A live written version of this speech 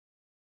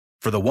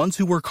For the ones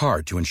who work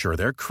hard to ensure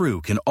their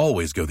crew can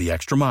always go the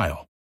extra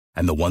mile,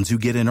 and the ones who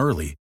get in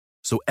early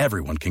so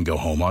everyone can go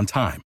home on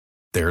time,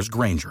 there's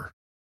Grainger,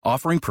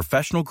 offering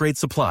professional-grade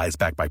supplies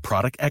backed by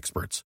product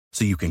experts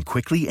so you can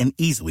quickly and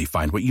easily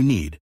find what you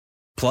need.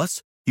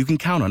 Plus, you can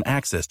count on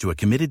access to a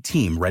committed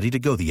team ready to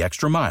go the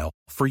extra mile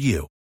for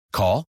you.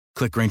 Call,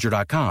 click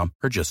Grainger.com,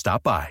 or just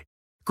stop by.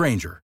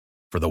 Grainger,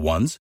 for the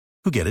ones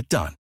who get it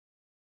done.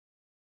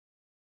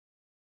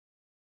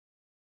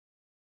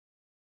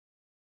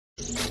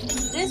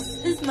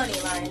 This is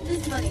Moneyline.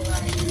 This is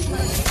Moneyline.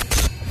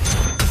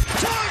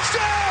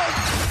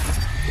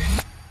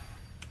 Touchdown!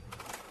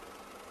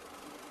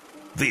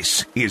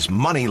 This is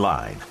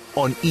Moneyline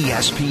on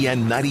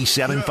ESPN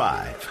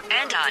 97.5.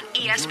 And on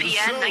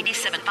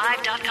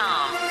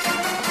ESPN975.com.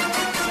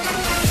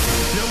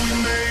 Yeah, we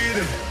made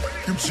it.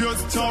 You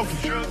just talking.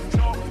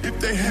 If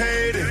they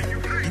hate it,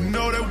 you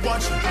know they're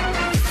watching.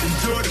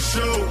 Enjoy the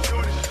show.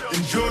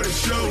 Enjoy the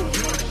show.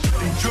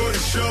 Enjoy the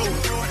show.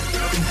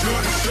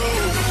 Enjoy the show.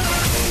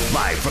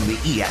 Live from the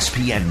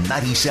ESPN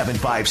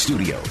 97.5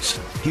 studios,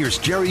 here's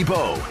Jerry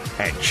Bow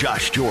and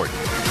Josh Jordan.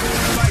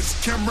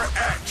 Lights, camera,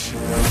 action.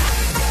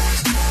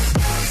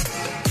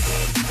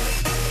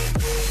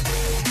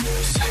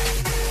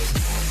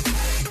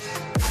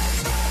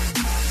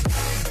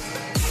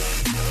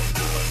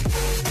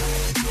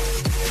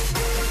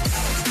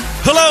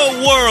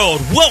 Hello,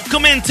 world.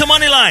 Welcome into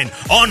Moneyline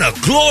on a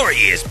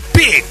glorious,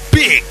 big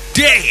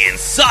day in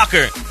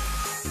soccer.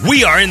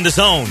 We are in the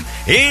zone,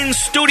 in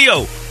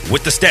studio,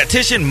 with the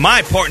statistician,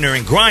 my partner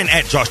in grind,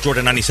 at Josh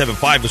Jordan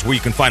 97.5 is where you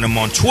can find him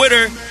on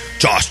Twitter.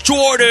 Josh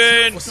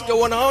Jordan. What's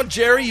going on,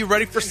 Jerry? You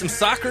ready for some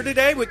soccer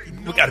today? We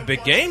got a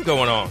big game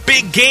going on.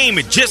 Big game.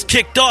 It just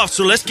kicked off,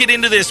 so let's get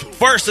into this.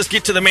 First, let's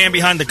get to the man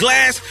behind the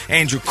glass,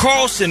 Andrew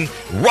Carlson,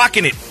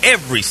 rocking it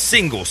every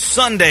single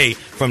Sunday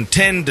from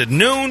 10 to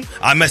noon.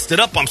 I messed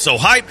it up. I'm so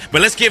hyped,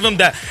 but let's give him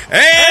the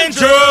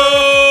Andrew.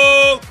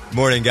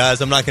 Morning,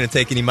 guys. I'm not going to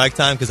take any mic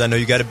time because I know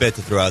you got a bet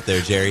to throw out there,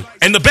 Jerry.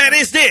 And the bet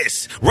is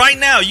this. Right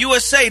now,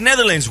 USA,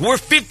 Netherlands, we're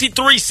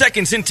 53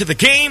 seconds into the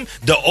game.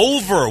 The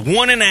over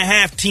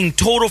 1.5 team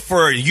total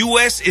for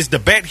U.S. is the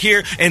bet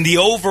here, and the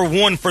over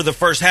 1 for the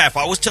first half.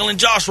 I was telling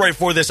Josh right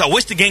before this, I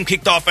wish the game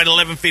kicked off at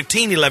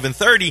 11:15,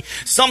 11:30,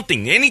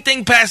 something,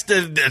 anything past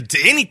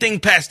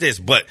this.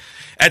 But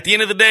at the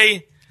end of the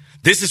day,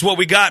 this is what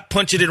we got.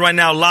 Punching it right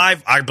now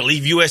live. I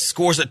believe U.S.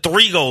 scores at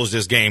 3 goals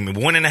this game.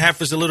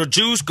 1.5 is a little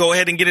juice. Go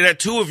ahead and get it at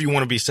 2 if you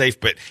want to be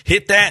safe. But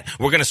hit that.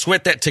 We're going to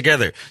sweat that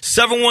together.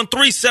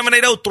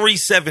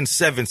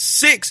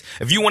 713-780-3776.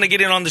 If you want to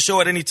get in on the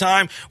show at any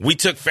time, we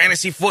took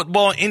fantasy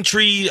football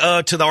entry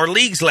to our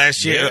leagues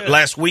last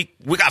week.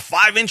 We got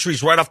 5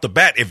 entries right off the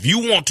bat. If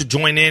you want to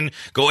join in,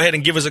 go ahead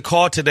and give us a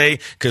call today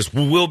because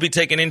we will be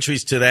taking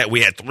entries to that.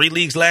 We had 3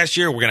 leagues last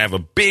year. We're going to have a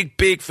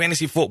big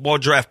fantasy football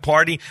draft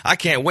party. I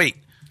can't wait.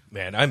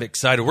 Man, I'm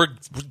excited. We're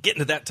getting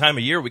to that time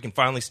of year. We can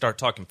finally start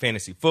talking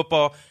fantasy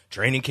football.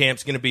 Training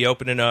camp's going to be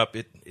opening up.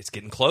 It's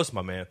getting close,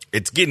 my man.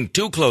 It's getting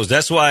too close.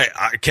 That's why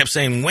I kept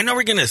saying, when are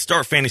we going to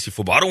start fantasy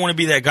football? I don't want to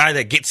be that guy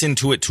that gets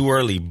into it too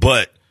early,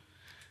 but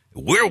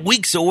we're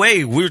weeks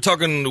away. We were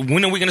talking,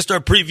 when are we going to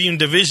start previewing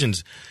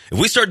divisions? If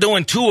we start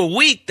doing 2 a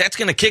week, that's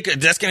going to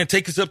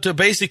take us up to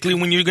basically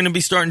when you're going to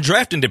be starting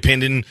drafting,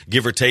 depending,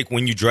 give or take,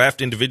 when you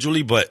draft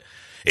individually, but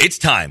it's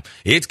time.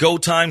 It's go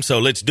time, so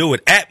let's do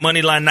it. At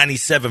Moneyline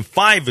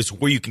 97.5 is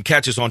where you can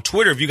catch us on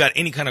Twitter. If you got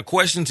any kind of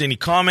questions, any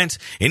comments,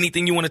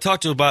 anything you want to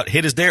talk to us about,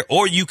 hit us there.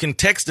 Or you can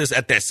text us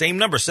at that same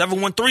number,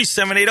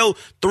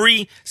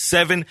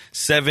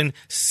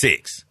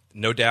 713-780-3776.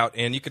 No doubt.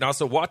 And you can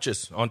also watch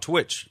us on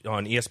Twitch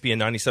on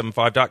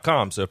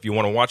ESPN975.com. So if you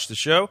want to watch the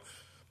show,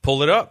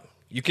 pull it up.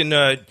 You can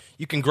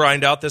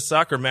grind out this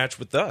soccer match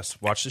with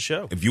us. Watch the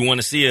show. If you want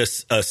to see a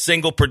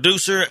single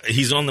producer,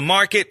 he's on the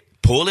market.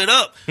 Pull it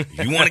up.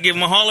 You want to give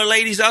him a holler,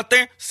 ladies out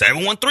there?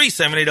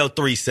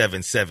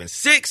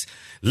 713-780-3776.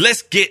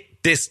 Let's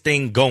get this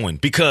thing going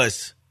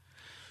because,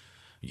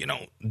 you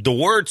know, the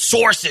word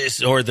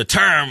sources or the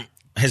term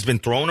has been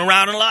thrown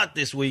around a lot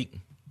this week.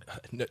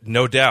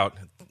 No doubt.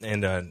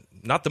 And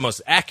not the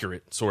most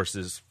accurate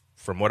sources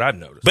from what I've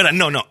noticed. But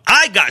no,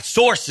 I got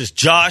sources,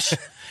 Josh.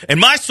 And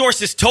my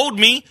sources told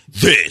me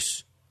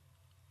this.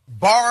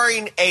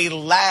 Barring a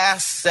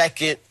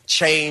last-second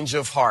change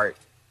of heart,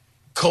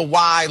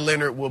 Kawhi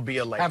Leonard will be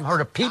a Laker. Haven't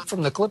heard a peep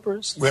from the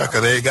Clippers. Well,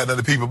 because they ain't got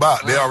nothing to peep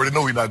about. They already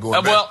know he's not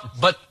going back.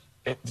 But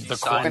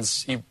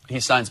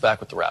he signs back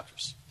with the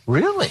Raptors.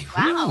 Really?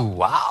 Wow. Ooh,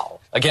 wow.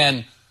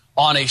 Again,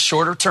 on a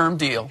shorter-term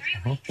deal.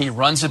 Mm-hmm. He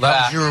runs it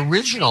back. That was your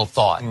original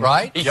thought,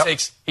 right? He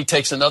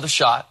takes another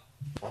shot.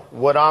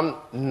 What I'm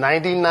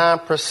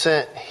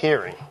 99%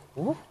 hearing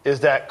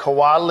is that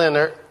Kawhi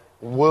Leonard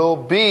will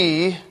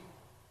be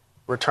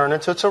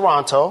returning to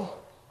Toronto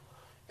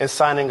and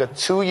signing a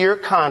 2-year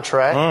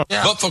contract.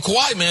 Yeah. But for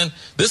Kawhi, man,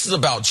 this is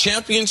about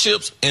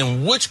championships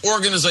and which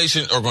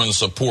organization are going to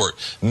support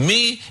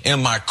me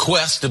and my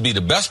quest to be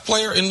the best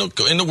player in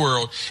the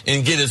world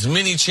and get as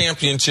many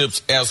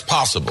championships as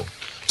possible.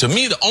 To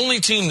me, the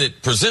only team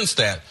that presents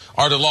that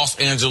are the Los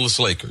Angeles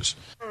Lakers.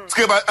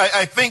 Skip,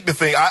 I think the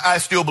thing, I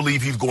still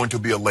believe he's going to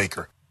be a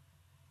Laker.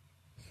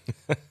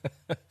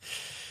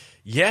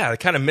 Yeah, I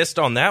kind of missed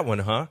on that one,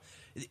 huh?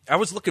 I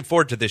was looking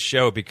forward to this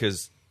show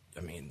because,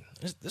 I mean,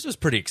 this was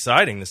pretty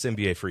exciting, this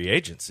NBA free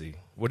agency.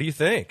 What do you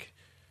think?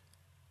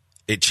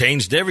 It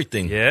changed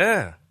everything.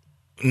 Yeah.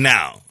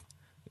 Now,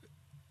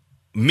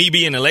 me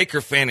being a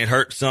Laker fan, it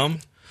hurt some.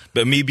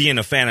 But me being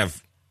a fan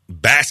of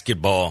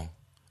basketball,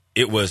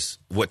 it was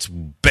what's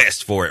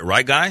best for it.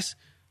 Right, guys?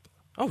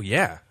 Oh,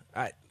 yeah.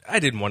 I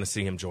didn't want to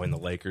see him join the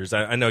Lakers.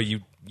 I know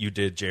you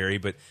did, Jerry,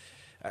 but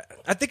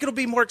I think it'll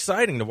be more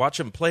exciting to watch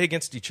them play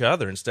against each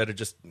other instead of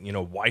just,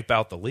 wipe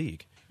out the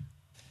league.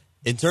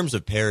 In terms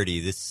of parity,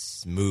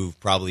 this move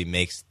probably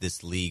makes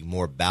this league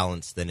more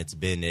balanced than it's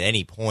been at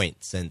any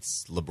point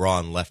since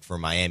LeBron left for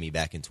Miami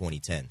back in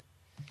 2010.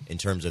 In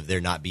terms of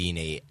there not being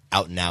a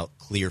out-and-out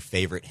clear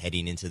favorite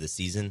heading into the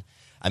season.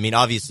 I mean,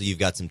 obviously you've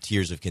got some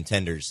tiers of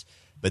contenders,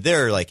 but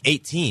there are like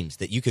 8 teams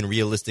that you can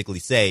realistically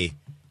say,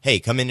 hey,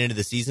 coming into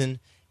the season,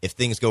 if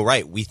things go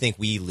right, we think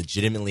we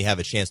legitimately have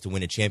a chance to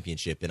win a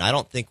championship. And I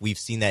don't think we've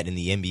seen that in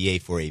the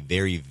NBA for a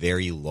very,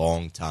 very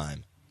long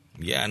time.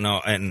 Yeah, no,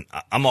 and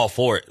I'm all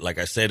for it. Like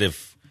I said,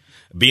 if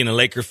being a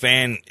Laker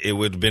fan, it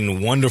would have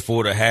been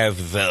wonderful to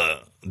have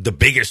the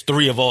biggest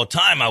 3 of all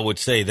time, I would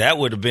say. That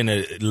would have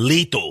been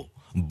lethal.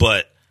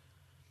 But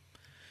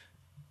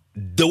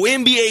the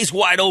NBA's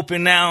wide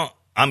open now.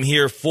 I'm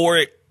here for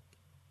it.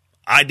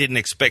 I didn't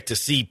expect to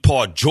see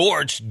Paul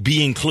George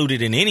be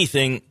included in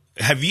anything.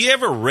 Have you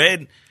ever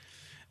read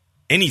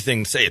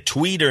anything, say a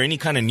tweet or any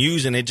kind of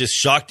news, and it just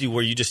shocked you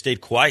where you just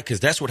stayed quiet? Because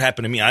that's what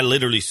happened to me. I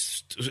literally,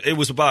 it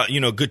was about,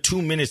 a good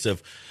 2 minutes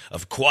of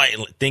quiet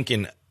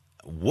thinking,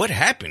 what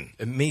happened?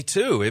 Me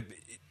too.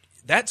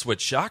 That's what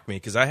shocked me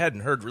because I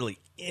hadn't heard really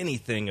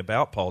anything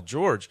about Paul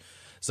George.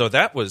 So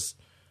that was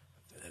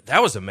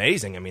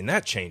amazing. I mean,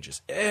 that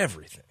changes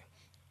everything.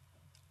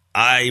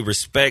 I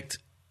respect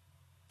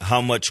how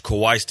much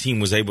Kawhi's team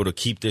was able to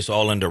keep this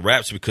all under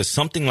wraps because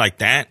something like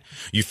that,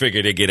 you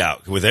figured it'd get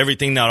out. With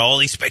everything now, all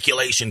these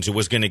speculations, it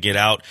was going to get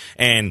out.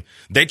 And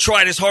they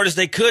tried as hard as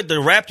they could. The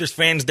Raptors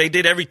fans, they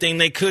did everything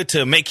they could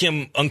to make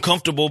him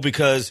uncomfortable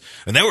because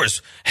there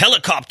was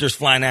helicopters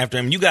flying after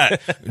him. You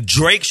got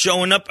Drake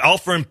showing up,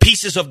 offering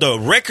pieces of the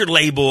record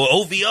label,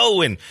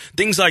 OVO, and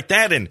things like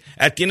that. And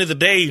at the end of the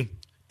day,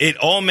 it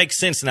all makes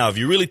sense now. If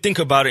you really think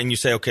about it and you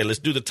say, okay, let's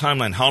do the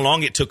timeline, how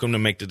long it took him to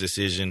make the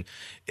decision,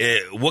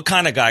 what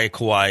kind of guy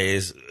Kawhi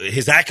is,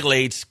 his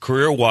accolades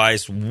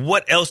career-wise,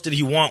 what else did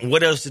he want,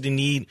 what else did he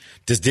need,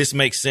 does this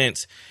make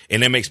sense?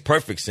 And it makes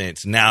perfect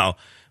sense. Now,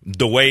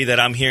 the way that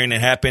I'm hearing it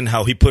happen,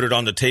 how he put it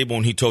on the table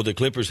and he told the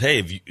Clippers,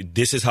 hey,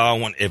 this is how I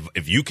want,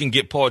 if you can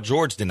get Paul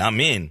George, then I'm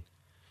in.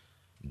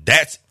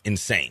 That's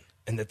insane.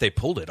 And that they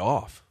pulled it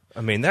off. I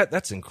mean,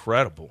 that's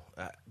incredible.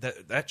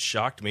 That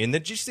shocked me. And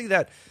did you see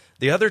that?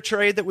 The other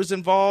trade that was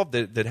involved,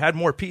 that had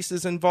more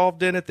pieces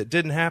involved in it, that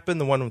didn't happen,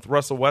 the one with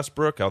Russell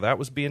Westbrook, how that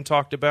was being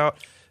talked about.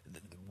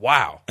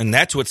 Wow. And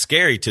that's what's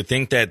scary, to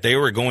think that they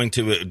were going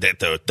to, that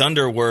the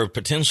Thunder were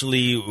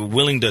potentially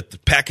willing to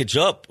package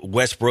up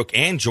Westbrook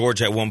and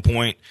George at one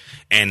point,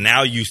 and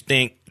now you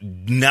think,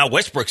 now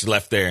Westbrook's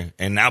left there,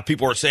 and now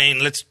people are saying,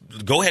 let's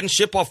go ahead and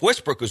ship off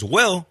Westbrook as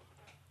well.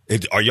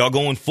 Are y'all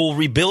going full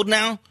rebuild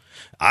now?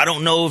 I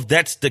don't know if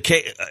that's the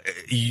case.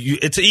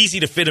 It's easy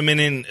to fit him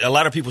in. A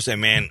lot of people say,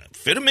 man,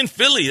 fit him in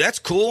Philly. That's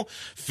cool.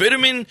 Fit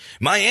him in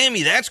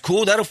Miami. That's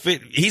cool. That'll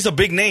fit. He's a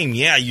big name.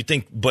 Yeah, you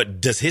think,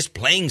 but does his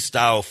playing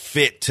style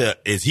fit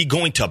is he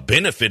going to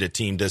benefit a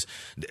team?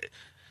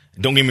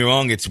 Don't get me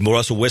wrong. It's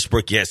Russell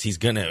Westbrook. Yes, he's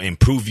going to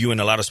improve you in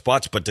a lot of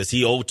spots, but does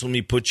he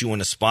ultimately put you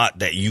in a spot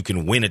that you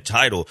can win a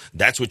title?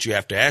 That's what you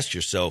have to ask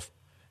yourself.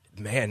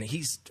 Man,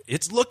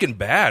 it's looking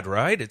bad,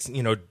 right? It's,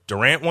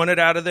 Durant wanted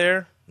out of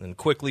there. And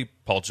quickly,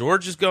 Paul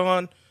George is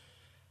gone.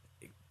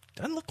 It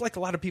doesn't look like a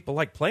lot of people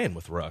like playing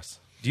with Russ.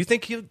 Do you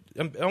think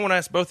I want to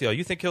ask both of y'all,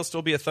 you think he'll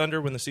still be a Thunder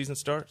when the season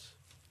starts?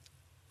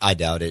 I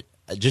doubt it.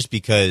 Just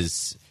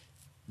because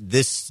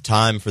this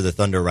time for the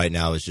Thunder right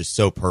now is just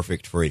so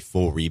perfect for a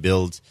full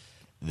rebuild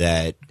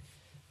that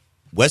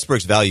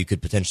Westbrook's value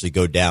could potentially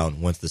go down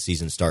once the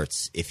season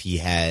starts if he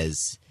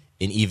has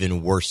an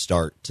even worse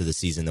start to the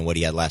season than what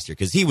he had last year.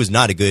 Because he was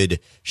not a good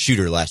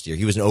shooter last year.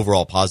 He was an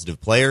overall positive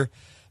player.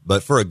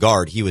 But for a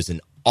guard, he was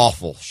an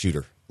awful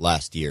shooter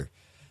last year.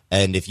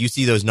 And if you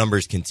see those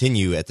numbers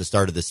continue at the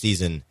start of the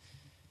season,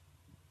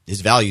 his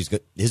value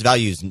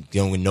is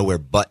going nowhere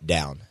but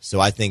down.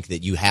 So I think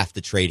that you have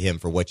to trade him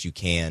for what you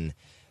can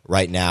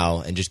right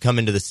now and just come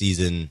into the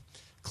season,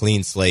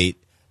 clean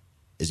slate,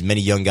 as many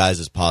young guys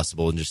as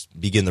possible, and just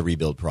begin the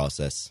rebuild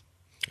process.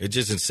 It's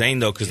just insane,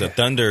 though, because the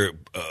Thunder,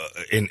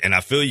 and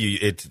I feel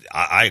you,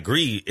 I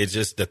agree, it's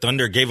just the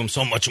Thunder gave them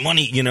so much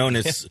money, and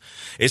it's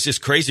it's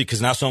just crazy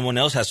because now someone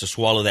else has to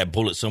swallow that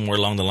bullet somewhere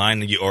along the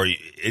line. Or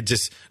it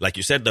just, like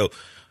you said, though,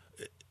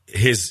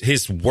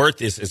 his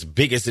worth is as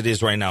big as it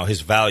is right now,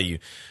 his value.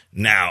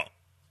 Now,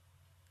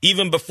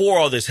 even before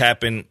all this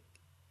happened,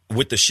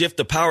 with the shift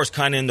of powers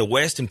kind of in the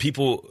West and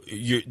people,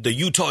 the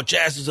Utah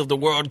Jazzes of the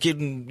world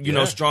getting,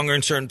 stronger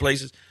in certain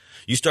places,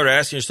 you start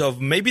asking yourself,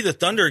 maybe the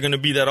Thunder are going to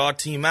be that odd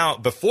team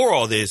out before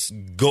all this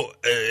go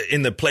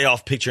in the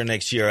playoff picture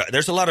next year.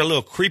 There's a lot of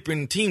little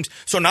creeping teams.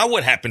 So now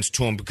what happens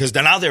to them? Because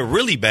now they're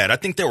really bad. I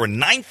think they were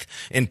 9th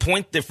in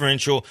point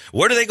differential.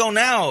 Where do they go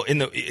now?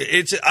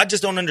 I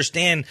just don't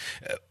understand.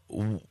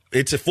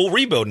 It's a full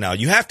rebuild now.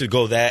 You have to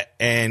go that,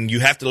 and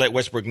you have to let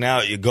Westbrook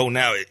go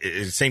now.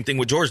 Same thing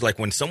with George. Like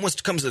when someone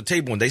comes to the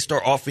table and they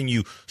start offering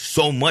you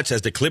so much,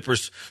 as the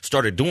Clippers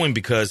started doing,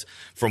 because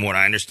from what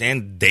I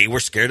understand, they were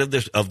scared of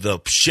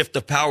the shift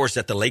of powers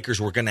that the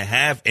Lakers were going to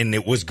have, and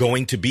it was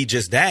going to be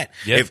just that.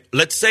 Yep. If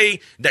let's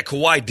say that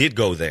Kawhi did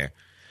go there,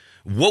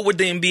 what would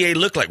the NBA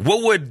look like?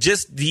 What would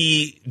just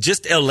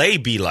LA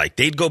be like?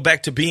 They'd go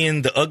back to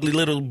being the ugly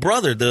little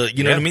brother,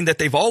 you know what I mean, that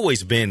they've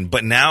always been.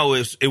 But now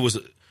it was.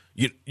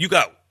 You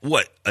got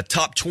what, a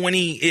top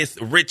 20th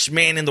rich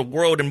man in the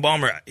world in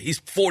Ballmer. He's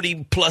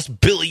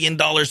 $40+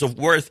 billion of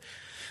worth.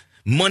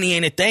 Money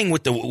ain't a thing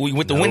with the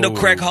window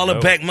crack holler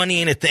back. Money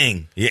ain't a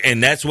thing. Yeah,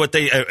 and that's what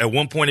they at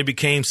one point it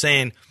became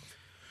saying.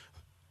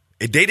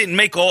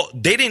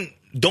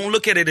 Don't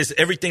look at it as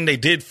everything they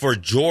did for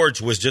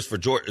George was just for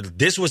George.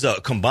 This was a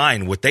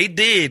combined. What they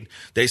did,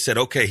 they said,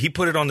 okay, he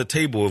put it on the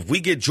table. If we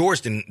get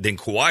George, then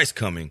Kawhi's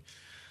coming.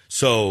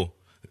 So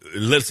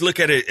let's look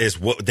at it as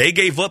what they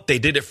gave up. They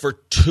did it for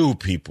 2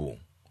 people.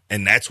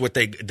 And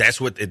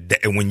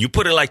and when you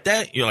put it like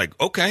that, you're like,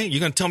 okay, you're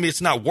going to tell me it's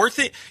not worth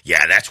it?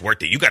 Yeah, that's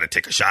worth it. You got to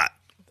take a shot.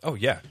 Oh,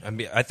 yeah. I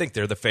mean, I think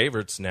they're the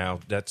favorites now.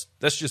 That's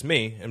just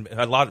me, and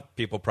a lot of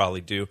people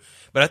probably do.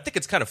 But I think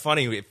it's kind of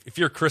funny if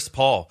you're Chris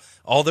Paul,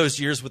 all those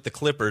years with the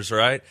Clippers,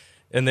 right?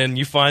 And then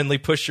you finally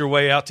push your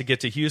way out to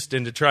get to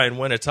Houston to try and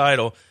win a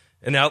title,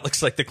 and now it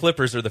looks like the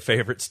Clippers are the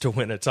favorites to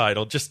win a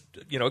title just,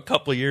 a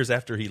couple of years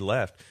after he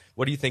left.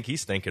 What do you think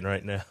he's thinking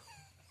right now?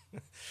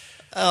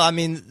 I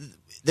mean,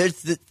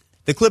 there's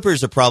the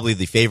Clippers are probably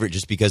the favorite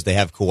just because they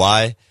have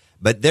Kawhi,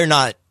 but they're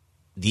not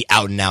the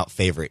out-and-out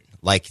favorite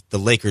like the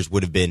Lakers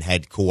would have been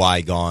had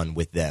Kawhi gone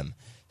with them.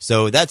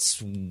 So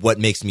that's what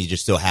makes me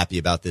just so happy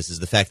about this is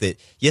the fact that,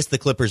 yes, the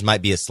Clippers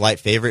might be a slight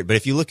favorite, but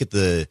if you look at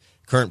the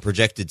current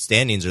projected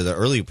standings or the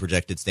early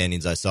projected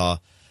standings I saw,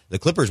 the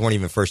Clippers weren't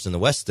even first in the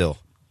West still.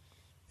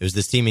 It was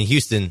this team in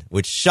Houston,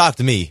 which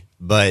shocked me,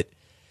 but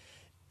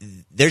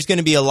there's going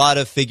to be a lot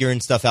of figuring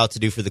stuff out to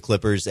do for the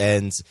Clippers,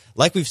 and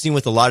like we've seen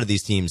with a lot of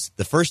these teams,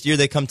 the first year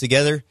they come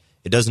together,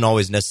 it doesn't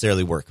always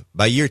necessarily work.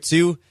 By year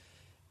 2,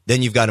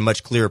 then you've got a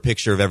much clearer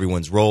picture of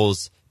everyone's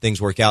roles,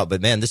 things work out,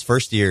 but man, this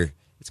first year,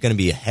 it's going to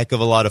be a heck of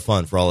a lot of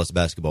fun for all us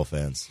basketball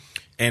fans.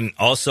 And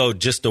also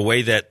just the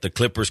way that the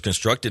Clippers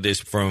constructed this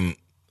from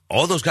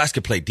all those guys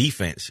could play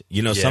defense.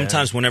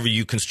 Sometimes whenever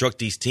you construct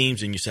these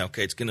teams and you say,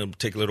 okay, it's going to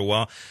take a little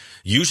while,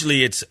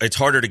 usually it's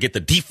harder to get the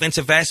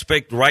defensive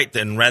aspect right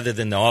rather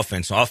than the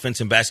offense.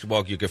 Offense in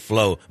basketball, you could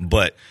flow.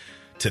 But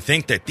to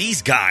think that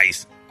these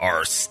guys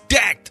are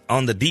stacked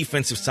on the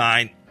defensive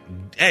side,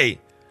 hey,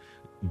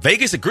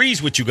 Vegas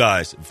agrees with you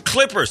guys.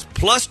 Clippers,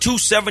 plus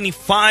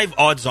 275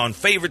 odds on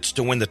favorites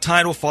to win the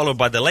title, followed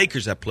by the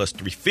Lakers at plus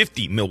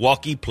 350.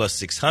 Milwaukee, plus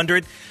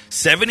 600.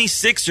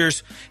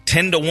 76ers,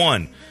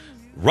 10-1.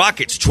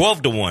 Rockets,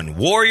 12-1.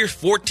 Warriors,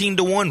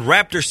 14-1.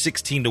 Raptors,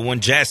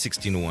 16-1. Jazz,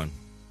 16-1.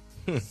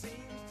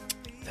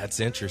 That's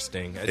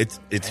interesting.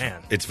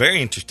 It's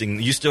very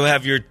interesting. You still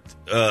have your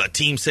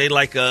team, say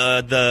like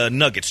the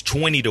Nuggets,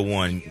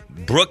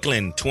 20-1.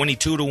 Brooklyn,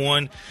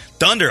 22-1.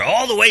 Thunder,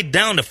 all the way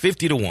down to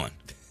 50-1.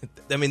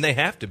 I mean, they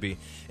have to be.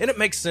 And it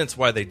makes sense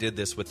why they did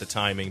this with the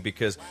timing,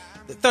 because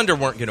the Thunder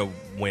weren't going to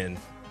win,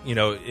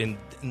 in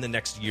the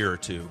next year or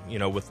two,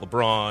 with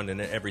LeBron and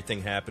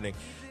everything happening.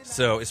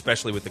 So,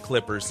 especially with the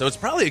Clippers. So it's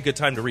probably a good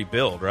time to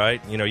rebuild,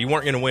 right? You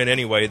weren't going to win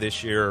anyway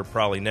this year or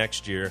probably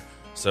next year.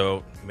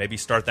 So maybe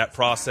start that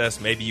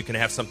process. Maybe you can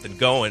have something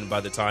going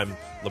by the time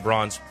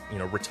LeBron's,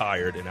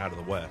 retired and out of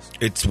the West.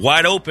 It's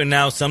wide open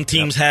now. Some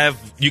teams have,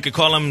 you could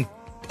call them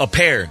a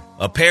pair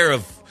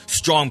of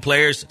strong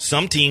players.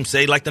 Some teams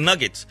say like the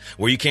Nuggets,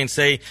 where you can't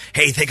say,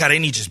 hey, they got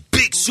any just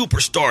big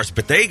superstars,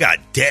 but they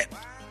got depth.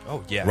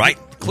 Oh, yeah. Right?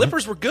 The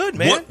Clippers were good,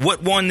 man.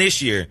 What won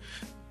this year?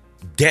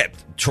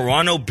 Depth.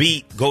 Toronto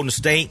beat Golden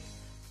State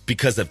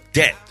because of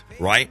depth,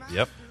 right?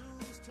 Yep.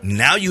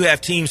 Now you have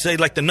teams, say,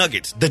 like the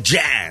Nuggets, the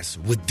Jazz,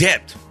 with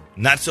depth.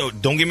 Not so,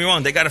 don't get me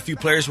wrong, they got a few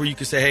players where you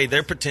could say, hey,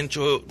 they're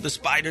potential. The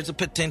Spiders a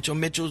potential.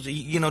 Mitchell's,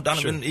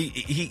 Donovan, sure.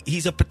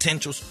 He's a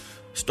potential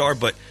star,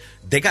 but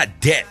they got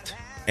depth.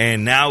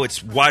 And now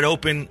it's wide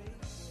open.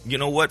 You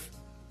know what?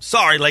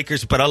 Sorry,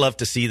 Lakers, but I love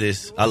to see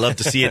this. I love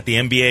to see it. The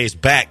NBA is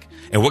back,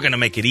 and we're going to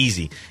make it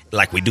easy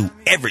like we do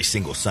every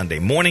single Sunday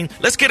morning.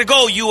 Let's get a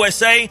goal,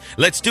 USA.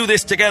 Let's do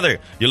this together.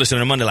 You're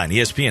listening to Moneyline,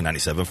 ESPN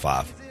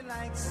 97.5.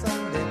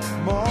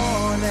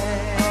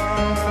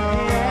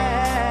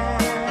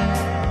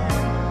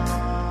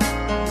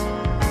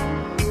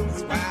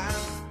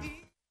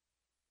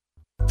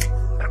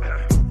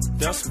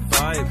 That's a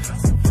vibe.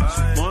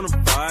 She wanna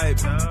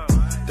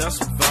vibe.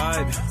 That's a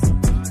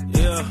vibe.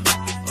 Yeah.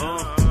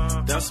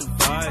 That's a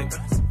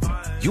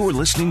vibe. You're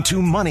listening to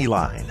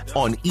Moneyline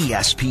on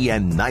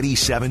ESPN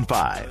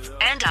 97.5.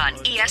 And and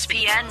on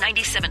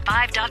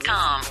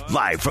ESPN975.com.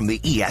 Live from the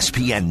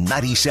ESPN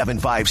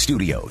 97.5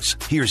 studios,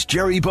 here's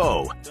Jerry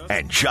Bow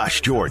and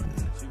Josh Jordan.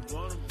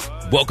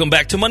 Welcome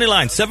back to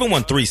Moneyline,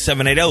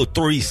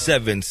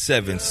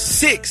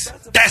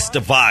 713-780-3776. That's the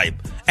vibe.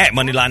 At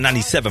Moneyline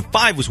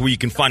 97.5 is where you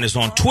can find us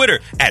on Twitter,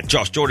 at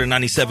Josh Jordan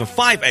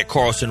 97.5, at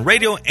Carlson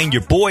Radio, and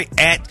your boy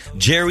at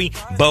Jerry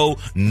Bow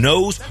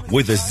Knows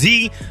with a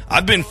Z.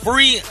 I've been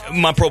free.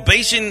 My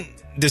probation,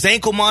 this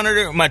ankle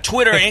monitor, my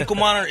Twitter ankle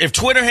monitor. If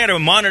Twitter had a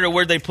monitor,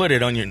 where'd they put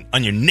it? On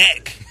your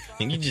neck.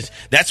 And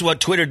that's what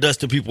Twitter does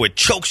to people. It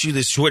chokes you,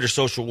 this Twitter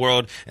social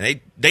world,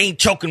 and they ain't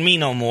choking me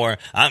no more.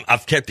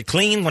 I've kept it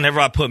clean. Whenever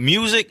I put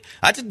music,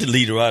 I just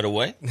delete it right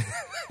away.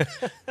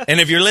 And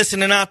if you're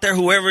listening out there,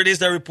 whoever it is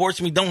that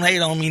reports me, don't hate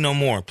on me no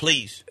more,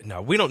 please.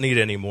 No, we don't need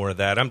any more of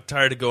that. I'm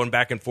tired of going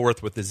back and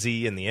forth with the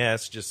Z and the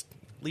S. Just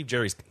leave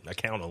Jerry's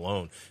account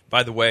alone.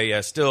 By the way,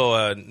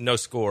 still no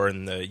score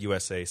in the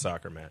USA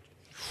soccer match.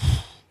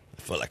 I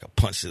felt like a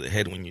punch to the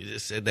head when you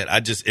just said that.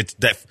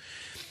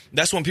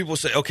 That's when people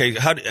say, okay,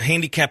 how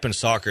handicap in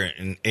soccer,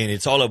 and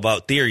it's all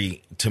about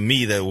theory. To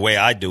me, the way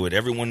I do it,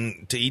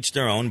 everyone to each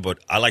their own, but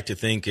I like to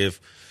think if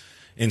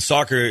in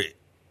soccer,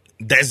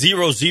 that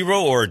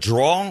 0-0 or a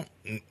draw,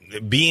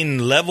 being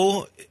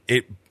level,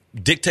 it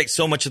dictates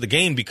so much of the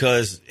game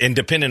because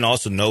independent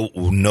also know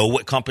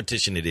what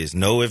competition it is.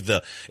 Know if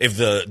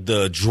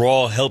the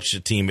draw helps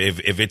your team,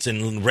 if it's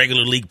in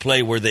regular league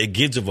play where it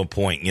gives them a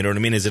point. You know what I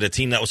mean? Is it a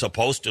team that was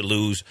supposed to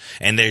lose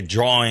and they're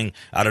drawing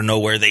out of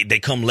nowhere? They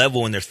come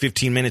level and there's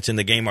 15 minutes in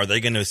the game. Are they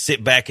going to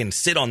sit back and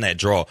sit on that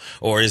draw?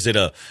 Or is it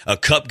a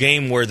cup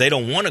game where they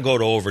don't want to go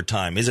to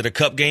overtime? Is it a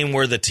cup game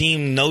where the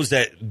team knows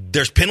that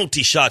there's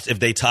penalty shots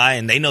if they tie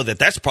and they know that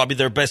that's probably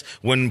their best?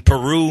 When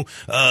Peru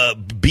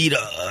beat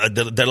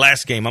their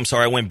last game, I'm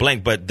sorry, I went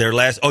blank, but their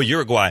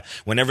Uruguay.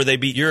 Whenever they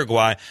beat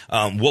Uruguay,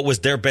 what was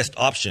their best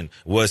option?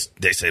 Was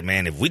they said,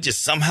 man, if we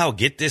just somehow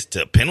get this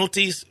to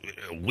penalties,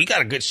 we got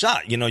a good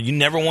shot. You know, you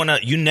never want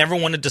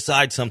to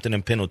decide something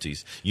in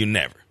penalties. You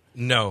never.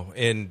 No,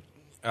 and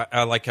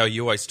I like how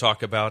you always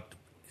talk about,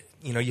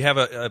 you know, you have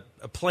a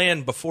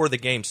plan before the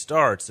game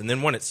starts, and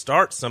then when it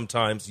starts,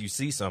 sometimes you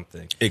see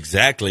something.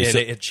 Exactly. And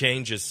it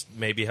changes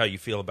maybe how you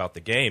feel about the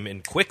game,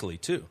 and quickly,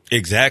 too.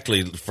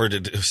 Exactly. For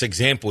this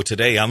example,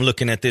 today, I'm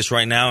looking at this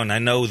right now, and I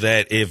know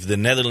that if the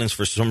Netherlands,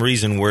 for some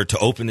reason, were to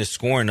open this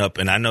scoring up,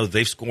 and I know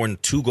they've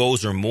scored 2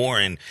 goals or more,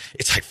 and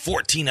it's like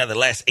 14 out of the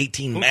last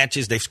 18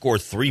 matches, they've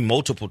scored 3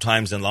 multiple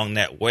times along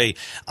that way.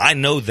 I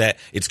know that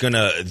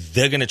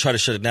they're going to try to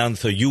shut it down,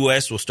 so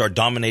U.S. will start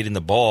dominating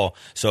the ball.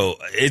 So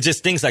it's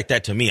just things like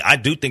that to me. I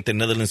do think the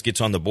Netherlands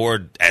gets on the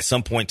board at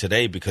some point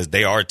today because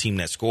they are a team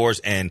that scores,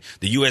 and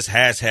the U.S.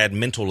 has had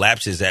mental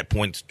lapses at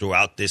points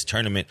throughout this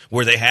tournament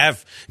where they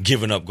have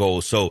given up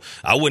goals. So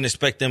I wouldn't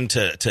expect them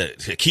to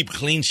keep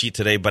clean sheet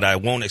today, but I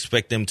won't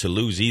expect them to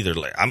lose either.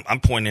 Like, I'm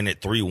pointing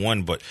at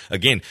 3-1, but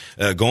again,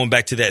 going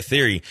back to that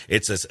theory,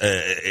 it's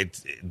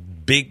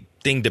big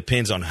thing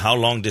depends on how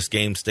long this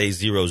game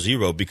stays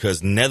 0-0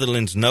 because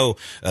Netherlands know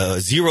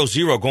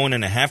 0-0 going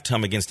into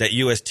halftime against that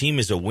U.S. team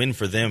is a win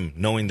for them,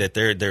 knowing that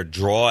their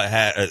draw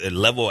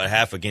level at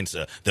half against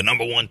the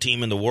number 1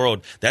 team in the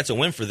world, that's a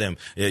win for them.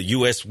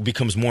 U.S.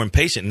 becomes more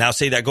impatient. Now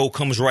say that goal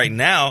comes right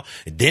now,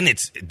 then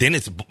it's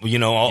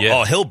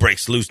all hell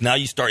breaks loose. Now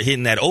you start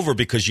hitting that over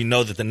because you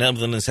know that the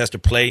Netherlands has to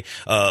play.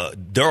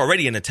 They're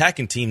already an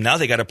attacking team. Now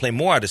they got to play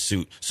more out of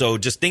suit. So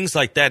just things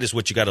like that is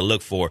what you got to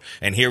look for.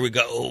 And here we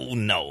go. Oh,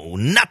 no.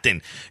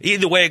 Nothing.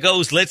 Either way it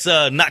goes, let's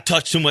not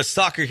touch too much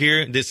soccer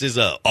here. This is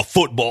a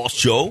football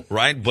show,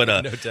 right? But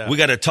No we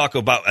got to talk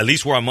about at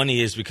least where our money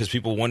is because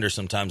people wonder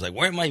sometimes, like,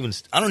 where am I even?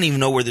 I don't even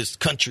know where this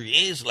country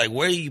is. Like,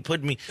 where are you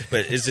putting me?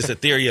 But it's just a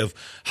theory of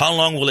how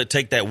long will it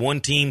take that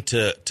one team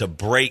to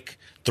break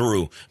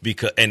through,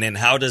 and then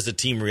how does the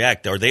team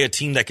react? Are they a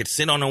team that could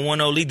sit on a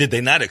 1-0 lead? Did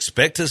they not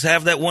expect us to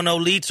have that 1-0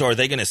 lead? So are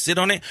they going to sit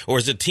on it? Or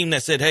is it a team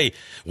that said, hey,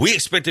 we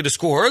expected to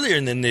score earlier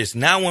than this.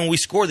 Now when we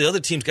score, the other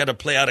team's got to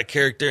play out of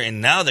character,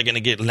 and now they're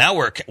going to now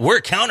we're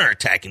a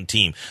counter-attacking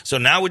team. So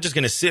now we're just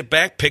going to sit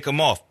back, pick them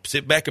off.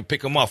 Sit back and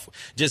pick them off.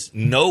 Just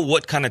know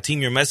what kind of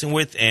team you're messing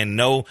with and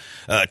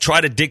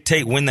try to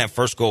dictate when that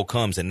first goal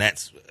comes, and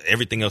that's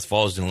everything else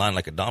falls in line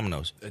like a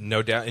dominoes.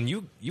 No doubt. And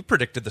you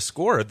predicted the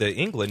score of the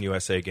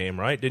England-USA game,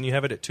 right? Didn't you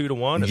have it at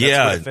 2-1? Yeah,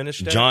 that's what it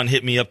finished at? John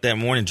hit me up that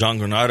morning, John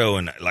Granado,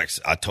 and like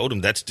I told him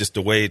that's just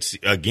the way it's,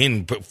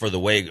 again, for the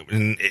way,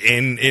 and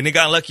it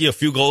got lucky. A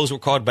few goals were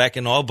called back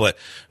and all, but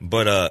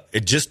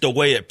it just the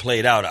way it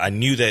played out. I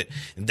knew that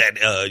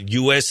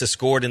U.S. has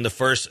scored in the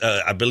first,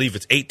 I believe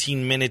it's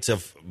 18 minutes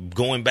of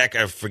going back,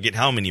 I forget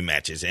how many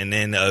matches, and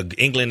then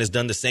England has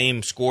done the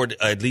same, scored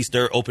at least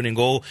their opening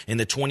goal in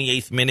the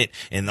 28th minute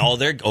in all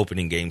their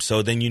opening games.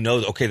 So then you know,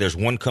 okay, there's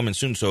one coming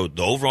soon. So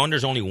the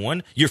over-under's only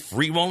one. You're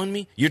free-rolling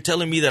me? You're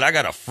telling me that I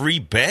got a free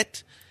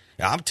bet?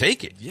 I'll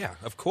take it. Yeah,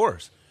 of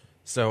course.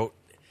 So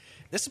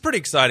this is pretty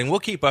exciting. We'll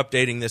keep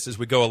updating this as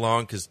we go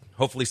along because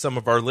hopefully some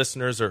of our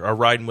listeners are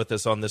riding with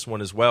us on this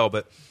one as well.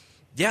 But,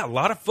 yeah, a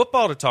lot of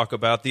football to talk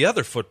about, the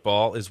other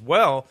football as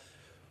well.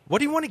 What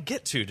do you want to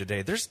get to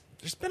today? There's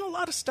there's been a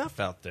lot of stuff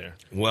out there.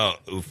 Well,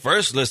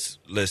 first let's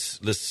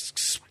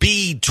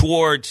speed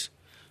towards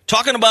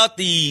talking about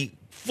the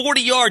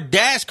 40-yard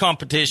dash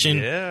competition.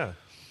 Yeah.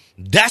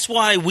 That's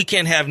why we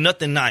can't have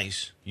nothing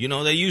nice. You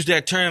know, they use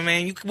that term,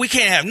 man. We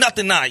can't have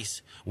nothing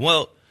nice.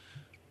 Well,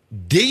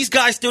 these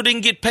guys still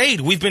didn't get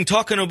paid. We've been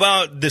talking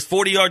about this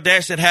 40-yard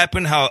dash that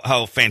happened,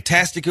 how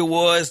fantastic it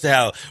was,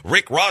 how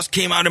Rick Ross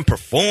came out and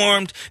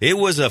performed. It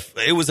was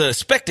a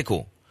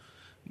spectacle.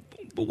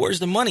 But where's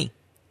the money?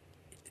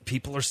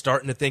 People are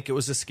starting to think it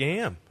was a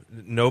scam.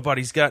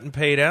 Nobody's gotten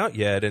paid out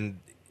yet, and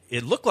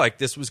it looked like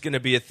this was going to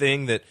be a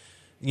thing that,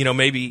 you know,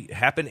 maybe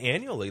happen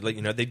annually. Like,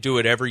 you know, they do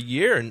it every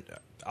year, and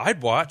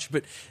I'd watch.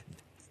 But,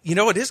 you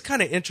know, it is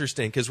kind of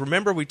interesting because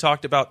remember we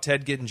talked about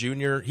Ted Ginn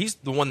Jr.? He's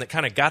the one that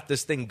kind of got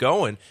this thing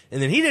going,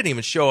 and then he didn't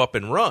even show up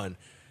and run.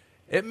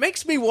 It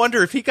makes me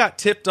wonder if he got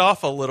tipped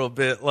off a little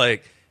bit,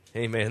 like,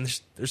 hey, man,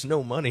 there's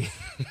no money.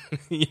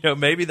 You know,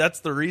 maybe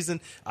that's the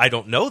reason. I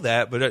don't know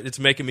that, but it's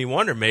making me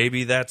wonder.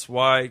 Maybe that's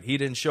why he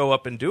didn't show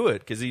up and do it,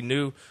 because he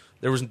knew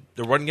there wasn't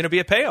going to be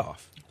a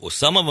payoff. Well,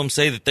 some of them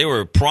say that they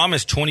were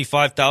promised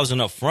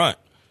 $25,000 up front.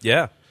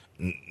 Yeah.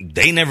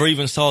 They never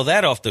even saw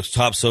that off the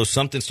top, so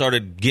something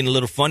started getting a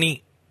little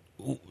funny.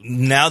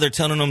 Now they're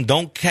telling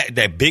them,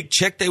 that big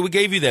check that we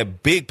gave you,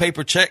 that big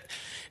paper check,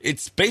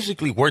 it's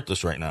basically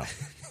worthless right now.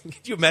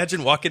 Could you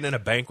imagine walking in a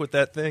bank with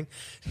that thing,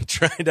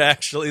 trying to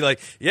actually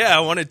I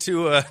wanted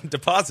to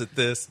deposit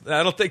this.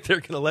 I don't think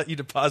they're going to let you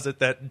deposit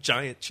that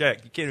giant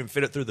check. You can't even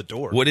fit it through the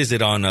door. What is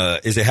it on?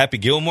 Is it Happy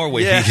Gilmore?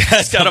 Where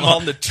he's got them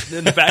all in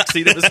the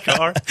backseat of his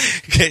car.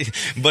 Okay.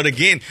 But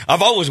again,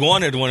 I've always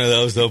wanted one of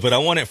those, though, but I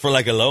want it for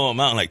like a low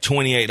amount, like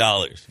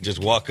 $28. Just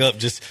walk up,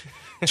 just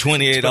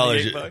 $28.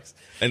 $28.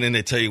 And then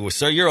they tell you, well,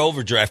 sir, you're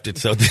overdrafted,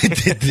 so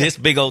this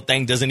big old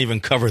thing doesn't even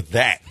cover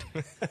that.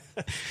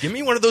 Give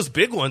me one of those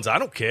big ones. I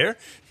don't care.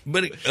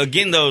 But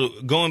again, though,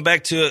 going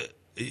back to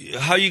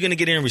how are you going to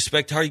get in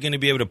respect? How are you going to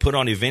be able to put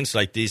on events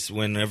like this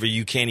whenever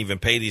you can't even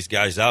pay these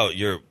guys out?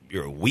 You're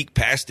a week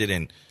past it,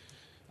 and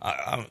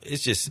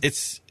it's just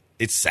it's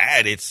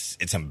sad. It's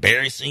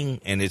embarrassing,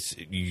 and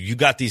you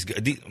got these.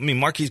 I mean,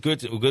 Marquis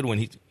good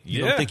when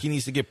you don't think he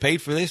needs to get paid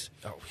for this?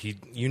 Oh, he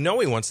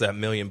wants that $1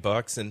 million,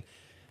 and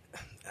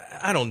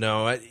I don't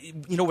know.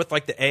 You know, with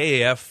like the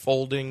AAF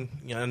folding,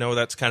 I know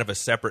that's kind of a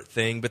separate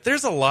thing, but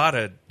there's a lot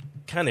of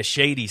kind of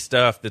shady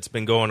stuff that's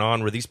been going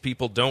on where these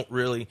people don't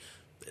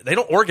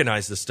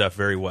organize this stuff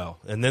very well.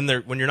 And then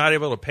when you're not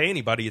able to pay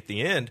anybody at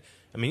the end,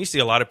 I mean, you see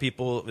a lot of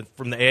people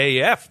from the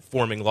AAF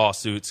forming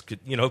lawsuits,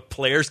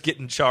 players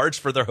getting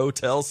charged for their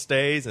hotel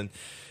stays. And,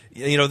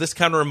 this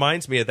kind of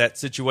reminds me of that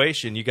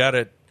situation. You got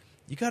to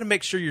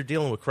make sure you're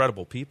dealing with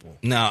credible people.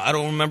 Now, I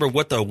don't remember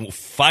what the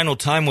final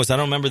time was. I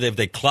don't remember if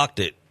they clocked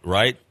it,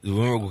 right?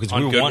 Because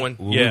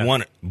we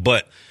won it.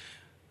 But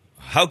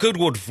how good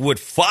would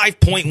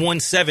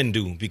 5.17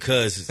 do?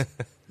 Because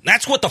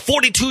that's what the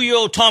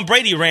 42-year-old Tom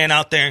Brady ran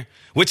out there,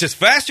 which is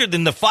faster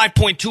than the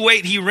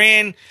 5.28 he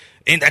ran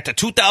at the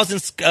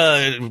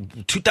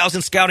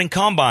 2000 scouting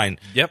combine.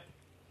 Yep.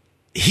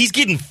 He's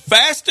getting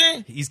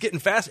faster? He's getting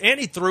fast, and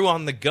he threw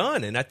on the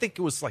gun, and I think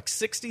it was like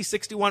 60,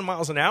 61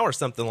 miles an hour,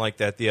 something like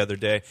that the other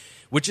day,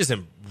 which is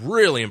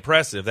really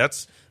impressive.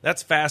 That's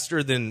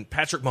faster than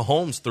Patrick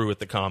Mahomes threw at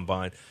the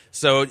combine.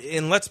 So,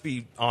 and let's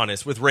be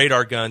honest, with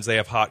radar guns, they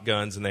have hot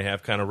guns and they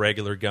have kind of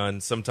regular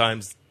guns.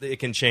 Sometimes it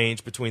can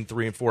change between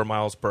 3 and 4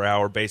 miles per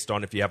hour based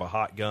on if you have a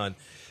hot gun.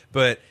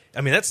 But,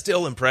 I mean, that's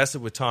still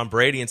impressive with Tom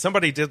Brady. And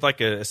somebody did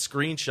like a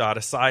screenshot,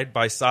 a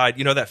side-by-side.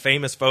 You know that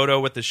famous photo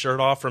with the shirt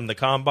off from the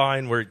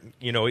combine where,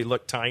 he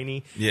looked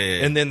tiny?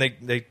 Yeah. And then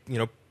they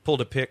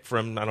pulled a pic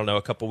from, I don't know,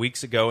 a couple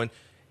weeks ago. And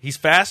he's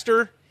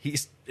faster.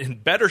 He's in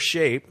better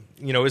shape.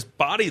 His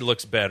body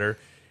looks better.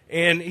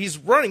 And he's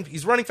running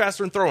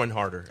faster and throwing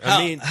harder.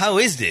 How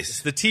is this?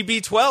 It's the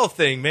TB12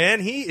 thing,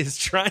 man. He is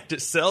trying to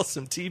sell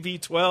some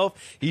TB12.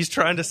 He's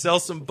trying to sell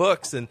some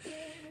books. And,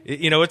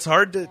 it's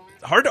hard to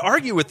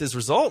argue with his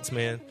results,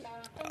 man.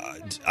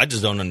 I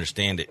just don't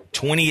understand it.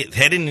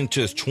 Heading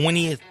into his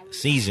 20th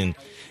season,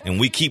 and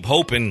we keep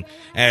hoping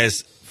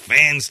as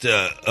fans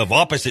of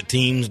opposite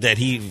teams that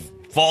he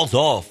falls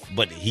off,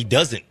 but he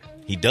doesn't.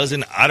 He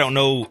doesn't. I don't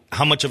know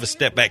how much of a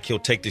step back he'll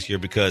take this year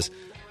because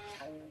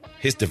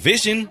his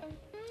division,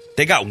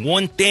 they got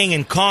one thing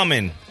in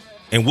common,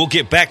 and we'll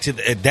get back to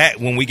that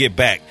when we get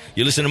back.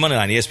 You listen to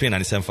Moneyline, ESPN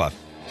 97.5.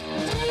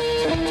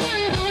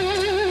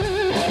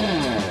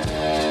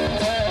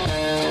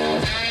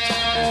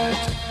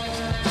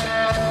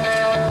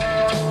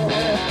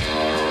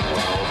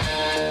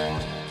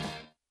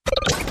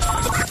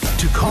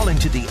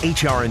 To the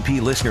HRNP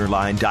listener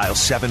line, dial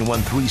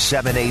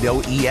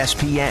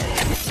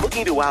 713-780-ESPN.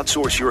 Looking to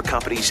outsource your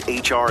company's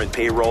HR and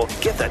payroll?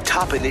 Get the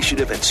top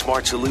initiative and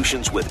smart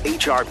solutions with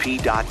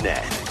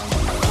HRP.net.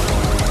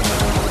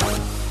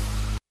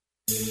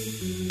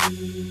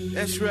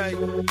 That's right.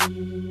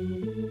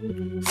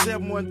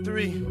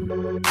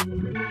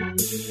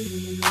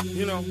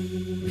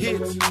 713.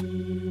 Hits.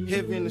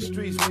 Heavy in the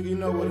streets, nigga, you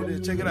know what it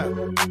is. Check it out.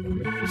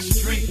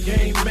 Street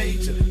game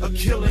major, a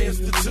killer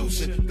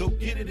institution. Go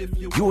get it if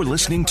you. You're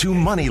listening to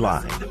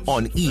Moneyline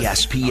on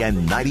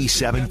ESPN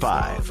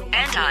 97.5.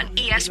 And on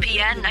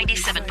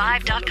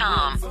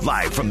ESPN975.com.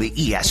 Live from the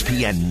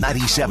ESPN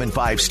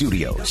 97.5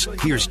 studios,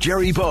 here's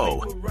Jerry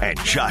Bow and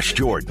Josh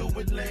Jordan.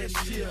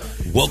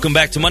 Welcome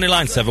back to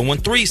Moneyline,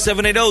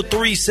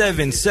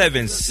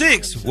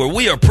 713-780-3776, where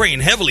we are praying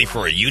heavily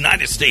for a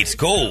United States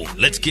goal.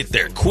 Let's get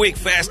there quick,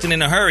 fast, and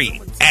in a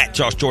hurry. At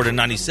Josh Jordan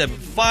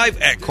 97.5,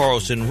 at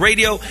Carlson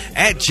Radio,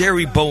 at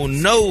Jerry Bow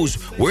Knows.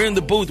 We're in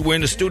the booth, we're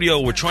in the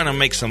studio, we're trying to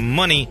make some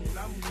money.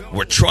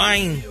 We're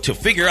trying to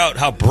figure out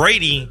how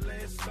Brady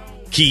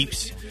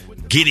keeps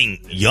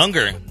getting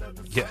younger.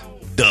 Yeah.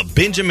 The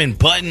Benjamin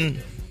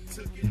Button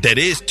that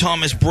is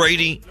Thomas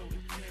Brady.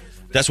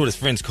 That's what his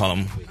friends call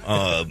him.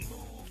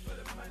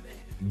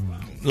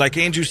 Like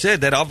Andrew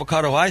said, that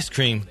avocado ice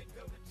cream,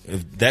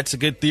 that's a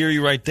good theory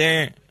right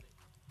there.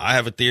 I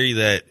have a theory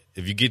that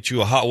if you get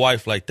you a hot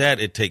wife like that,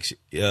 it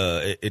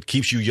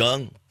keeps you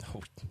young.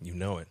 Oh, you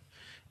know it.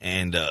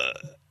 And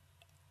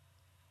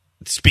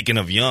speaking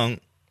of young,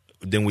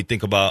 then we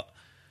think about,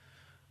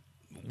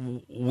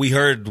 we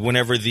heard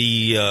whenever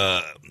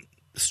the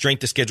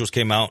strength of schedules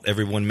came out,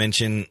 everyone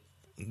mentioned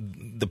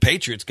the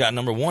Patriots got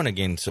number one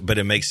again, but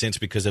it makes sense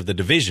because of the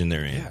division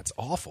they're in. Yeah, it's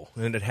awful.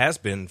 And it has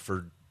been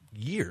for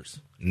years.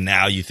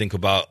 Now you think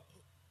about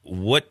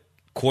what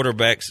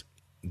quarterbacks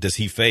does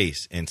he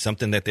face? And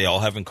something that they all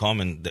have in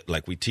common, that,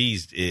 like we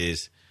teased,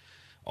 is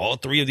all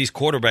three of these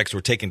quarterbacks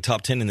were taken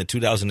top 10 in the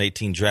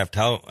 2018 draft.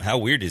 How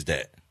weird is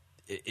that?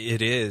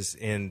 It is.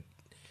 And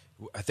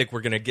I think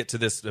we're going to get to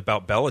this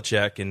about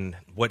Belichick and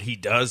what he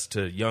does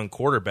to young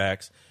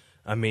quarterbacks.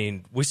 I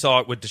mean, we saw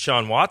it with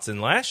Deshaun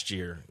Watson last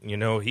year. You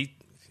know, he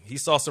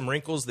saw some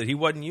wrinkles that he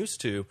wasn't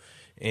used to.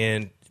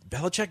 And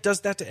Belichick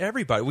does that to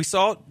everybody. We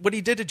saw what he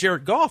did to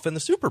Jared Goff in the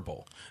Super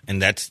Bowl.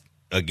 And that's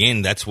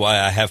why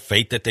I have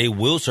faith that they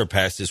will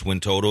surpass this win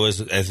total,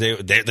 as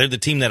they're the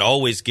team that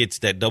always gets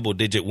that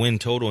double-digit win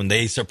total, and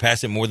they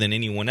surpass it more than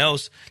anyone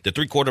else. The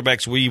three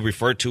quarterbacks we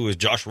refer to as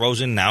Josh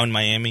Rosen, now in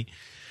Miami,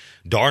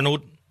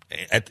 Darnold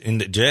in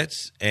the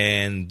Jets,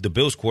 and the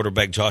Bills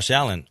quarterback Josh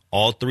Allen.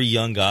 All three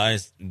young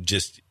guys.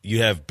 Just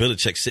you have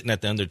Belichick sitting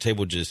at the under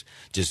table, just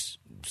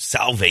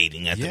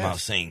salivating at the mouth,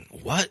 saying,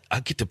 "What?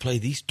 I get to play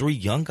these three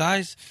young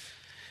guys?"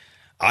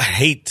 I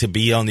hate to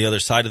be on the other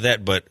side of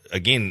that, but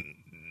again,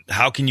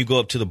 how can you go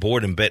up to the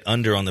board and bet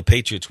under on the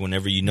Patriots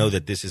whenever you know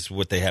that this is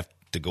what they have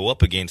to go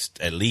up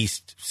against at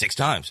least 6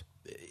 times?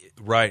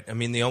 Right. I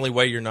mean, the only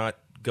way you're not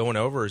going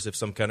over is if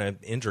some kind of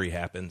injury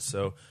happens.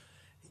 So,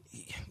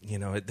 you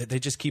know, they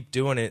just keep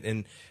doing it.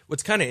 And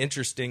what's kind of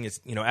interesting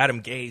is, you know,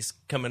 Adam Gase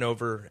coming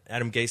over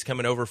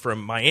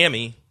from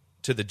Miami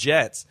to the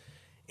Jets.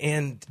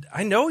 And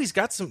I know he's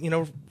got some, you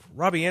know,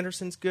 Robbie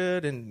Anderson's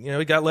good, and, you know,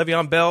 he got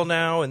Le'Veon Bell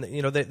now, and,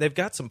 you know, they've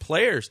got some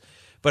players.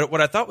 But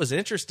what I thought was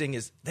interesting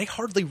is they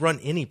hardly run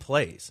any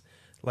plays.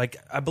 Like,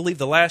 I believe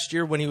the last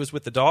year when he was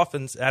with the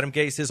Dolphins, Adam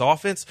Gase, his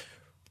offense,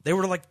 they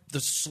were like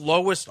the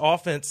slowest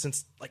offense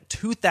since like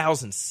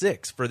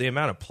 2006 for the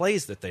amount of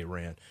plays that they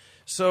ran.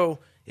 So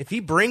if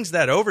he brings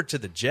that over to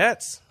the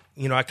Jets,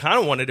 you know, I kind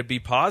of wanted to be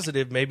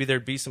positive. Maybe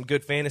there'd be some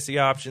good fantasy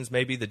options.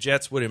 Maybe the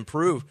Jets would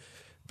improve.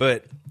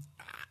 But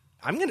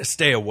I'm going to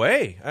stay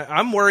away.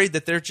 I'm worried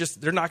that they're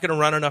not going to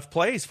run enough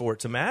plays for it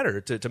to matter,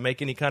 to make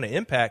any kind of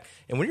impact.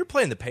 And when you're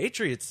playing the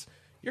Patriots,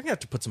 you're going to have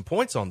to put some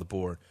points on the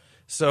board.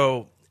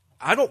 So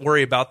I don't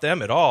worry about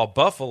them at all.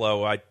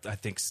 Buffalo, I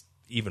think's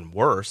even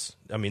worse.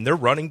 I mean, their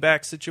running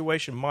back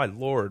situation, my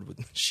Lord,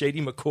 with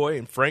Shady McCoy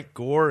and Frank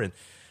Gore, and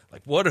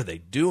like, what are they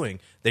doing?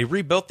 They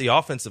rebuilt the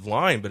offensive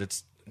line, but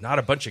it's not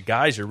a bunch of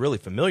guys you're really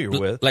familiar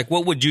with. Like,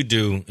 what would you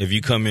do if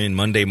you come in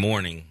Monday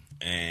morning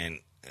and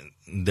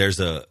there's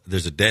a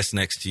desk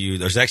next to you?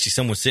 There's actually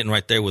someone sitting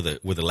right there with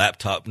a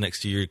laptop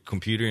next to your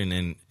computer,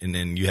 and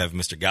then you have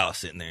Mr. Gallus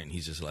sitting there, and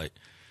he's just like,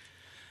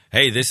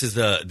 "Hey, this is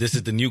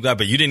the new guy,"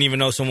 but you didn't even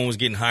know someone was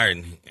getting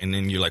hired, and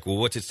then you're like, "Well,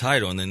 what's his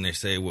title?" And then they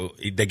say, "Well,"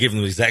 they give him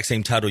the exact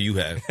same title you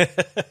have,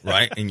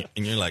 right? And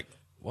you're like,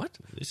 "What?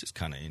 This is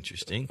kind of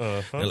interesting."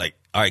 They're like,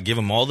 "All right, give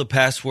him all the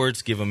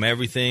passwords, give him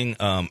everything,"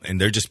 and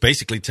they're just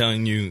basically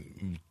telling you,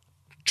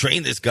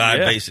 train this guy,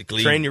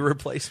 basically. Train your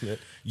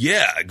replacement.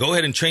 Yeah, go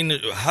ahead and train.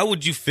 How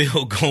would you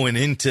feel going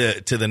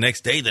into the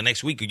next day, the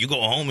next week? You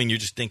go home and you're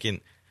just thinking,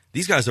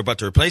 these guys are about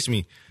to replace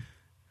me.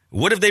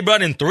 What if they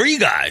brought in 3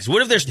 guys?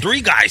 What if there's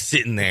 3 guys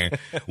sitting there?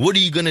 What are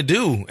you going to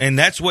do? And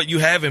that's what you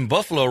have in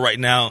Buffalo right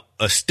now,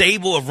 a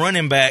stable of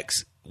running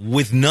backs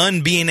with none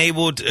being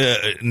able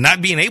to,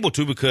 not being able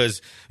to,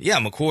 because,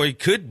 McCoy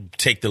could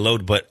take the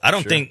load, but I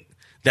don't think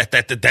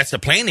that's the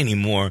plan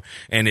anymore.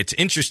 And it's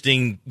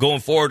interesting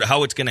going forward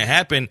how it's going to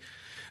happen.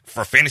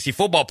 For fantasy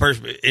football,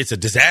 it's a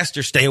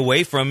disaster. Stay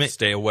away from it.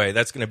 Stay away.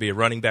 That's going to be a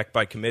running back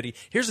by committee.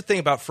 Here's the thing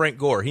about Frank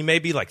Gore. He may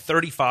be like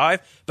 35,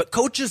 but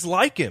coaches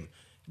like him.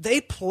 They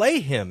play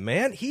him,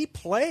 man. He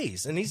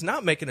plays, and he's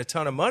not making a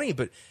ton of money,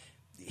 but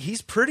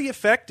he's pretty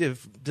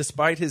effective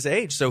despite his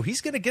age, so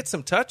he's going to get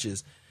some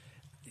touches.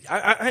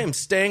 I am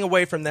staying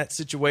away from that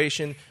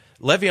situation.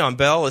 Le'Veon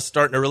Bell is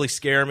starting to really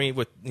scare me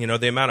with,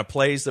 the amount of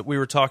plays that we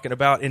were talking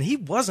about. And he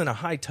wasn't a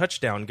high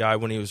touchdown guy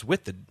when he was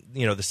with the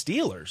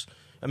Steelers.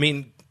 I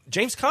mean,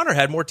 James Conner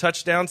had more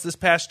touchdowns this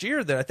past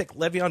year than I think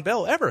Le'Veon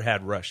Bell ever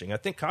had rushing. I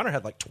think Conner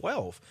had like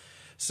 12.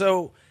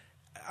 So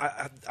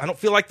I don't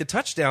feel like the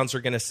touchdowns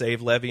are going to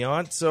save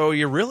Le'Veon. So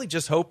you're really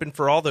just hoping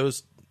for all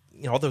those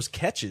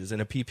catches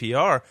in a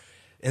PPR.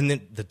 And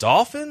then the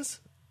Dolphins,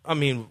 I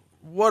mean,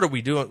 what are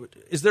we doing?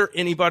 Is there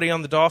anybody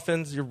on the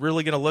Dolphins you're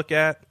really going to look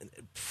at?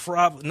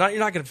 Probably not. You're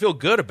not going to feel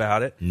good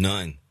about it.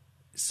 None.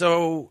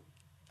 So,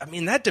 I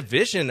mean, that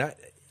division,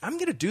 I'm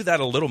going to do that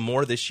a little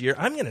more this year.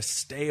 I'm going to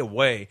stay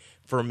away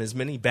from as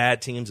many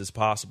bad teams as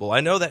possible.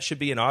 I know that should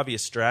be an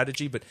obvious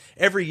strategy, but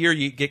every year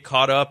you get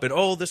caught up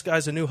and, this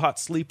guy's a new hot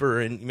sleeper,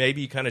 and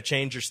maybe you kind of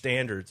change your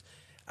standards.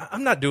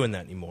 I'm not doing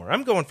that anymore.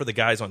 I'm going for the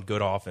guys on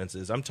good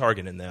offenses. I'm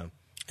targeting them.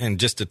 And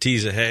just to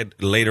tease ahead,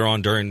 later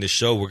on during this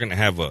show, we're going to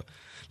have a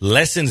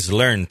lessons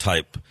learned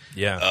type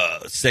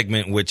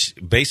segment, which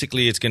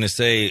basically it's going to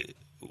say,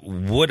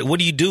 what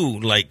do you do,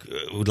 like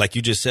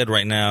you just said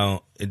right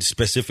now,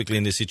 specifically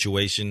in this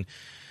situation,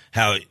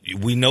 how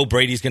we know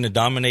Brady's going to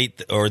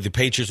dominate or the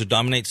Patriots will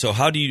dominate. So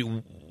how do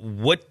you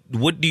what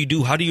do you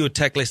do? How do you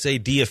attack, let's say,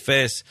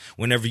 DFS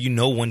whenever you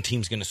know one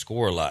team's going to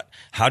score a lot?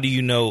 How do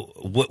you know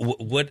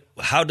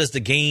how does the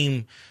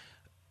game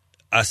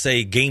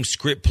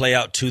script play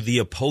out to the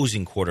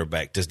opposing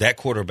quarterback? Does that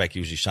quarterback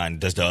usually shine?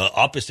 Does the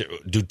opposite?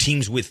 Do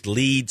teams with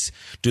leads,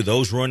 do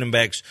those running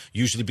backs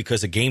usually,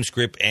 because the game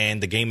script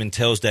and the game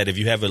entails that if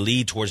you have a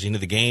lead towards the end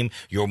of the game,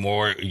 you're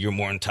more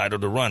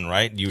entitled to run,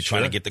 right? You're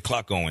trying to get the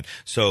clock going.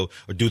 So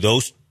do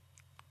those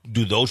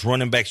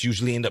running backs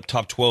usually end up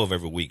top 12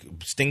 every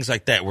week? Things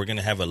like that. We're going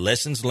to have a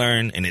lessons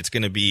learned, and it's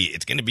going to be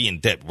in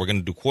depth. We're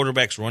going to do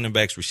quarterbacks, running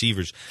backs,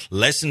 receivers,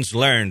 lessons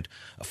learned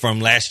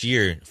from last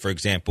year, for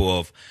example,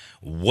 of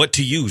what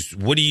to use.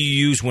 What do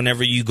you use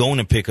whenever you go in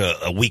and pick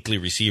a weekly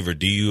receiver?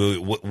 Do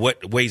you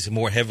what weighs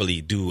more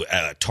heavily? Do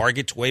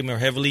targets weigh more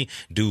heavily?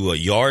 Do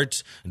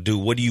yards?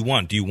 What do you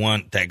want? Do you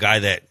want that guy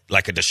that,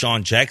 like a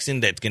Deshaun Jackson,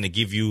 that's going to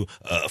give you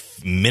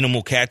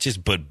minimal catches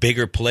but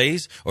bigger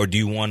plays? Or do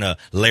you want a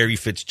Larry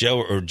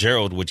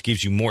Fitzgerald, which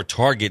gives you more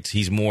targets?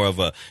 He's more of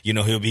a,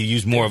 he'll be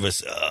used more of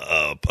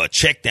a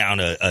check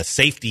down, a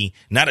safety,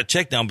 not a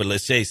check down, but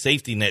let's say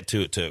safety net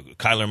to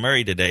Kyler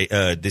Murray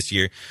this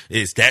year.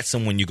 Is that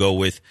someone you go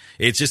with?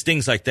 It's just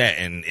things like that,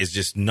 and it's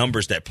just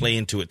numbers that play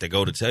into it that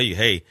go to tell you,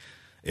 hey,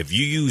 if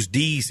you use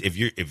these, if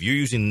you're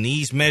using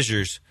these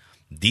measures,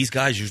 these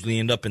guys usually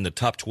end up in the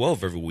top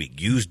 12 every week.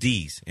 Use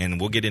these,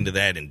 and we'll get into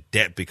that in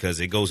depth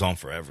because it goes on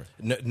forever.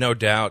 No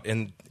doubt.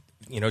 And,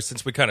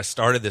 since we kind of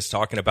started this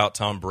talking about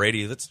Tom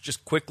Brady, let's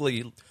just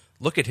quickly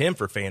look at him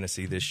for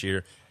fantasy this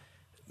year.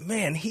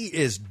 Man, he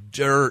is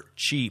dirt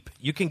cheap.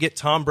 You can get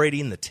Tom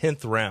Brady in the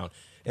 10th round.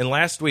 And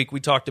last week we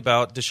talked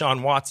about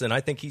Deshaun Watson.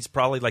 I think he's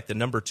probably like the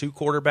number 2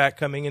 quarterback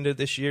coming into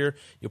this year.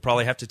 You'll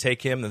probably have to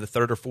take him in the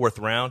 3rd or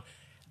 4th round.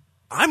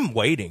 I'm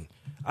waiting.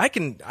 I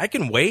can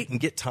wait and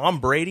get Tom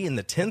Brady in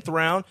the 10th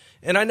round.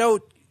 And I know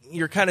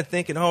you're kind of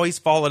thinking, he's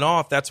fallen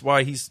off. That's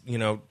why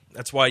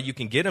that's why you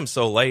can get him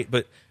so late.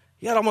 But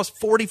he had almost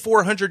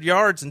 4,400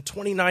 yards and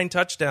 29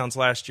 touchdowns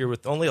last year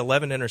with only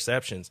 11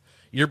 interceptions.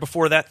 Year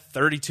before that,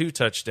 32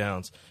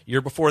 touchdowns.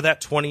 Year before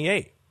that,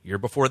 28. Year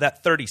before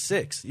that,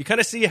 36. You kind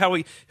of see how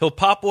he'll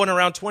pop one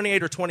around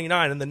 28 or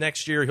 29, and the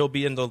next year he'll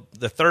be in the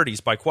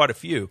 30s by quite a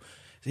few.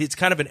 It's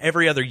kind of an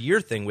every other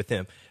year thing with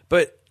him.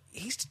 But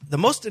the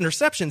most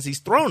interceptions he's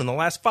thrown in the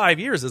last 5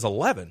 years is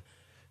 11.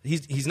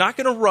 He's not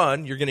going to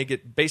run. You're going to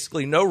get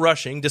basically no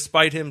rushing,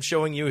 despite him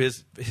showing you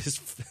his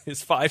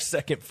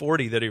 5-second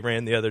 40 that he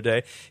ran the other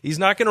day. He's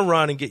not going to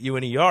run and get you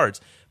any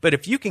yards. But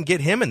if you can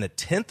get him in the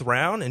 10th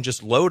round and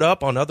just load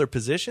up on other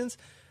positions,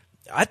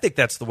 I think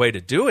that's the way to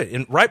do it.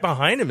 And right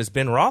behind him is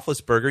Ben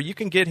Roethlisberger. You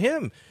can get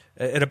him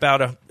at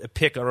about a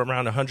pick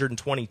around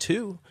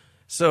 122.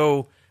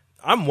 So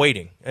I'm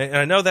waiting. And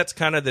I know that's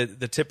kind of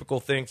the typical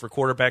thing for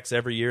quarterbacks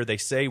every year. They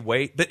say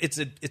wait, but it's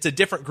a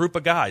different group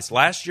of guys.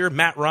 Last year,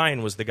 Matt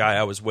Ryan was the guy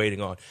I was waiting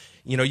on.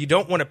 You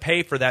don't want to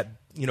pay for that,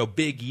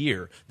 big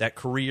year, that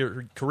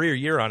career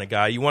year on a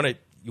guy. You want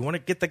to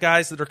get the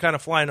guys that are kind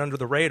of flying under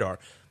the radar.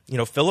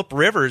 Phillip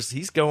Rivers,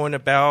 he's going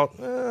about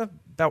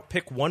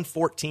pick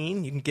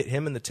 114. You can get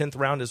him in the 10th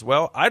round as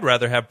well. I'd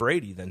rather have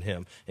Brady than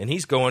him, and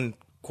he's going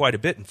quite a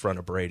bit in front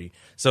of Brady.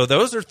 So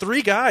those are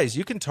 3 guys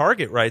you can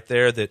target right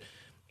there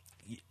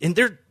and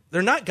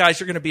they're not guys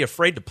you're going to be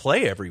afraid to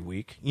play every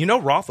week.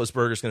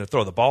 Roethlisberger's going to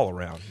throw the ball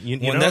around.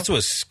 And that's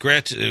what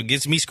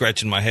gets me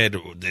scratching my head,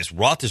 this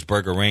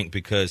Roethlisberger rank,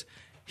 because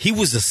he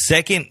was the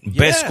second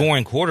best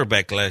scoring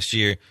quarterback last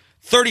year.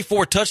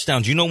 34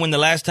 touchdowns. You know when the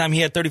last time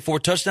he had 34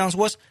 touchdowns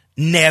was?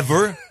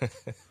 Never.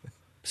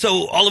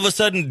 So all of a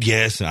sudden,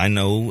 yes, I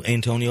know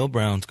Antonio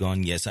Brown's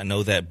gone. Yes, I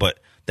know that. But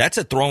that's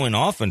a throwing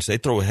offense. They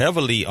throw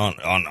heavily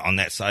on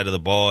that side of the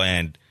ball.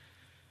 And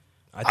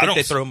I think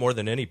they throw more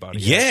than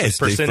anybody. Yes,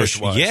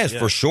 percentage-wise. Yes,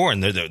 for sure.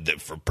 And they're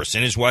for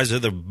percentage-wise, they're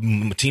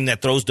the team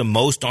that throws the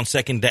most on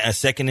second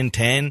and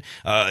 10.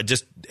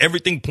 Just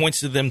everything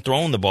points to them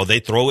throwing the ball. They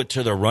throw it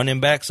to their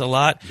running backs a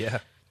lot. Yeah.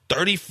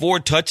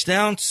 34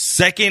 touchdowns,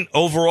 second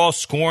overall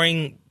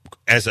scoring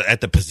at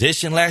the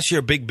position last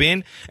year, Big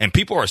Ben, and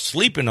people are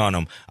sleeping on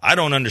him. I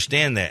don't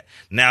understand that.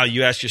 Now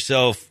you ask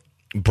yourself,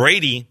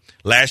 Brady,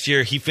 last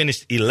year he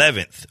finished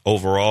 11th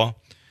overall,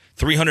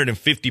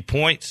 350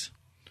 points.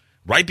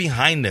 Right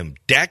behind him,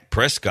 Dak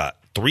Prescott,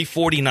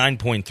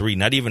 349.3,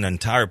 not even an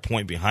entire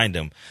point behind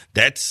him.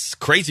 That's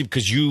crazy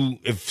because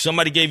if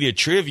somebody gave you a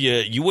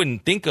trivia, you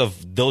wouldn't think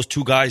of those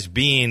two guys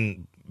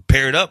being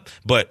paired up,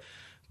 but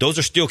those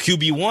are still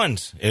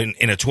QB1s.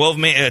 In a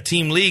 12-man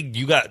team league,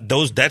 you got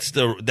those. That's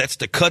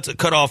the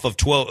cutoff of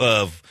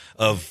 12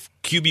 of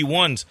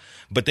QB1s.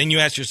 But then you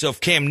ask yourself,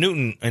 Cam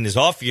Newton in his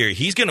off year,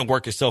 he's going to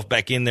work himself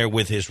back in there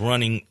with his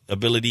running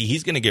ability.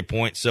 He's going to get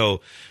points.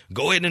 So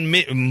go ahead and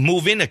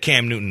move into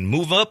Cam Newton,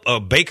 move up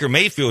Baker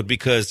Mayfield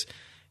because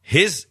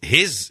his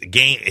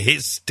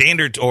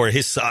standards or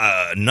his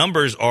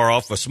numbers are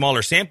off a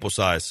smaller sample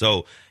size.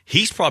 So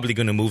he's probably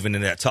going to move into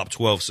that top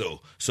 12. So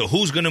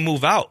who's going to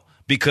move out?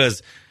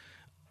 Because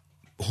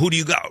who do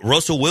you got?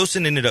 Russell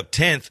Wilson ended up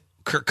 10th,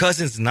 Kirk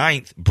Cousins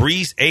 9th,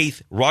 Breeze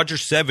 8th,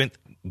 Rodgers 7th,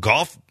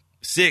 Goff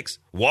 6th,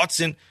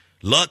 Watson,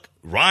 Luck,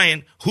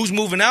 Ryan. Who's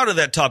moving out of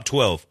that top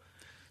 12?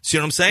 See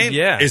what I'm saying?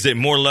 Yeah. Is it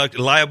more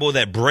liable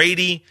that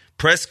Brady,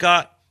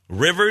 Prescott,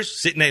 Rivers,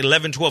 sitting at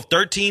 11, 12,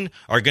 13,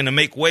 are going to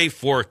make way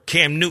for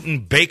Cam Newton,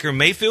 Baker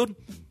Mayfield?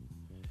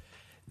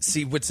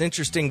 See, what's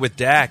interesting with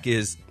Dak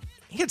is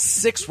he had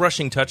 6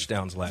 rushing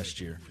touchdowns last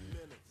year.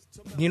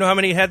 You know how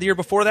many he had the year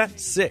before that?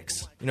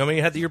 6. You know how many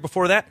he had the year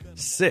before that?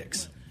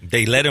 6.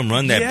 They let him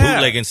run that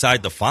bootleg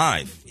inside the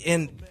 5.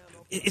 And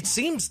it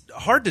seems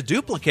hard to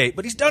duplicate,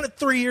 but he's done it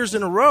 3 years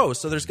in a row,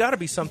 so there's got to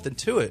be something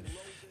to it.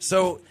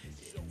 So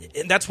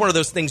and that's one of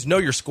those things, know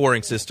your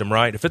scoring system,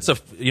 right? If it's a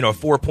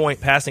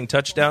 4-point passing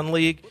touchdown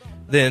league,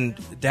 then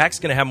Dak's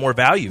going to have more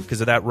value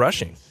because of that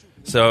rushing.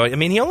 So, I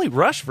mean, he only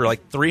rushed for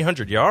like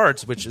 300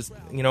 yards, which is,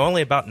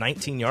 only about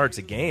 19 yards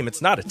a game.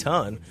 It's not a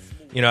ton.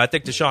 I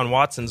think Deshaun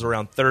Watson's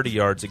around 30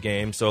 yards a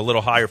game, so a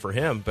little higher for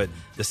him. But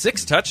the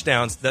 6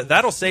 touchdowns,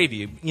 that'll save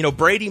you.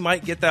 Brady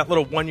might get that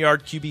little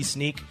 1-yard QB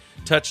sneak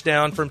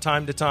touchdown from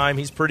time to time.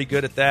 He's pretty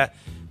good at that.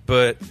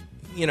 But,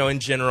 in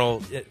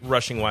general,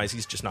 rushing-wise,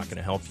 he's just not going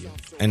to help you.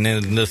 And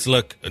then let's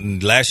look.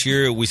 Last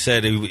year, we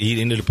said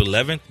he ended up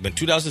 11th. But in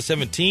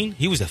 2017,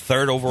 he was a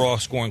 3rd overall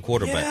scoring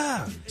quarterback.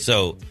 Yeah.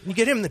 So you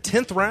get him in the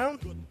 10th round?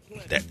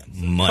 That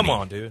money. Come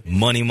on, dude.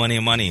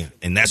 Money.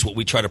 And that's what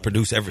we try to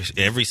produce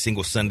every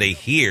single Sunday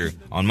here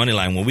on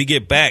Moneyline. When we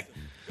get back,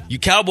 you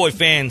Cowboy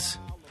fans,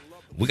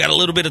 we got a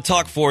little bit of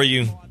talk for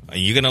you. And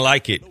you're going to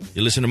like it.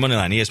 You listen to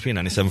Moneyline, ESPN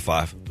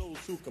 97.5.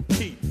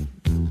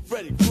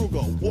 Freddy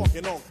Krueger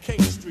walking on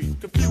King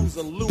Street. Confuse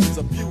and lose,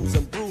 abuse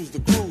and bruise the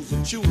crews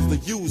and choose to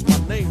use my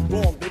name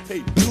wrong. They pay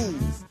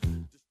dues.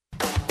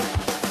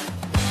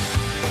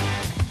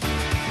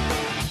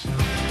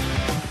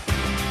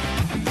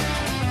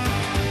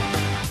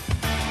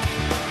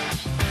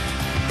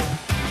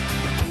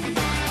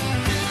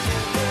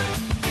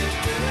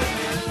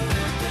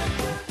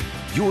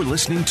 You're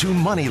listening to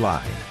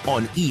Moneyline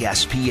on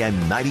ESPN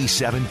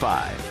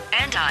 97.5.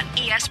 And on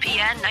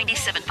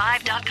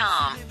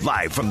ESPN975.com.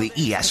 Live from the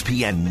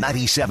ESPN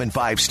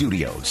 97.5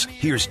 studios,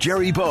 here's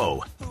Jerry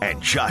Bow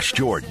and Josh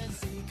Jordan.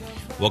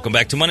 Welcome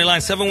back to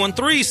Moneyline.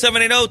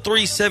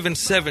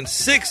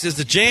 713-780-3776 is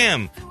the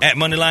jam. At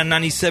Moneyline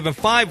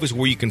 97.5 is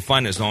where you can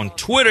find us on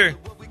Twitter.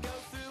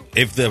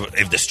 If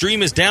the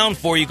stream is down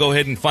for you, go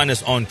ahead and find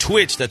us on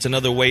Twitch. That's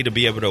another way to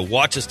be able to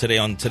watch us today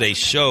on today's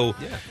show.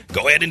 Yeah.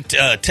 Go ahead and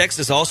text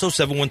us also,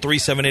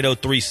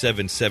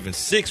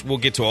 713-780-3776. We'll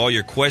get to all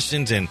your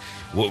questions, and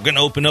we're going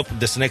to open up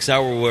this next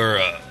hour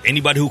where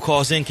anybody who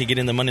calls in can get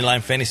in the Moneyline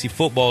Fantasy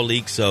Football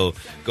League. So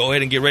go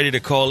ahead and get ready to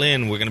call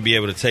in. We're going to be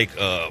able to take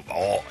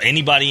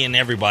anybody and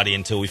everybody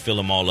until we fill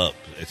them all up.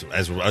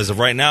 As of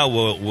right now,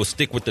 we'll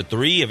stick with the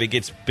 3. If it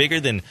gets bigger,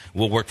 then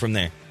we'll work from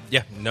there.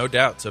 Yeah, no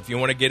doubt. So if you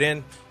want to get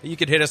in, you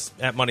could hit us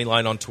at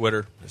Moneyline on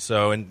Twitter.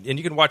 So and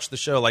you can watch the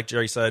show, like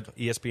Jerry said,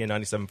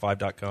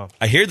 ESPN975.com.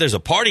 I hear there's a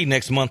party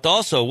next month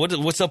also.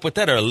 What's up with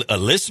that? A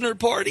listener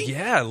party?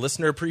 Yeah,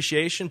 listener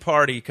appreciation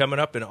party coming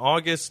up in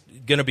August.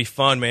 Going to be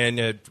fun,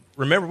 man.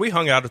 Remember, we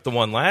hung out at the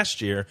one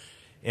last year,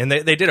 and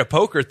they did a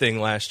poker thing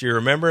last year,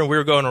 remember? And we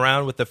were going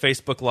around with the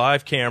Facebook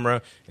Live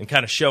camera and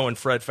kind of showing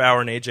Fred Fowler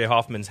and A.J.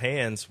 Hoffman's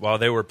hands while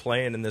they were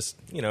playing in this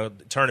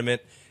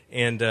tournament.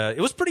 And it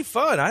was pretty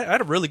fun. I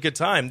had a really good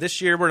time. This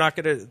year, we're not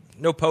going to –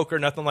 no poker,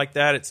 nothing like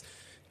that. It's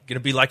going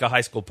to be like a high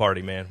school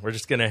party, man. We're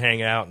just going to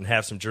hang out and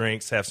have some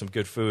drinks, have some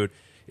good food.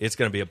 It's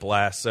going to be a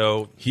blast.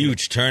 So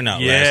huge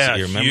turnout last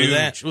year. Remember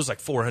that? It was like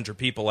 400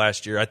 people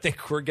last year. I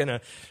think we're going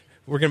to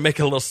make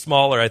it a little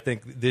smaller, I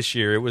think, this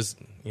year. It was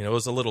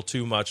a little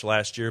too much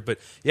last year. But,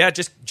 yeah,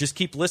 just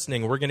keep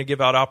listening. We're going to give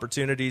out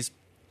opportunities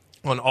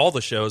on all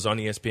the shows on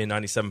ESPN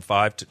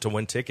 97.5 to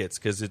win tickets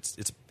because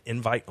it's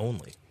invite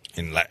only.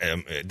 And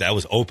that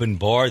was open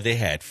bar. They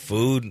had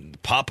food,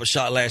 Papa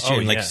Shot last year.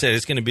 And like you said,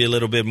 it's going to be a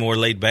little bit more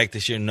laid back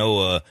this year.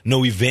 No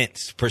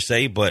events per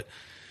se, but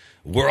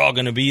we're all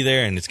going to be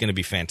there, and it's going to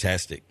be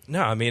fantastic.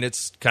 No, I mean,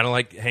 it's kind of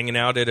like hanging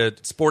out at a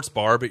sports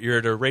bar, but you're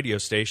at a radio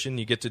station.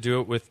 You get to do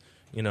it with,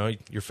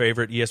 your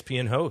favorite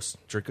ESPN host.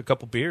 Drink a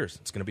couple beers.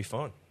 It's going to be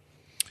fun.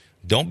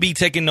 Don't be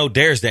taking no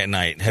dares that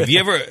night. Have you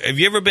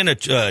ever been a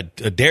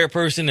dare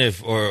person,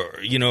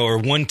 or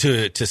one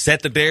to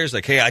set the dares?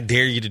 Like, hey, I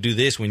dare you to do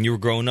this. When you were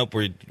growing up,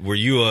 were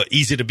you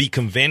easy to be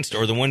convinced,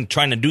 or the one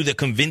trying to do the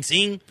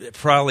convincing?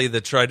 Probably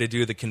the try to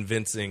do the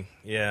convincing.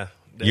 Yeah,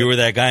 you were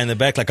that guy in the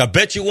back. Like, I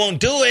bet you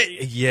won't do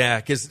it. Yeah,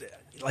 because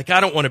I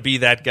don't want to be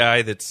that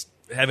guy that's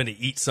having to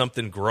eat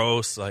something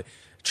gross. Like,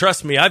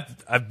 trust me,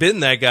 I've been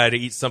that guy to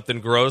eat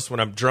something gross when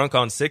I'm drunk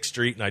on 6th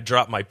Street and I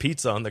dropped my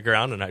pizza on the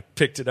ground and I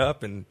picked it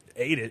up and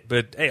ate it.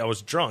 But, hey, I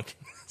was drunk,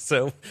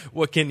 so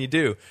what can you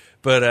do?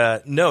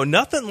 But, no,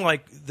 nothing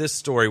like this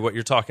story, what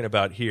you're talking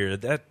about here.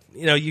 That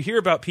you hear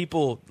about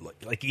people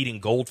like eating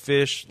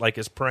goldfish like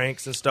as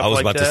pranks and stuff like that.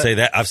 I was about to say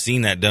that. I've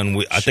seen that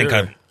done. I think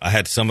I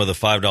had some of the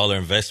 $5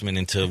 investment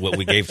into what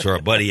we gave to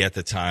our buddy at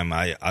the time.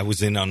 I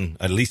was in on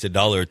at least $1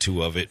 or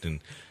 $2 of it,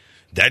 and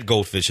that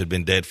goldfish had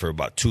been dead for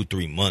about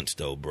 2-3 months,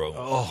 though, bro.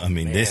 Oh, I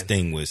mean, man. This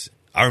thing was.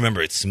 I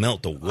remember it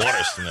smelled. The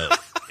water smelled,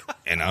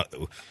 and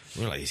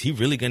we were like, "Is he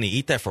really going to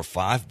eat that for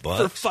 $5?"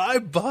 For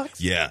 $5?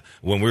 Yeah.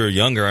 When we were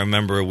younger, I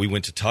remember we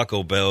went to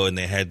Taco Bell and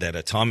they had that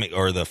atomic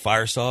or the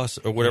fire sauce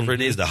or whatever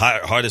it is, the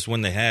hardest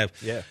one they have.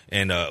 Yeah.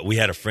 And we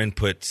had a friend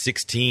put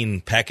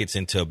 16 packets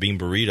into a bean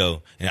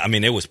burrito, and I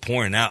mean, it was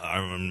pouring out. I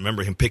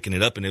remember him picking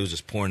it up and it was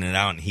just pouring it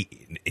out, and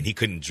he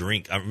couldn't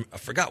drink. I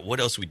forgot what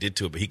else we did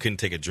to it, but he couldn't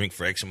take a drink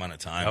for X amount of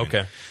time. Okay.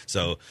 And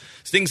so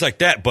it's things like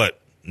that, but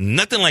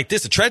nothing like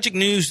this. A tragic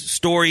news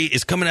story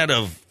is coming out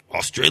of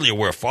Australia,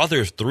 where a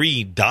father of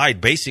 3 died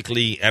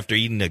basically after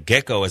eating a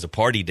gecko as a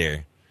party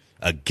dare.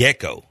 A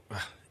gecko.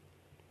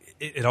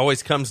 It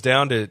always comes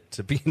down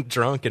to being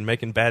drunk and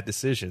making bad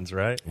decisions,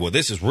 right? Well,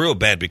 this is real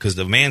bad because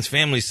the man's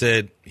family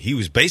said he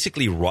was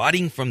basically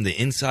rotting from the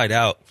inside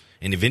out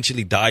and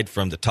eventually died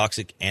from the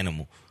toxic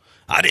animal.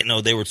 I didn't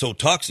know they were so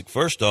toxic,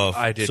 first off.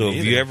 I didn't So either.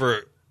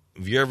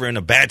 if you're ever in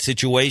a bad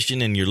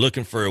situation and you're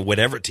looking for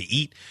whatever to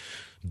eat,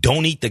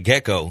 don't eat the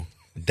gecko.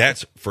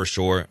 That's for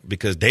sure,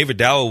 because David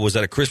Dow was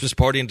at a Christmas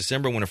party in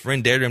December when a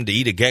friend dared him to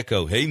eat a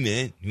gecko. Hey,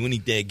 man, you want to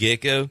eat that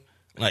gecko?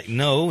 Like,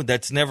 no,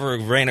 that's never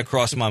ran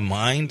across my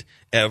mind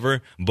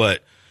ever,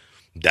 but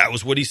that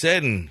was what he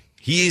said, and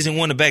he isn't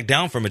one to back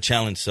down from a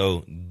challenge.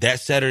 So that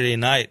Saturday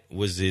night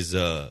was his,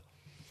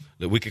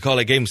 we could call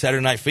it, gave him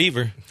Saturday Night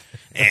Fever.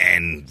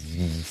 And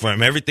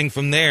from everything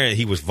from there,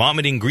 he was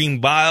vomiting green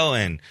bile,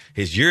 and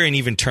his urine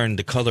even turned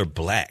the color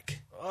black.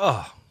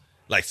 Oh.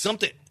 Like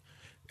something.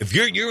 If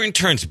your urine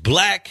turns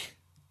black,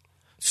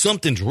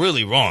 something's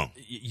really wrong.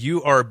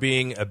 You are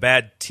being a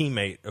bad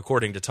teammate,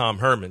 according to Tom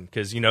Herman,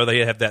 because,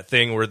 they have that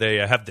thing where they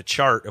have the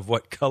chart of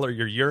what color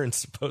your urine's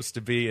supposed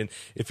to be, and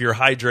if you're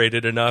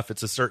hydrated enough,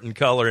 it's a certain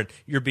color, and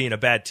you're being a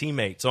bad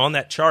teammate. So on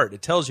that chart,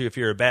 it tells you if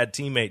you're a bad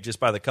teammate just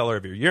by the color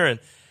of your urine.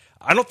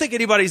 I don't think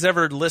anybody's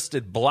ever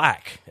listed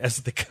black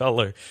as the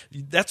color.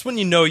 That's when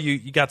you know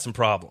you got some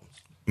problems.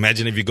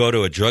 Imagine if you go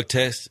to a drug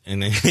test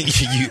and then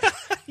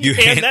you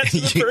hand that to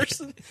the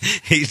person.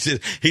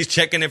 He's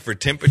checking it for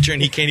temperature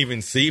and he can't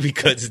even see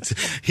because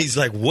he's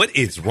like, what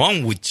is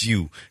wrong with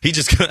you? He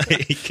just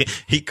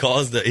he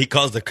calls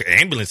the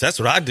ambulance. That's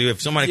what I do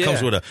if somebody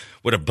comes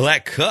with a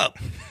black cup.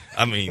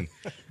 I mean,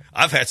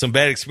 I've had some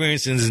bad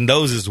experiences in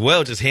those as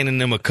well, just handing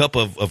them a cup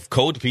of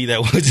cold pee that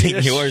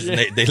wasn't yours,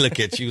 and they look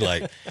at you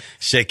like,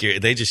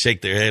 they just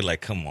shake their head like,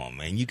 come on,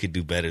 man, you could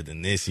do better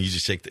than this. And you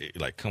just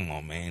like, come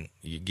on, man,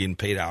 you're getting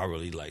paid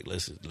hourly. Like,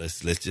 let's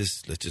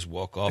just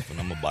walk off, and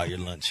I'm gonna buy your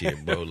lunch here,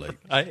 bro. Like,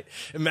 I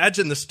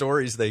imagine the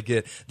stories they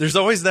get. There's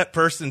always that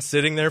person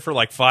sitting there for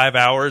like 5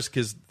 hours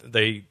because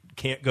they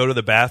can't go to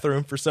the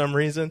bathroom for some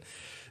reason.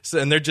 So,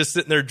 and they're just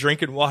sitting there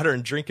drinking water.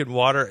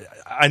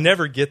 I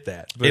never get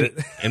that. But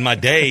in my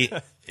day,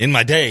 in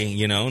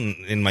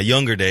my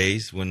younger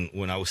days, when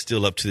I was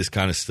still up to this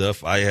kind of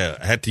stuff, I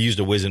had to use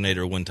the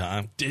Wizinator one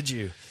time. Did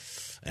you?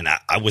 And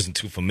I wasn't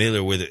too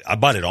familiar with it. I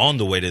bought it on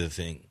the way to the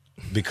thing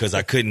because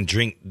I couldn't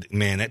drink.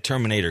 Man, that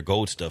Terminator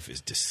Gold stuff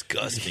is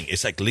disgusting.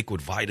 It's like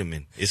liquid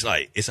vitamin. It's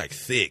like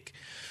thick.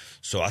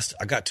 So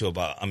I got to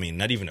about,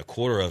 not even a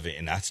quarter of it,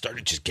 and I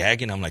started just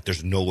gagging. I'm like,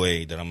 there's no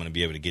way that I'm going to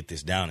be able to get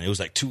this down. And it was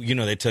like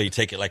they tell you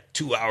take it like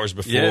 2 hours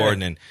before,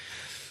 and then,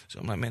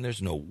 so I'm like, man,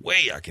 there's no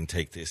way I can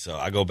take this. So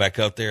I go back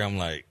up there. I'm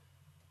like,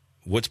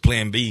 what's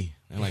plan B?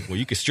 They're like, well,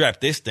 you can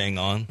strap this thing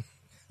on.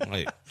 I'm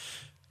like,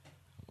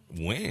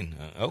 when?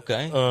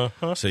 Okay.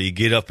 Uh-huh. So you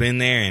get up in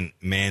there, and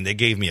man, they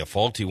gave me a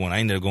faulty one.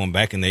 I ended up going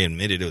back, and they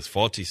admitted it was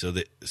faulty.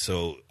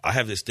 So I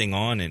have this thing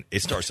on, and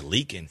it starts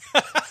leaking.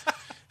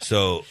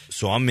 So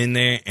I'm in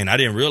there, and I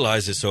didn't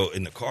realize it. So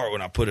in the car,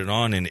 when I put it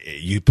on, and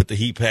you put the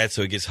heat pad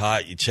so it gets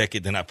hot, you check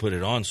it, then I put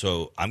it on.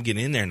 So I'm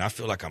getting in there, and I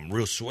feel like I'm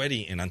real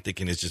sweaty, and I'm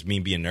thinking it's just me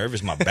being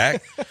nervous, my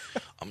back.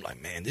 I'm like,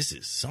 man,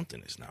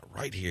 something is not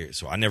right here.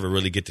 So I never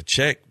really get to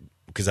check.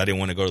 because I didn't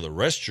want to go to the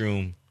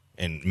restroom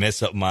and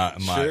mess up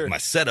my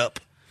setup.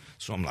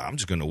 So I'm like, I'm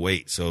just going to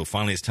wait. So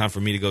finally it's time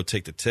for me to go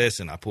take the test,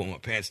 and I pull my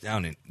pants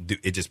down, and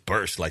it just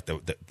burst. Like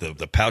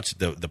the pouch,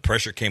 the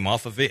pressure came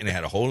off of it, and it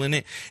had a hole in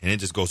it, and it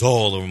just goes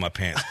all over my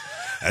pants.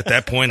 At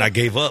that point, I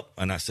gave up,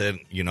 and I said,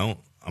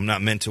 I'm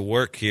not meant to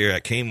work here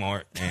at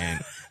Kmart,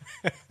 and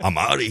I'm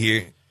out of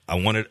here. I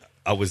wanted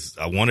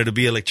to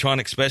be an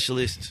electronic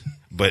specialist,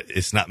 but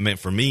it's not meant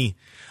for me.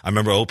 I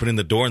remember opening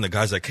the door, and the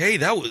guy's like, hey,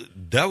 that was,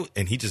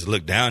 and he just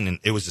looked down, and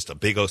it was just a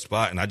big old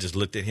spot, and I just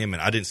looked at him,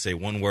 and I didn't say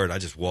one word. I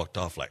just walked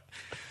off. Like,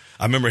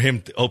 I remember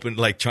him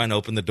trying to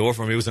open the door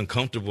for me. It was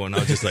uncomfortable, and I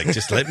was just like,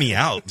 just let me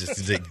out.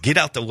 Just like, get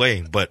out the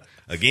way. But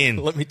again,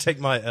 let me take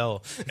my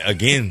L.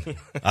 Again,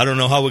 I don't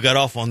know how we got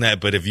off on that,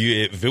 but if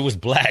it was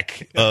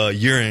black,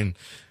 you're in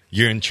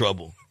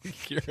trouble.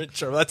 You're in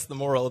trouble. That's the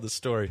moral of the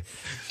story.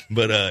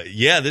 But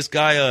this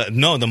guy.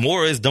 No, the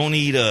moral is don't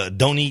eat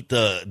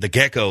the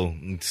gecko.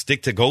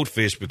 Stick to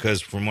goldfish,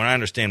 because from what I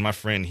understand, my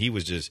friend, he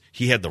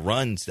had the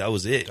runs. That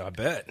was it. I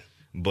bet.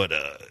 But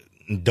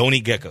don't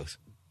eat geckos.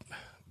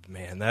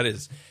 Man,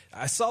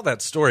 I saw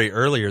that story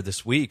earlier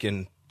this week,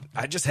 and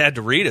I just had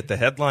to read it. The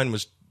headline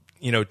was,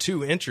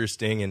 too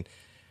interesting, and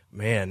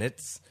man,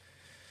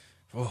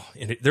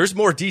 there's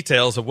more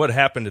details of what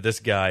happened to this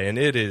guy, and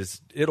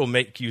it'll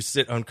make you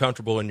sit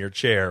uncomfortable in your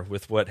chair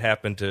with what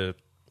happened to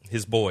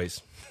his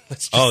boys.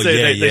 Let's just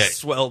say they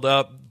swelled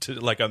up to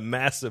like a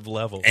massive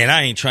level. And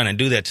I ain't trying to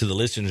do that to the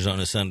listeners on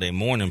a Sunday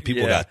morning.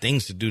 People got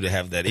things to do to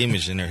have that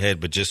image in their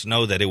head, but just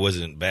know that it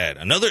wasn't bad.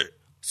 Another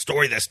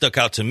story that stuck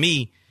out to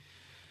me,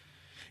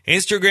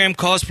 Instagram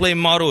cosplay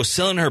model is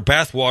selling her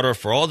bathwater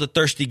for all the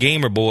thirsty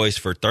gamer boys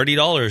for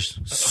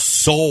 $30.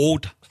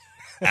 Sold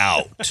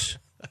out.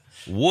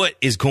 What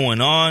is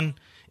going on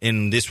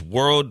in this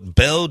world?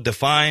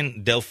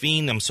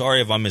 Delphine, I'm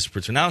sorry if I'm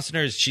mispronouncing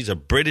her. She's a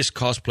British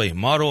cosplay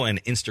model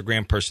and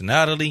Instagram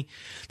personality.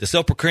 The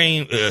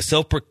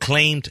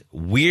self-proclaimed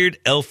weird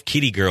elf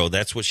kitty girl.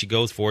 That's what she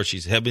goes for.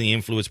 She's heavily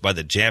influenced by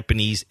the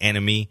Japanese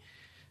anime.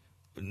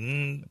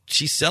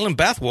 She's selling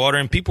bathwater,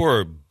 and people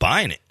are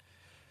buying it.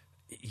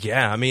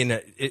 Yeah, I mean,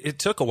 it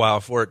took a while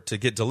for it to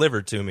get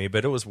delivered to me,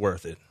 but it was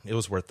worth it. It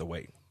was worth the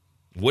wait.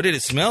 What did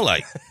it smell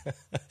like?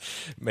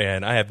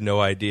 Man, I have no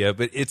idea,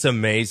 but it's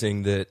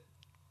amazing that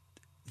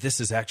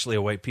this is actually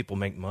a way people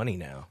make money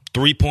now.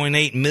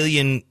 3.8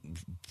 million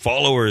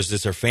followers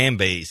is her fan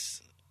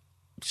base.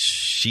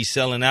 She's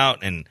selling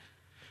out. And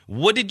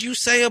what did you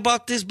say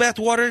about this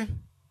bathwater?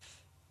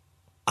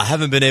 I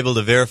haven't been able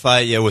to verify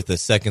it yet with a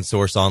second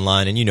source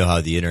online, and you know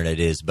how the internet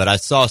is, but I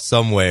saw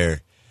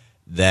somewhere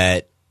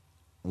that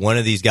one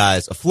of these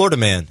guys, a Florida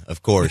man,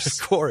 of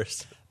course,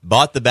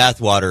 bought the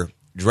bathwater,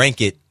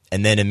 drank it,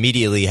 and then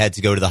immediately had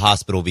to go to the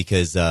hospital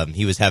because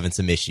he was having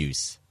some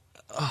issues.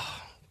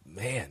 Oh,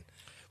 man.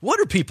 What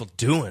are people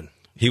doing?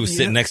 He was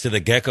sitting next to the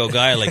gecko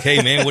guy like,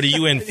 hey, man, what are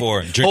you in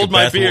for? Hold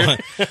my beer.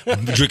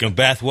 Drinking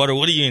bath water.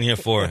 What are you in here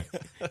for?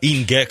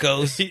 Eating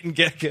geckos? Eating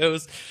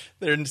geckos.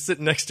 They're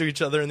sitting next to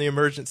each other in the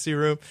emergency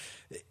room.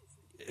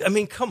 I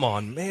mean, come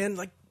on, man.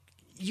 Like,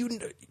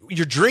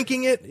 you're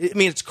drinking it. I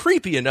mean, it's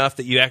creepy enough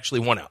that you actually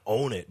want to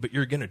own it, but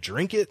you're going to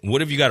drink it?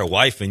 What if you got a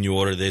wife and you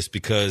order this?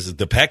 Because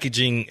the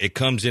packaging, it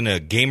comes in a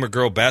gamer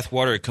girl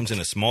bathwater. It comes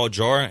in a small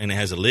jar, and it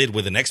has a lid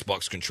with an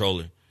Xbox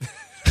controller.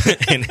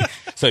 And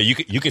so you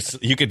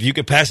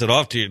could pass it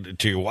off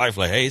to your wife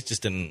like, hey, it's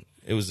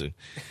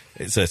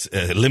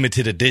a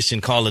limited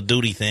edition Call of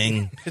Duty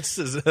thing. This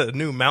is a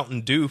new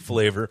Mountain Dew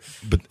flavor.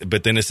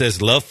 But then it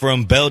says love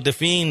from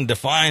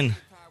Define.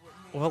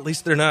 Well, at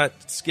least they're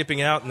not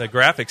skipping out in the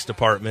graphics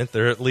department.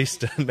 They're at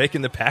least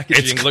making the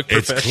packaging look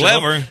professional. It's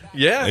clever.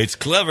 Yeah. It's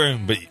clever,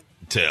 but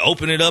to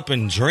open it up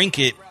and drink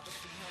it.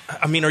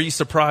 I mean, are you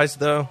surprised,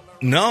 though?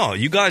 No,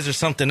 you guys are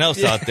something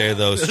else out there,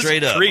 though.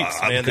 Straight up.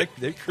 Creeps, man.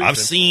 They're I've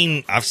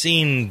seen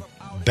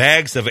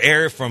bags of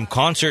air from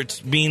concerts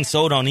being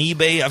sold on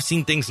eBay. I've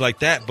seen things like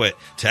that, but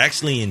to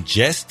actually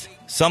ingest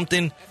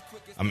something,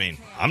 I mean,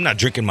 I'm not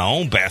drinking my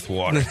own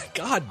bathwater.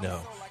 God,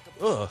 no.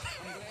 Ugh.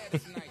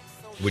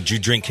 Would you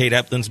drink Kate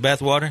Upton's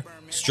bathwater?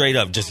 Straight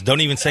up. Just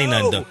don't even say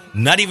nothing. Though.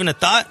 Not even a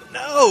thought?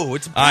 No,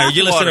 it's bathwater. All right,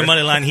 you listen to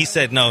Moneyline. He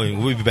said no.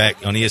 We'll be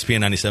back on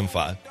ESPN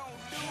 97.5.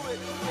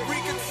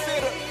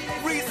 Reconsider,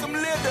 read some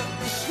litter.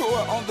 Sure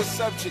on the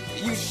subject.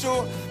 You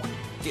sure?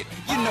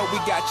 You know we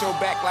got your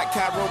back like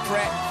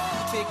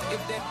chiropractic.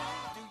 If that...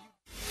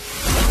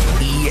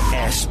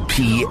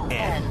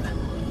 ESPN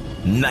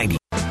 90.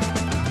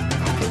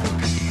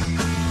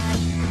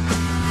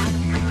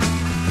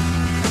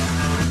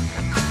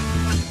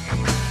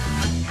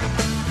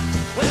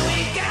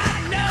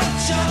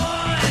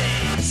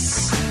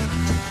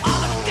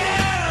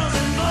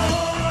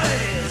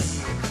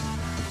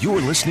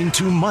 You're listening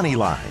to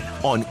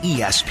Moneyline on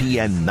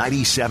ESPN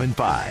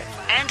 97.5.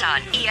 And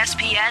on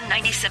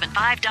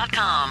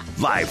ESPN975.com.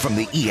 Live from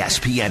the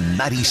ESPN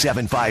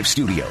 97.5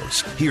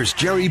 studios, here's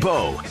Jerry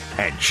Bow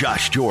and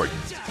Josh Jordan.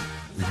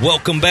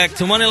 Welcome back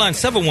to Moneyline.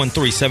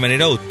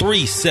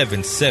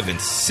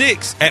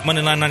 713-780-3776. At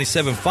Moneyline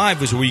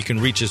 97.5 is where you can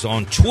reach us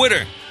on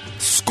Twitter.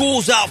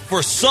 School's out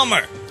for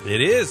summer.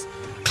 It is.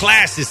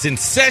 Class is in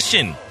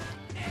session.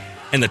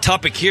 And the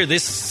topic here,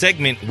 this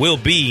segment, will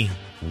be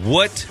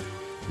what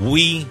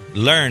we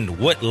learned,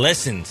 what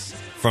lessons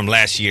from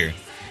last year.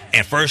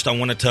 And first, I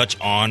want to touch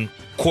on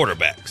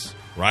quarterbacks,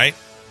 right?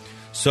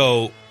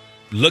 So,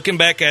 looking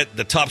back at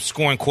the top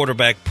scoring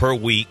quarterback per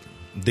week,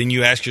 then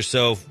you ask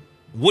yourself,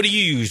 what do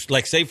you use?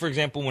 Like, say, for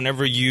example,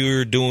 whenever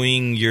you're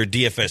doing your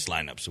DFS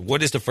lineups,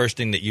 what is the first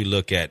thing that you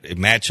look at?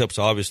 Matchups,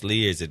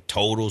 obviously. Is it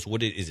totals?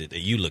 What is it that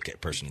you look at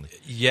personally?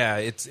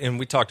 Yeah, and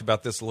we talked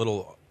about this a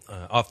little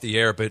off the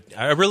air, but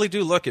I really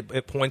do look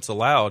at points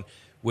allowed,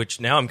 which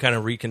now I'm kind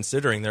of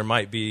reconsidering. There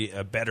might be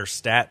a better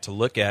stat to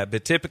look at,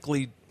 but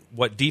typically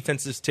what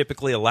defenses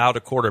typically allow to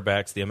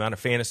quarterbacks, the amount of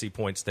fantasy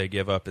points they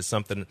give up, is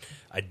something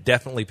I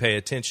definitely pay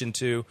attention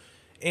to.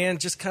 And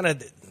just kind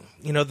of,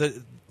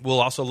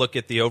 we'll also look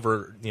at the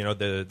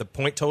the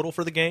point total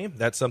for the game.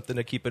 That's something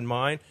to keep in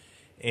mind.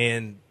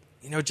 And,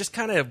 just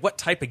kind of what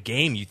type of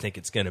game you think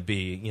it's going to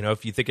be.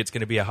 If you think it's going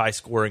to be a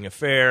high-scoring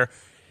affair,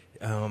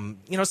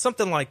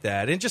 something like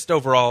that. And just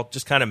overall,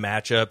 just kind of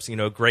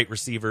matchups, great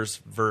receivers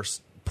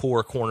versus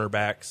poor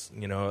cornerbacks.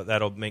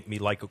 That'll make me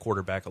like a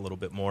quarterback a little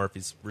bit more if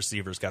his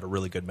receivers got a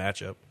really good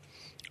matchup.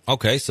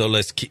 Okay, so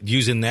let's keep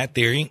using that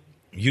theory,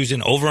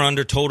 using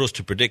over-under totals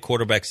to predict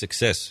quarterback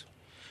success.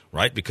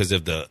 Right, because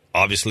if the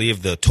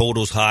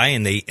total's high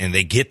and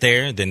they get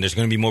there, then there's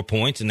going to be more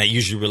points, and that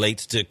usually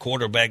relates to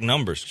quarterback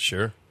numbers.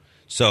 Sure.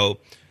 So,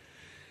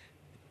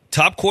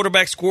 top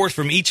quarterback scores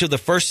from each of the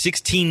first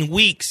 16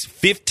 weeks.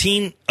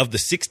 15 of the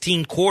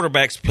 16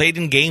 quarterbacks played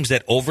in games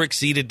that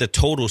overexceeded the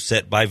total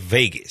set by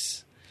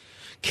Vegas.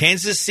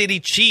 Kansas City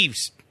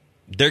Chiefs,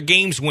 their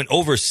games went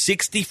over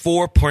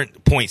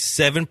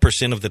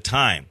 64.7% of the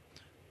time.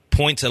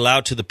 Points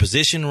allowed to the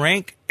position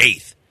rank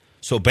 8th.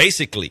 So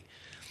basically,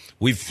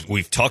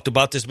 We've talked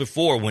about this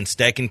before when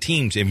stacking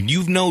teams. If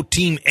you know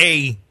Team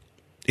A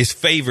is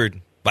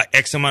favored by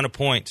X amount of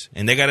points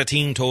and they got a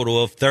team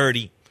total of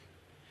 30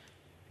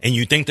 and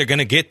you think they're going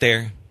to get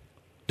there,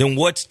 then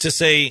what's to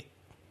say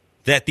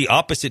that the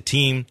opposite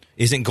team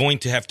isn't going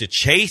to have to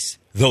chase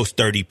those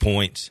 30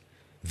 points,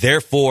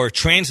 therefore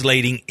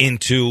translating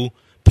into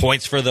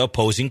points for the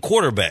opposing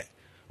quarterback,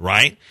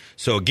 right?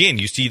 So, again,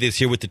 you see this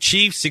here with the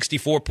Chiefs,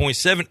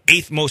 64.7,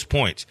 8th most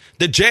points.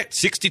 The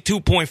Jets,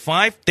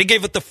 62.5, they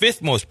gave it the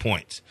 5th most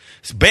points.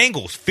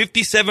 Bengals,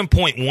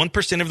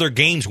 57.1% of their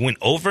games went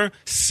over,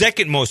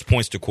 2nd most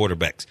points to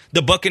quarterbacks.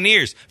 The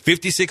Buccaneers,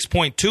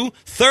 56.2,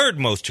 3rd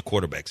most to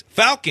quarterbacks.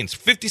 Falcons,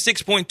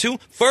 56.2,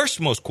 1st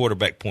most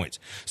quarterback points.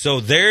 So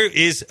there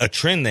is a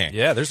trend there.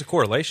 Yeah, there's a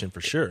correlation for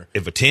sure.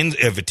 If a team's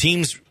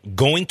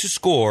going to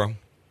score,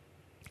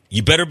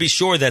 you better be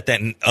sure that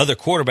other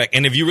quarterback,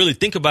 and if you really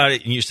think about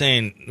it and you're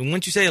saying,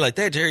 once you say it like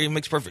that, Jerry, it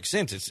makes perfect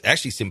sense. It's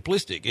actually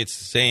simplistic. It's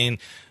saying,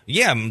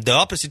 yeah, the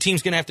opposite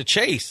team's going to have to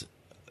chase.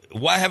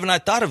 Why haven't I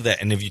thought of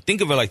that? And if you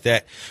think of it like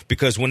that,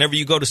 because whenever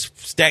you go to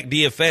stack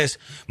DFS,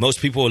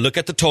 most people will look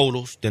at the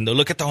totals, then they'll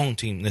look at the home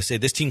team, and they say,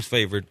 this team's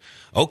favored.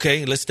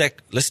 Okay, let's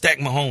stack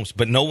Mahomes.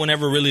 But no one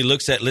ever really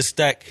looks at, let's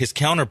stack his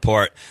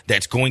counterpart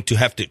that's going to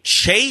have to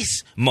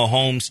chase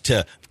Mahomes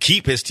to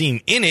keep his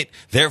team in it,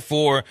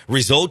 therefore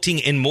resulting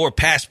in more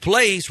pass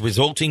plays,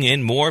 resulting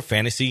in more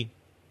fantasy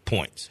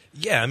points.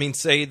 Yeah, I mean,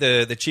 say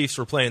the Chiefs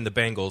were playing the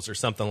Bengals or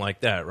something like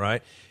that,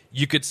 right?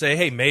 You could say,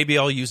 hey, maybe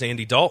I'll use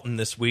Andy Dalton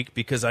this week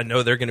because I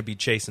know they're going to be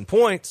chasing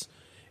points.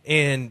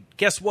 And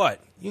guess what?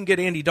 You can get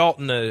Andy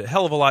Dalton a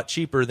hell of a lot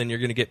cheaper than you're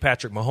going to get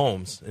Patrick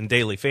Mahomes in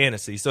daily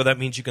fantasy. So that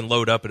means you can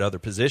load up at other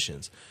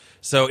positions.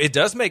 So it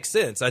does make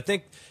sense. I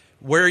think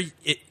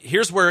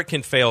here's where it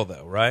can fail,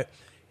 though, right,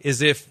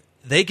 is if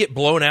they get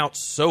blown out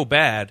so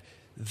bad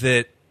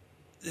that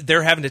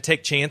they're having to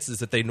take chances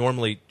that they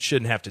normally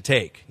shouldn't have to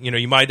take.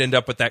 You might end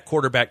up with that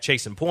quarterback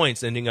chasing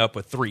points, ending up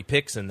with 3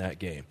 picks in that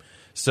game.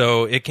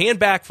 So it can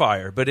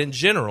backfire, but in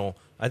general,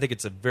 I think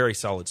it's a very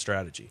solid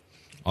strategy.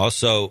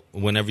 Also,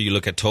 whenever you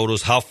look at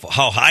totals, how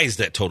high is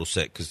that total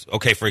set? Because,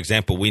 okay, for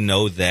example, we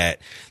know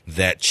that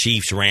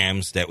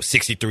Chiefs-Rams, that was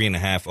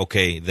 63.5,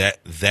 okay,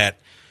 that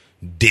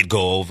did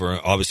go over,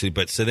 obviously.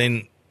 But so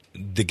then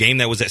the game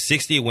that was at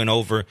 60, it went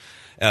over.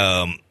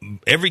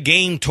 Every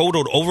game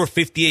totaled over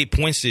 58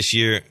 points this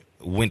year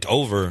went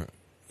over.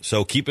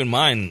 So keep in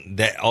mind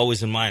that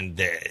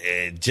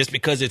just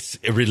because it's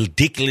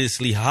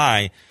ridiculously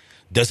high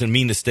doesn't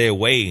mean to stay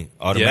away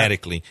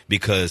automatically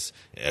because,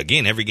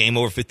 again, every game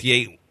over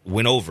 58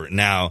 went over.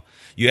 Now,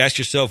 you ask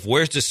yourself,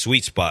 where's the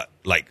sweet spot?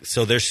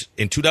 So there's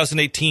in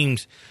 2008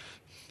 teams,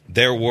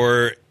 there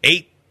were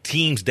 8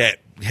 teams that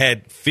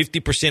had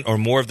 50% or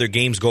more of their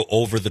games go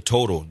over the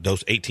total.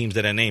 Those 8 teams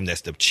that I named,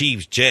 that's the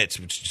Chiefs, Jets,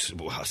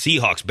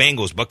 Seahawks,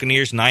 Bengals,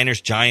 Buccaneers, Niners,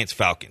 Giants,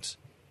 Falcons.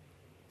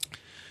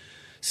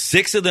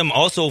 6 of them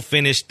also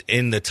finished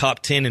in the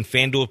top 10 in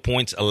FanDuel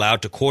points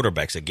allowed to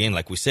quarterbacks. Again,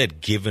 like we said,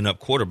 giving up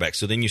quarterbacks.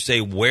 So then you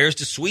say, where's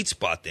the sweet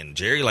spot then,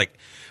 Jerry?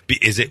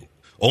 Is it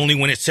only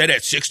when it's set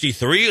at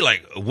 63?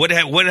 What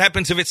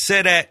happens if it's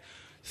set at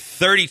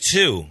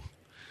 32?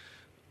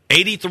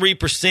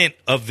 83%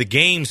 of the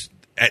games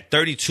at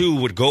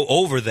 32 would go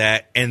over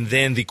that, and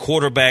then the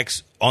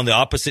quarterbacks on the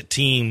opposite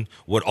team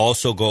would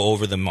also go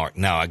over the mark.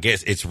 Now, I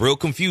guess it's real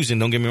confusing.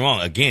 Don't get me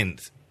wrong. Again,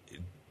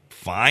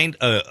 find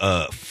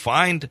a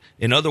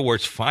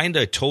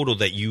total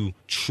that you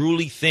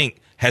truly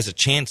think has a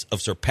chance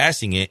of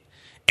surpassing it,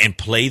 and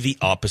play the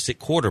opposite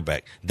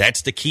quarterback.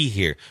 That's the key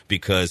here,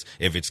 because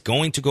if it's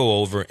going to go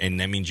over, and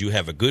that means you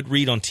have a good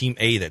read on Team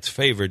A that's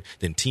favored,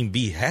 then Team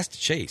B has to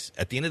chase.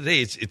 At the end of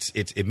the day,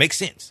 it makes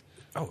sense.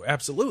 Oh,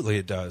 absolutely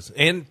it does.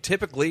 And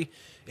typically,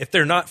 if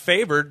they're not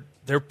favored,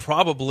 they're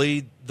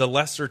probably the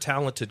lesser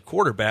talented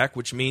quarterback,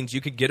 which means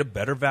you could get a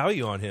better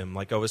value on him,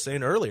 like I was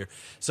saying earlier.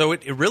 So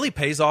it really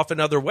pays off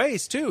in other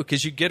ways, too,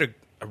 because you get a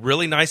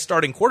really nice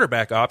starting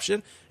quarterback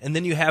option, and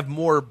then you have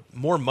more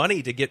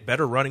money to get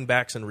better running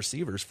backs and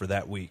receivers for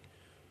that week.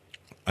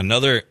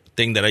 Another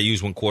thing that I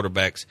use when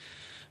quarterbacks,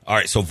 all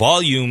right, so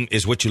volume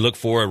is what you look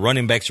for.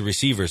 Running backs and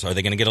receivers, are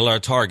they going to get a lot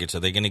of targets? Are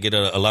they going to get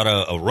a lot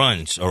of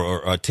runs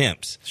or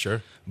attempts?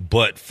 Sure.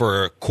 But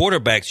for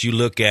quarterbacks, you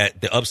look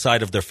at the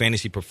upside of their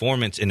fantasy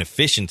performance and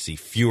efficiency.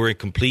 Fewer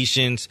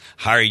completions,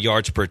 higher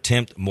yards per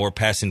attempt, more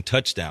passing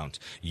touchdowns.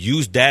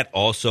 Use that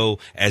also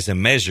as a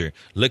measure.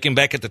 Looking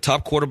back at the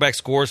top quarterback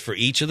scores for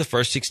each of the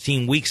first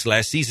 16 weeks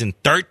last season,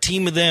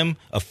 13 of them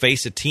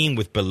faced a team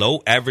with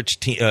below average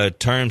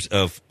terms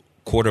of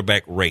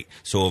quarterback rate.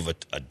 So if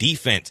a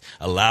defense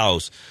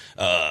allows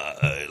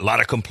a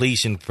lot of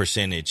completion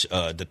percentage,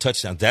 the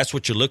touchdowns, that's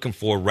what you're looking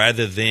for,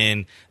 rather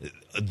than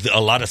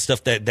a lot of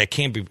stuff that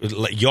can be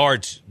like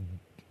yards.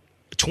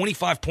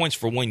 25 points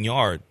for 1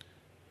 yard,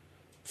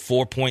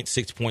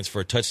 4.6 points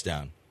for a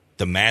touchdown.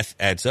 The math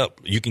adds up.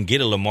 You can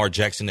get a Lamar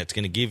Jackson that's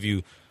going to give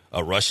you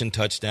a rushing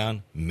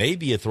touchdown,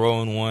 maybe a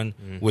throwing one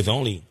with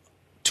only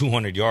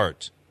 200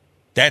 yards.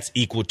 That's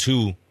equal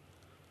to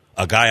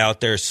a guy out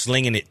there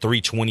slinging it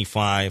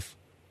 325.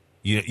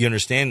 You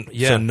understand?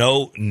 Yeah. So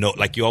no,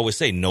 like you always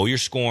say, know your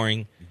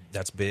scoring.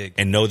 That's big.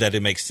 And know that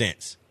it makes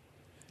sense.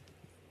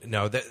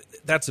 No,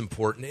 that's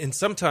important. And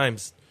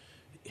sometimes,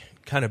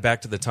 kind of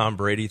back to the Tom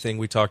Brady thing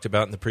we talked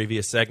about in the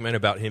previous segment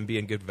about him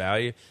being good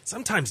value,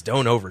 sometimes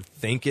don't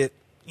overthink it.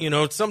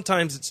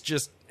 Sometimes it's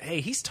just,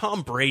 hey, he's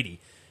Tom Brady.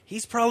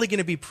 He's probably going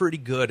to be pretty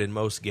good in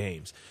most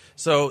games.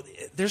 So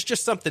there's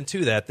just something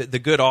to that, the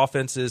good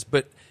offenses.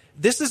 But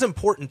this is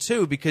important,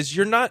 too, because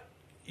you're not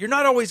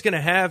always going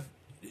to have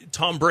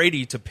Tom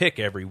Brady to pick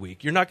every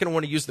week. You're not going to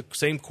want to use the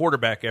same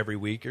quarterback every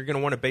week. You're going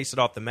to want to base it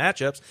off the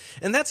matchups.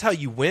 And that's how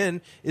you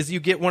win, is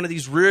you get one of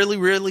these really,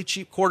 really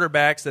cheap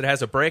quarterbacks that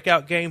has a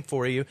breakout game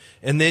for you,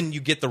 and then you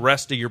get the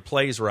rest of your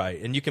plays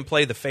right. And you can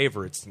play the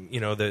favorites,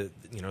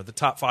 the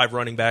top 5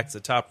 running backs, the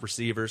top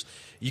receivers.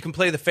 You can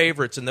play the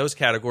favorites in those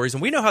categories.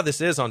 And we know how this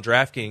is on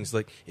DraftKings.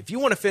 Like, if you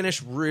want to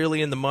finish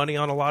really in the money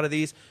on a lot of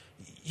these,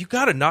 you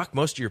got to knock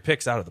most of your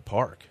picks out of the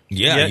park.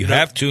 Yeah, you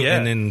have to,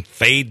 and then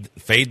fade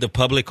the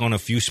public on a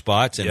few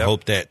spots and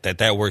hope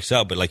that works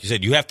out. But like you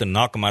said, you have to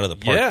knock them out of the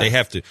park. Yeah. They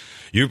have to.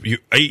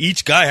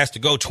 Each guy has to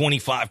go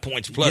 25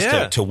 points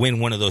plus to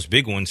win one of those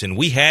big ones. And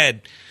we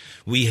had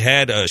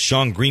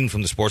Sean Green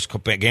from the Sports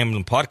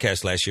Gambling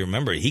Podcast last year.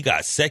 Remember, he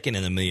got second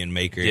in the Million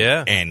Maker.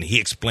 Yeah. And he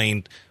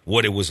explained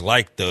what it was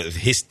like,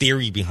 his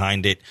theory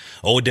behind it.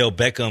 Odell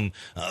Beckham,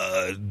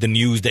 the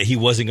news that he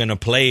wasn't going to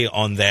play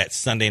on that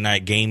Sunday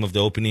night game of the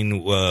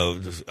opening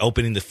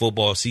the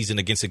football season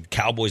against the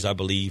Cowboys, I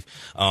believe.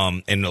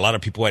 And a lot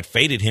of people had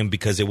faded him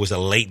because it was a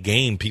late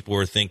game. People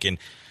were thinking,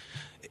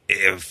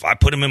 if I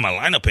put him in my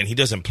lineup and he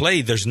doesn't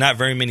play, there's not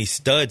very many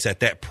studs at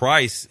that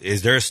price.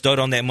 Is there a stud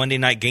on that Monday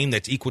night game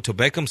that's equal to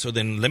Beckham? So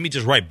then let me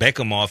just write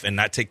Beckham off and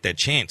not take that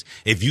chance.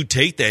 If you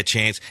take that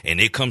chance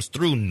and it comes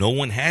through, no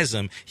one has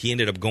him. He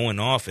ended up going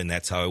off, and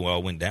that's how it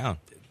all went down.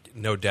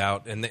 No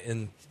doubt.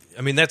 And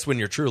I mean, that's when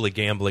you're truly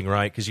gambling,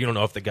 right? Because you don't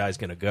know if the guy's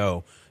going to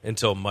go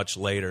until much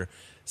later.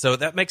 So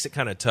that makes it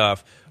kind of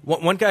tough.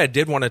 One guy I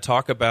did want to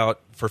talk about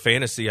for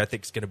fantasy, I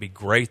think is going to be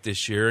great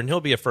this year, and he'll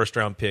be a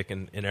first-round pick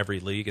in every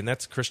league, and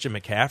that's Christian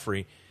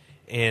McCaffrey.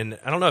 And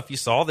I don't know if you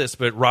saw this,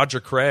 but Roger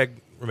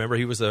Craig, remember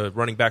he was a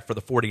running back for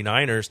the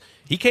 49ers,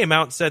 he came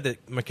out and said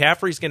that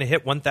McCaffrey's going to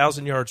hit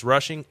 1,000 yards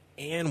rushing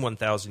and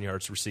 1,000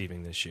 yards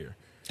receiving this year.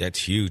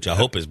 That's huge. I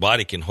hope his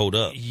body can hold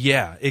up.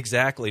 Yeah,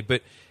 exactly.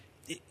 But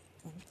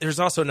there's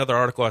also another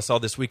article I saw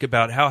this week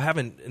about how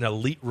having an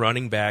elite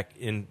running back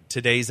in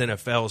today's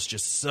NFL is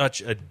just such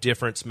a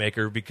difference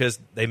maker, because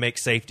they make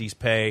safeties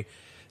pay.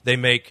 They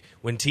make,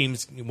 when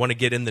teams want to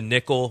get in the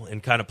nickel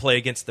and kind of play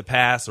against the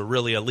pass, a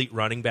really elite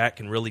running back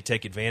can really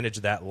take advantage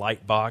of that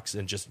light box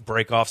and just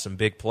break off some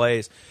big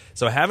plays.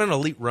 So having an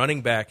elite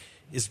running back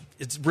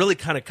it's really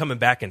kind of coming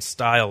back in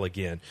style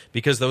again,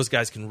 because those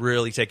guys can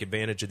really take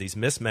advantage of these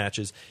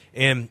mismatches.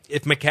 And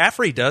if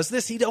McCaffrey does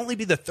this, he'd only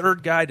be the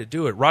third guy to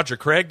do it. Roger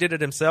Craig did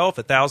it himself,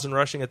 1,000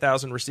 rushing,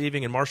 1,000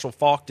 receiving, and Marshall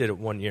Faulk did it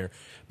 1 year.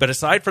 But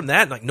aside from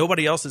that, like,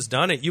 nobody else has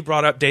done it. You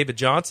brought up David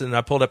Johnson, and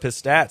I pulled up his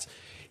stats.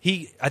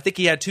 I think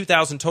he had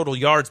 2,000 total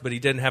yards, but he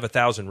didn't have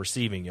 1,000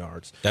 receiving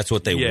yards. That's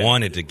what they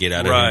wanted to get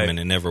out of him, and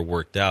it never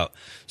worked out.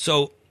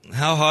 So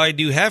how high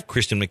do you have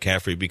Christian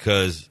McCaffrey?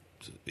 Because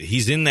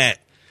he's in that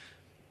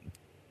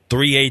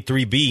 3A,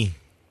 3B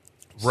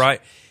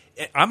Right.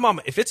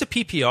 If it's a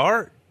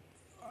PPR,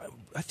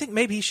 I think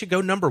maybe he should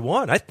go number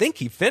one. I think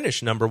he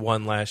finished number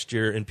one last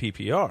year in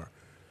PPR.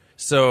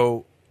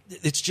 So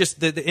it's just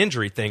the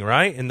injury thing,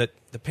 right? And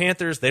the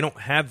Panthers, they don't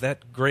have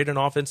that great an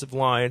offensive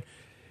line.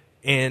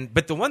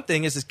 But the one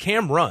thing is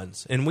Cam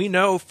runs. And we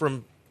know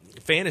from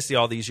fantasy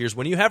all these years,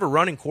 when you have a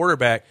running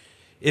quarterback,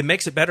 it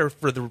makes it better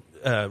for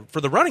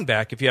the running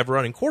back if you have a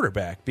running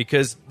quarterback,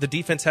 because the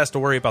defense has to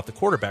worry about the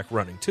quarterback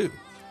running too.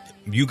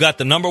 You got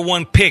the number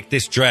one pick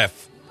this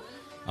draft.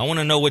 I want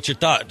to know what your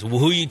thoughts.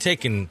 Who are you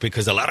taking?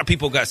 Because a lot of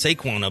people got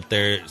Saquon up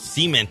there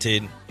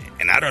cemented,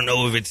 and I don't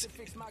know if it's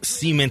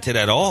cemented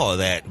at all.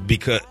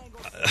 Because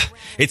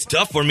it's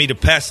tough for me to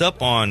pass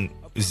up on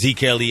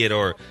Zeke Elliott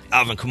or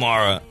Alvin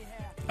Kamara.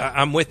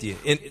 I'm with you.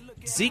 And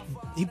Zeke,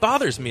 he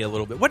bothers me a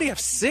little bit. What, do you have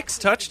 6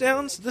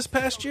 touchdowns this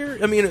past year?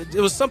 I mean, it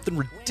was something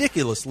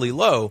ridiculously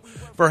low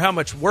for how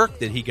much work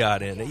that he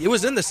got in. It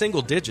was in the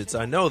single digits,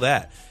 I know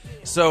that.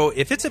 So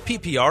if it's a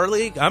PPR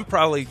league, I'm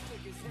probably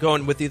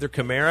going with either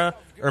Kamara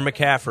or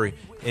McCaffrey.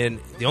 And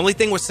the only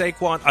thing with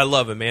Saquon, I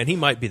love him, man. He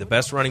might be the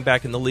best running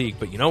back in the league.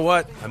 But you know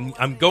what?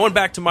 I'm going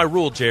back to my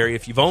rule, Jerry.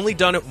 If you've only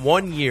done it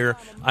 1 year,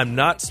 I'm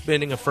not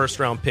spending a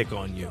first-round pick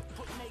on you.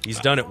 He's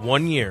done it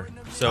 1 year,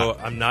 so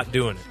I'm not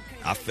doing it.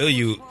 I feel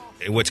you.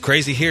 What's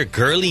crazy here,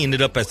 Gurley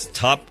ended up as the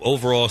top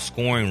overall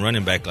scoring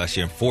running back last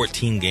year in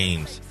 14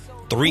 games.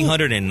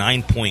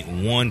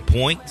 309.1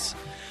 points.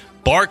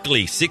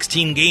 Barkley,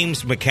 16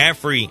 games.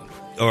 McCaffrey,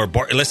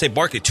 let's say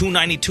Barkley,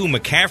 292.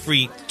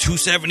 McCaffrey,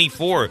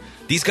 274.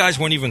 These guys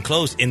weren't even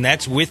close, and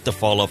that's with the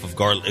fall-off of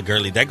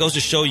Gurley. That goes to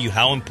show you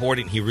how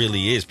important he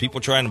really is. People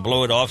trying to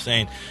blow it off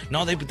saying,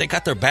 no, they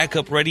got their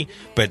backup ready,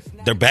 but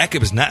their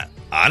backup is not.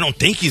 I don't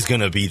think he's going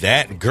to be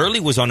that.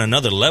 Gurley was on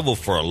another level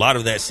for a lot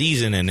of that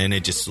season, and then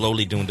it just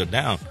slowly dwindled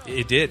down.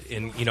 It did.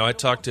 And, I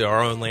talked to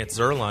our own Lance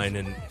Zierlein,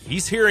 and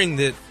he's hearing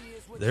that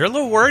they're a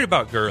little worried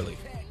about Gurley.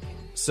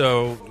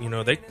 So,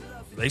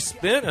 they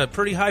spent a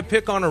pretty high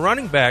pick on a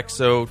running back,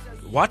 so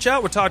watch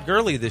out with Todd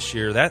Gurley this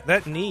year.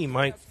 That knee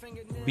might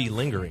be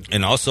lingering.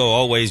 And also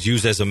always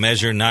use as a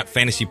measure not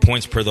fantasy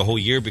points per the whole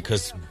year,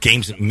 because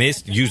games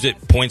missed, use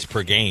it points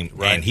per game.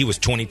 Right. And he was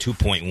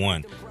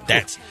 22.1.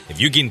 That's if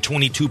you're getting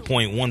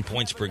 22.1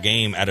 points per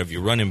game out of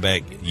your running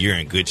back, you're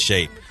in good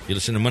shape. You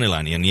listen to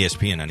Moneyline on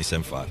ESPN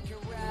 97.5.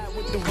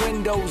 With the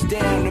windows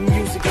down, the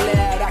music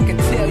loud, I can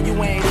tell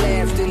you ain't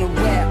laughed in a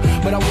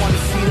rap, but I want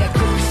to see that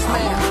cookie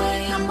smile.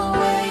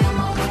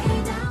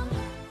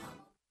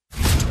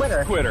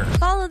 Twitter.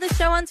 Follow the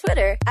show on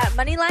Twitter at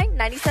Moneyline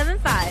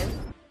 97.5.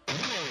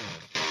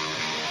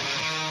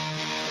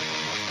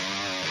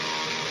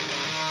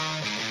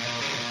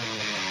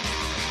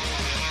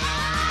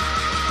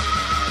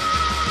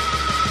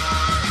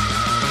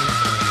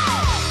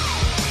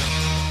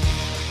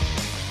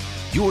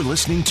 You're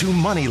listening to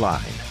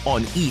Moneyline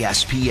on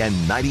ESPN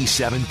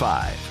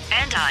 97.5.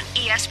 And on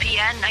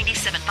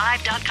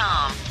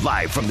ESPN975.com.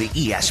 Live from the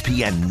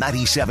ESPN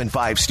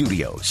 97.5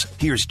 studios,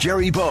 here's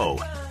Jerry Bow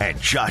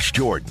and Josh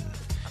Jordan.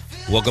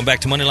 Welcome back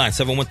to Moneyline.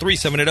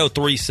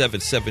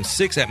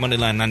 713-780-3776 at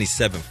Moneyline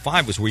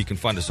 97.5 is where you can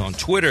find us on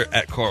Twitter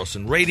at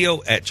Carlson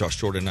Radio, at Josh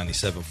Jordan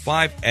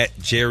 97.5, at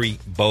Jerry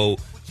Bow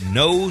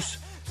Knows.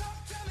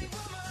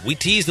 We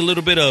teased a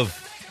little bit of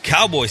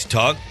Cowboys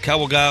talk.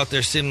 Cowboy guy out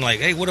there sitting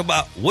like, hey, what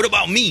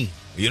about me?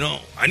 I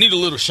need a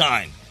little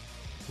shine.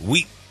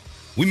 We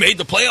made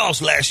the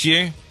playoffs last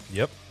year.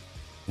 Yep.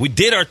 We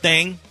did our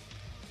thing.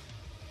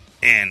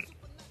 And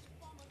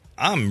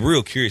I'm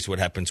real curious what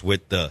happens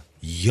with the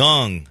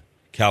young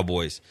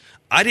Cowboys.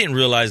 I didn't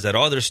realize that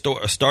all their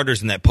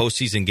starters in that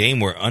postseason game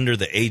were under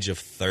the age of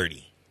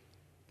 30.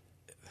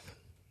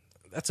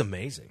 That's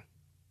amazing.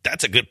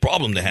 That's a good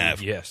problem to have.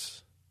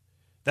 Yes.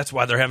 That's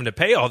why they're having to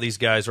pay all these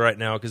guys right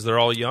now, because they're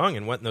all young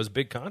and wanting those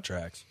big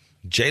contracts.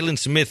 Jalen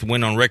Smith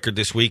went on record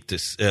this week to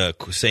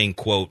saying,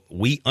 quote,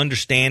 "We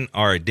understand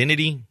our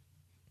identity.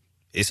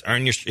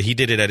 He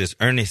did it at his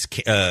Earn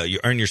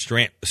Your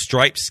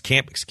Stripes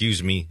camp,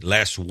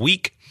 last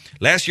week.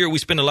 Last year, we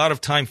spent a lot of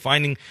time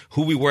finding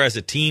who we were as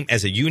a team,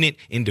 as a unit,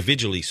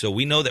 individually. So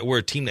we know that we're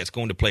a team that's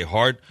going to play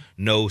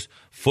hard-nosed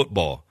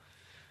football."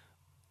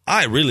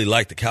 I really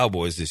like the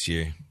Cowboys this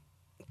year.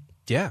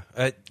 Yeah,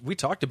 we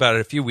talked about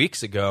it a few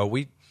weeks ago.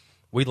 We'd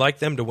like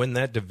them to win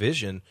that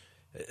division.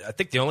 I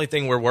think the only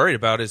thing we're worried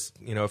about is,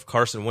 if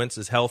Carson Wentz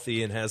is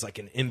healthy and has like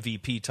an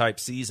MVP type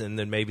season,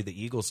 then maybe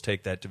the Eagles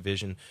take that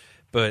division.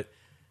 But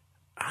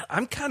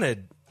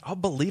I'll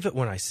believe it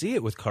when I see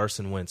it with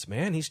Carson Wentz,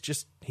 man. He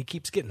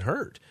keeps getting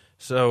hurt.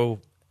 So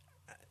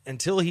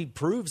until he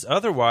proves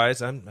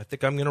otherwise, I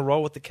think I'm going to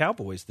roll with the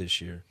Cowboys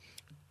this year.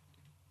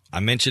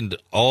 I mentioned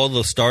all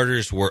the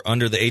starters were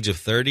under the age of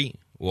 30.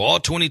 Well, all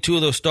 22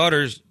 of those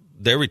starters,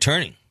 they're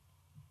returning.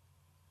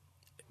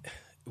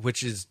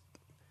 Which is,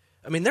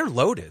 they're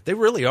loaded. They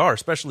really are,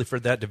 especially for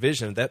that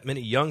division. That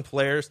many young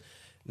players.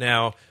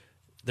 Now,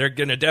 they're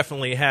going to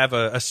definitely have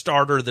a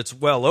starter that's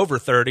well over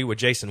 30 with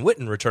Jason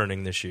Witten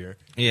returning this year.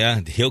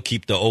 Yeah, he'll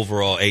keep the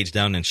overall age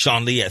down. And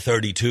Sean Lee at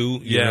 32,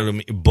 you know what I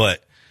mean?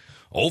 But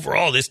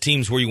overall, this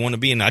team's where you want to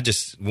be. And I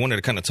just wanted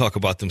to kind of talk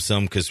about them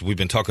some because we've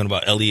been talking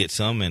about Elliott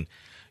some. And,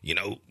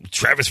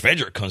 Travis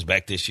Frederick comes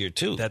back this year,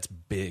 too. That's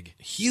big.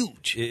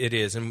 Huge. It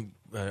is. And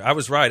I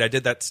was right. I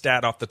did that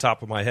stat off the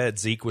top of my head.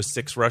 Zeke was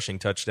 6 rushing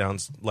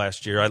touchdowns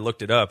last year. I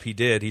looked it up. He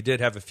did. He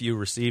did have a few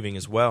receiving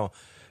as well.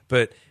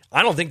 But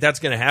I don't think that's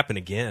going to happen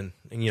again.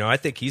 And, I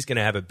think he's going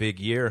to have a big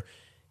year.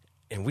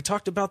 And we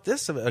talked about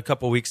this a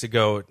couple weeks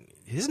ago.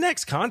 His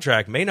next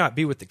contract may not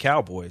be with the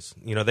Cowboys.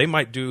 They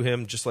might do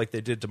him just like they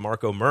did to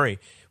Marco Murray,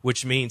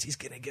 which means he's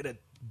going to get a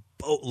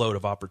boatload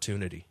of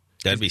opportunity.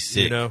 That'd be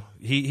sick.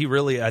 He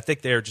really, I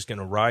think they're just going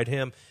to ride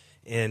him.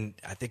 And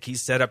I think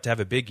he's set up to have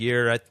a big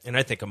year. And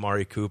I think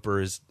Amari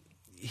Cooper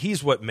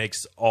he's what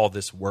makes all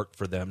this work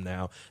for them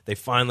now. They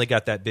finally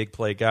got that big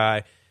play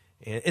guy.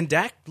 And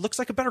Dak looks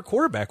like a better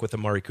quarterback with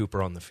Amari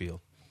Cooper on the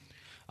field.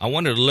 I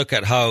wanted to look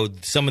at how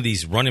some of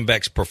these running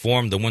backs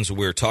performed, the ones that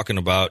we were talking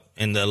about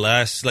in the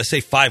last, let's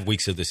say, 5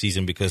 weeks of the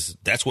season, because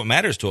that's what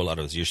matters to a lot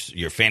of us,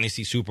 your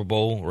fantasy Super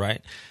Bowl,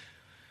 right?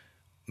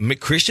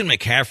 Christian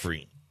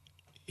McCaffrey,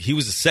 he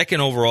was the second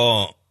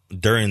overall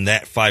during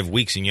that 5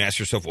 weeks, and you ask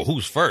yourself, well,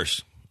 who's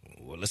first?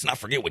 Well, let's not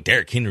forget what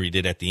Derrick Henry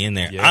did at the end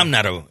there. Yeah. I'm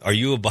not are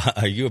you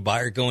a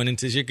buyer going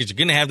into this year? Because you're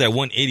going to have that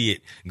one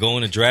idiot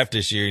going to draft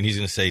this year, and he's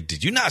going to say,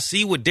 did you not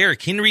see what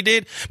Derrick Henry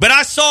did? But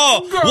I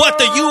saw what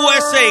the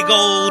USA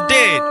goal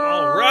did.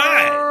 All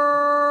right.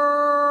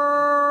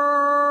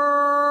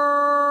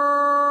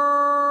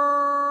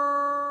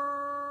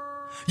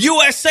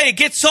 USA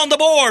gets on the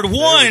board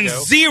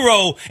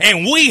 1-0,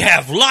 and we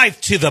have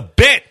life to the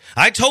bet.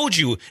 I told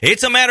you,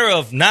 it's a matter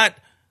of not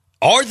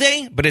are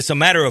they, but it's a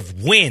matter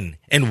of when.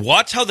 And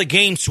watch how the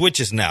game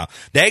switches now.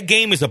 That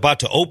game is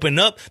about to open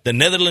up. The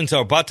Netherlands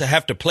are about to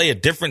have to play a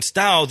different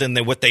style than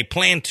what they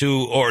planned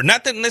to, or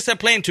not that unless they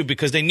planned to,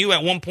 because they knew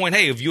at one point,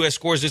 hey, if U.S.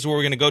 scores, this is where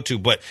we're going to go to.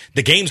 But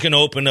the game's going to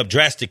open up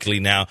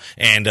drastically now,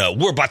 and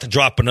we're about to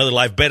drop another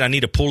live bet. I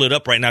need to pull it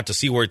up right now to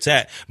see where it's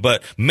at.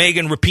 But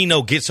Megan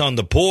Rapinoe gets on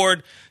the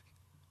board.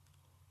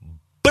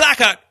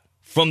 Blackout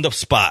from the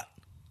spot.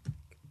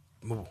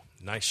 Ooh,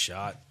 nice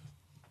shot.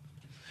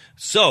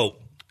 So,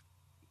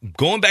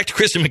 going back to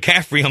Christian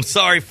McCaffrey, I'm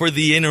sorry for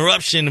the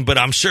interruption, but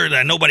I'm sure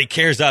that nobody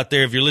cares out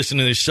there if you're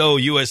listening to the show.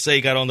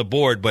 USA got on the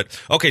board. But,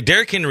 okay,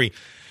 Derrick Henry.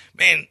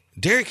 Man,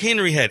 Derrick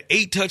Henry had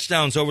 8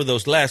 touchdowns over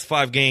those last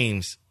 5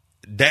 games.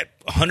 That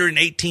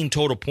 118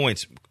 total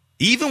points.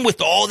 Even with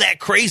all that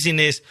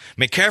craziness,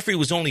 McCaffrey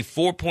was only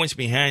 4 points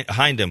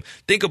behind him.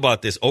 Think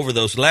about this. Over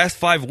those last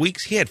 5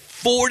 weeks, he had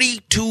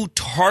 42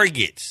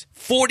 targets.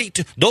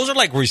 42. Those are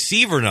like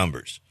receiver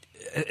numbers.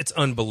 It's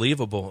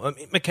unbelievable. I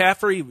mean,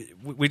 McCaffrey,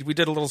 we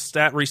did a little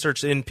stat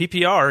research in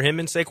PPR. Him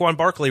and Saquon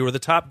Barkley were the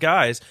top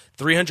guys,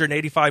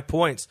 385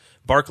 points.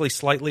 Barkley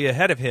slightly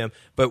ahead of him.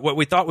 But what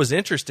we thought was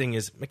interesting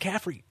is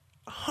McCaffrey,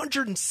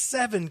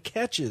 107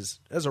 catches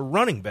as a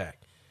running back.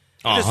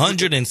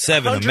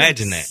 107,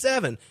 imagine that.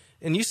 107.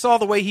 And you saw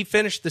the way he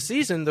finished the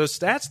season, those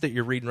stats that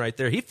you're reading right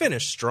there. He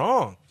finished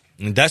strong.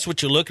 And that's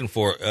what you're looking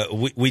for.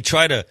 We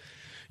try to,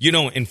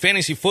 in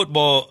fantasy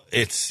football,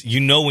 it's,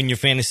 when your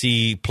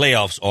fantasy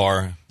playoffs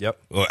are.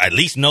 Yep. Or at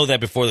least know that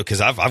before,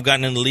 because I've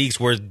gotten in the leagues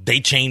where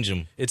they change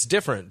them. It's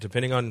different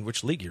depending on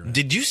which league you're in.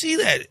 Did you see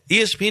that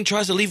ESPN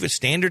tries to leave it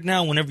standard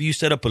now whenever you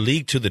set up a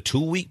league to the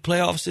 2-week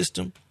playoff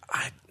system?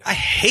 I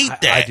hate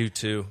that. I do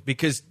too,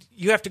 because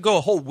you have to go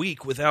a whole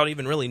week without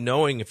even really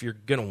knowing if you're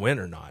going to win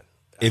or not.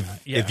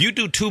 If you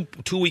do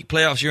two-week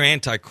playoffs, you're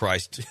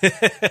Antichrist,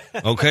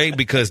 okay?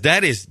 Because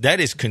that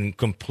is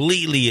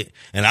completely.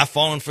 And I've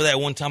fallen for that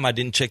one time. I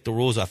didn't check the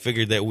rules. I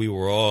figured that we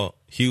were all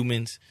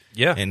humans.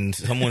 Yeah. And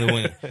someone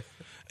went.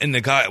 And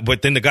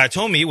then the guy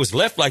told me it was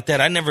left like that.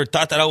 I never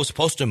thought that I was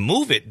supposed to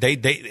move it.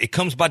 It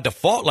comes by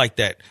default like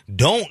that.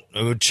 Don't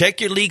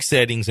check your league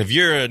settings. If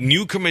you're a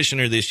new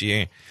commissioner this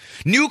year,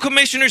 new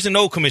commissioners and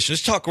old commissioners.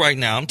 Let's talk right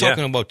now. I'm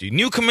talking about you.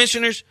 New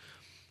commissioners,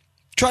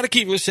 try to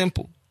keep it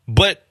simple,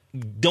 but.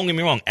 Don't get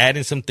me wrong, add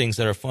in some things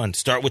that are fun.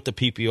 Start with the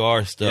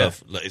PPR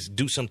stuff. Yeah. Let's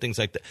do some things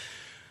like that.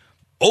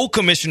 Old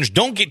commissioners,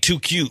 don't get too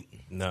cute.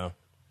 No.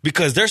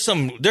 Because there's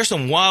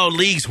some wild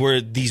leagues where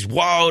these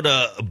wild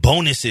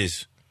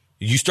bonuses,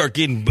 you start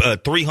getting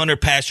 300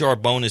 pass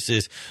yard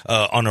bonuses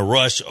on a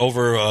rush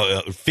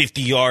over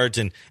 50 yards.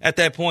 And at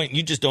that point,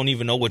 you just don't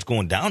even know what's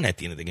going down at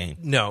the end of the game.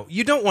 No,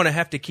 you don't want to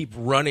have to keep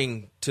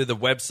running to the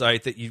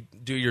website that you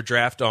do your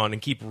draft on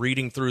and keep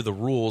reading through the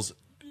rules.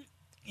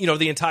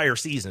 The entire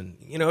season.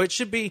 It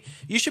should be,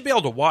 you should be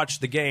able to watch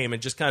the game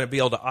and just kind of be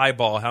able to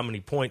eyeball how many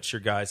points your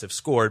guys have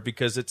scored,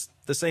 because it's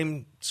the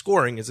same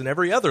scoring as in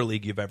every other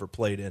league you've ever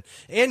played in.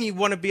 And you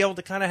want to be able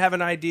to kind of have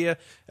an idea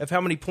of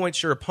how many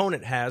points your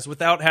opponent has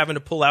without having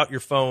to pull out your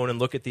phone and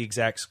look at the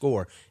exact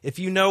score. If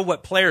you know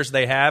what players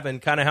they have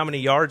and kind of how many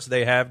yards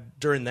they have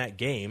during that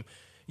game,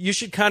 you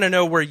should kind of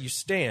know where you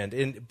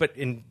stand. But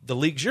in the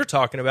leagues you're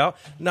talking about,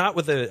 not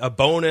with a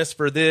bonus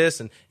for this.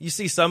 And you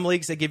see some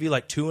leagues, they give you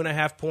like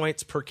 2.5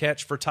 points per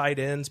catch for tight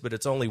ends, but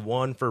it's only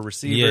 1 for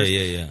receivers.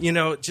 Yeah.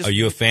 Are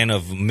you a fan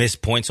of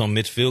missed points on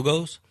missed field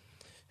goals?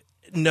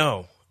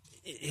 No.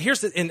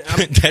 here's the and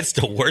that's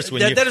the worst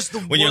when that is the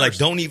when worst. You're like,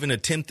 don't even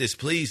attempt this,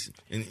 please.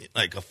 And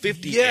like a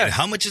 50. Yeah. And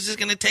how much is this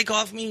going to take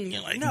off me? And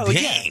you're like, no,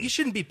 dang. yeah, you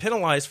shouldn't be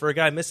penalized for a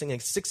guy missing a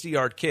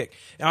 60-yard kick.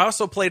 And I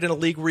also played in a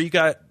league where you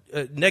got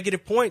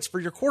negative points for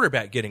your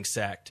quarterback getting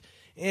sacked,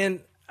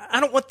 and I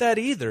don't want that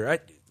either.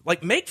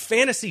 Make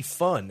fantasy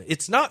fun.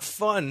 It's not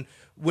fun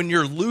when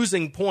you're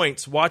losing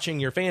points watching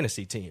your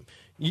fantasy team.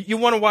 You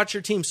want to watch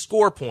your team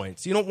score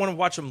points. You don't want to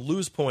watch them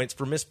lose points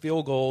for missed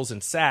field goals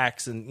and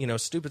sacks and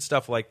stupid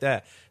stuff like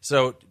that.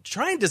 So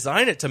try and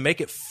design it to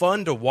make it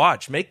fun to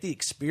watch. Make the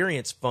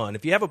experience fun.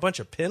 If you have a bunch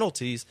of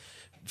penalties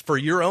for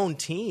your own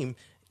team,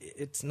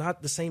 it's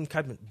not the same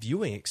kind of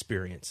viewing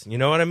experience. You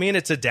know what I mean?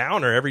 It's a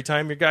downer every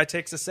time your guy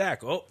takes a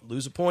sack. Oh,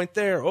 lose a point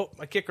there. Oh,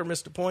 my kicker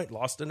missed a point,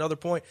 lost another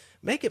point.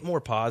 Make it more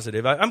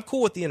positive. I'm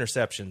cool with the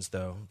interceptions,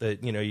 though,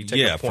 that you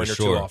take a point or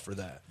two off for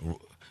that.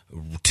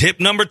 Tip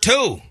number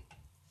 2.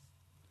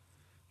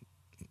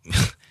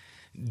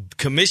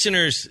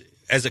 Commissioners,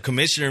 as a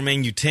commissioner,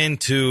 man, you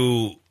tend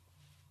to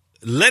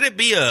let it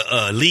be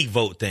a league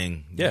vote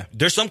thing. Yeah.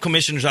 There's some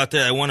commissioners out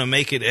there that want to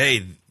make it,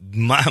 hey,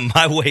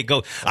 my way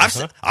go.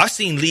 I've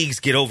seen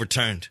leagues get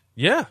overturned.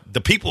 Yeah.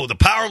 The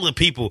power of the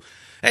people.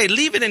 Hey,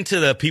 leave it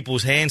into the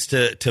people's hands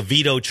to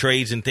veto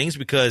trades and things,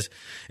 because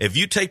if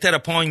you take that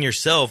upon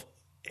yourself,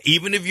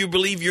 even if you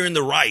believe you're in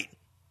the right,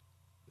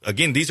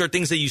 again, these are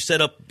things that you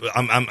set up.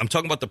 I'm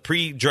talking about the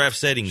pre-draft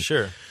settings.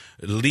 Sure.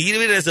 Leave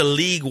it as a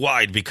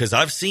league-wide, because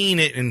I've seen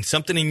it in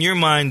something in your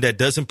mind that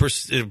doesn't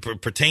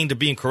pertain to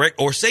being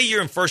correct. Or say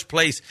you're in first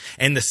place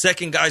and the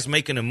second guy's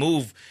making a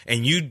move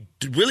and you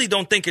really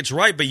don't think it's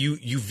right, but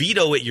you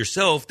veto it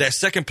yourself. That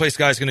second place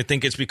guy's going to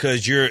think it's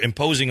because you're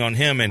imposing on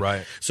him. And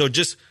right. So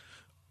just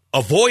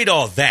avoid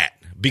all that,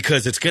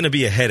 because it's going to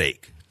be a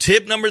headache.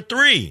 Tip number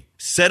 3,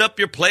 set up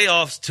your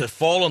playoffs to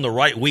fall on the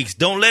right weeks.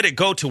 Don't let it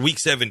go to week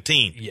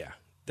 17. Yeah,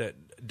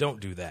 don't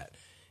do that.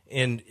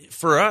 And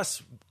for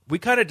us, we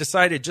kind of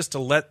decided just to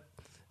let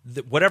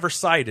whatever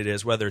site it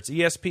is, whether it's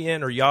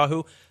ESPN or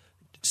Yahoo,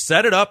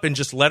 set it up and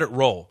just let it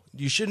roll.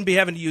 You shouldn't be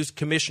having to use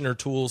commissioner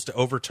tools to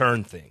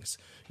overturn things.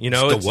 It's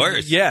the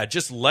worst. Yeah,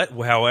 just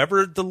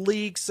however the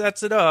league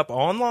sets it up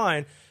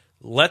online,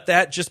 let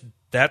that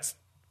that's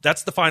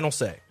the final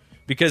say.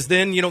 Because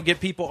then you don't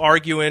get people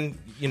arguing.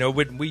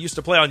 When we used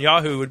to play on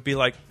Yahoo, it would be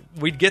like,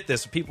 we'd get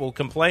this. People would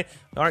complain.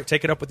 All right,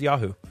 take it up with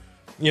Yahoo.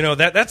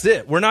 That's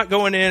it. We're not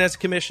going in as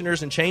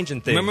commissioners and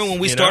changing things. Remember when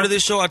we started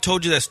this show, I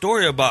told you that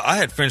story about I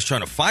had friends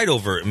trying to fight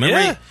over it.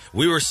 Remember,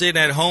 we were sitting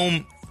at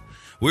home.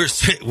 We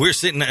were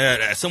sitting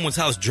at someone's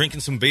house drinking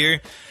some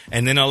beer,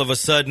 and then all of a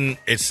sudden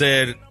it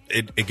said,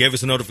 it gave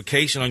us a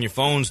notification on your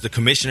phones, the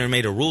commissioner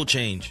made a rule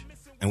change.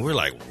 And we're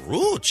like,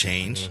 rule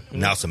change? Mm-hmm.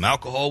 Now some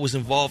alcohol was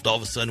involved. All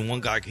of a sudden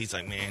one guy, he's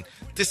like, man,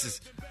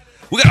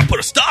 we got to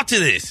put a stop to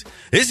this.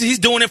 He's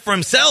doing it for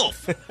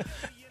himself.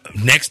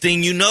 Next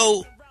thing you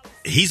know,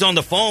 he's on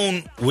the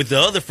phone with the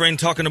other friend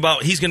talking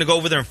about he's going to go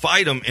over there and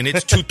fight him, and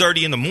it's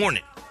 2:30 in the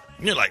morning.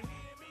 And you're like,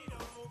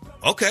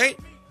 okay.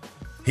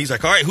 He's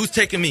like, all right, who's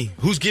taking me?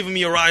 Who's giving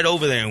me a ride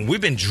over there? And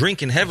we've been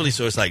drinking heavily,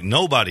 so it's like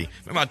nobody.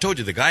 Remember, I told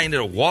you the guy ended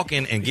up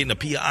walking and getting a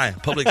PI,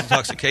 public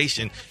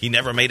intoxication. He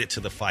never made it to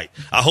the fight.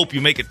 I hope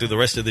you make it through the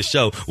rest of the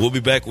show. We'll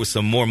be back with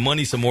some more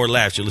money, some more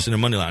laughs. You're listening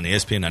to Moneyline,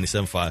 ESPN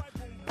 97.5.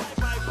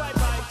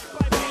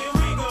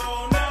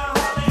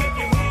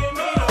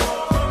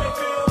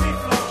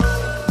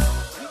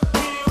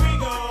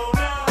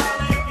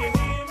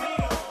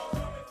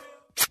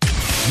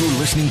 You're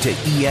listening to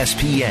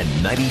ESPN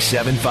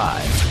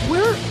 97.5.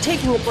 We're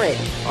taking a break.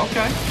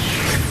 Okay.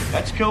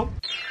 That's cool.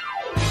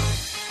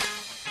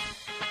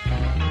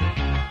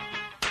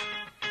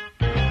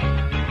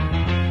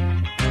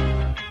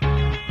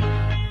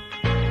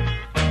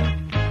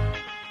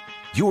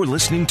 You're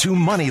listening to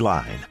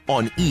Moneyline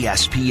on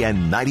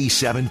ESPN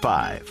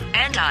 97.5.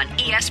 And on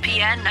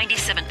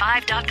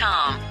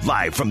ESPN975.com.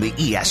 Live from the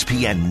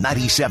ESPN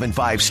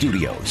 97.5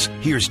 studios,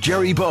 here's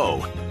Jerry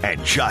Bow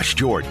and Josh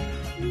Jordan.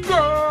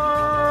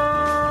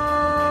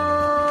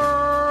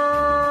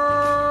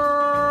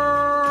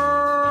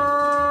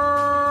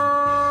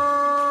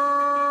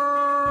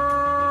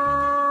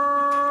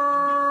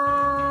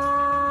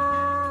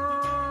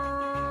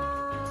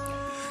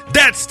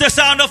 That's the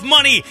sound of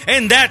money,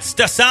 and that's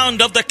the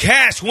sound of the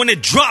cash when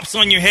it drops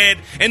on your head,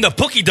 and the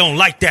bookie don't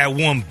like that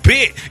one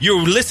bit.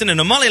 You're listening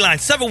to Moneyline,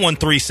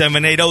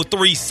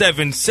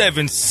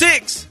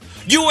 713-780-3776.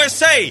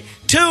 USA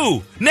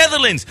 2,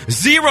 Netherlands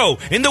 0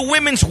 in the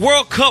Women's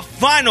World Cup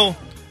final.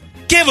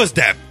 Give us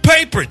that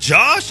paper,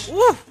 Josh.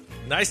 Woo.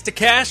 Nice to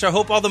cash. I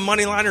hope all the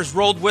Moneyliners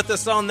rolled with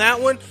us on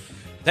that one.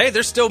 Hey,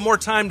 there's still more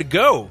time to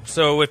go.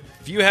 So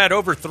if you had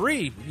over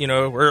 3,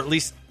 or at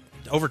least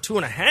over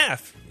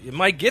 2.5, you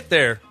might get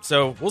there.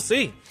 So we'll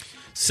see.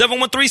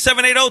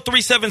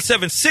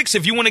 713-780-3776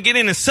 if you want to get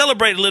in and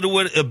celebrate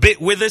a bit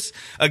with us.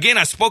 Again,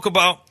 I spoke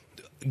about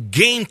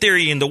game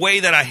theory and the way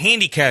that I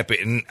handicap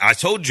it. And I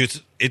told you,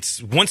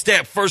 it's once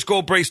that first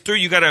goal breaks through,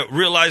 you got to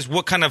realize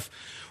what kind of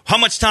How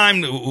much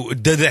time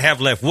do they have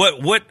left?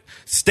 What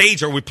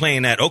stage are we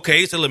playing at?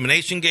 Okay, it's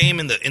elimination game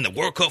in the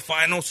World Cup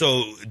final,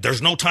 so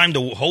there's no time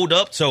to hold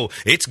up. So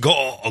it's go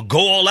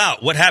all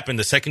out. What happened?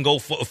 The second goal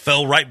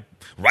fell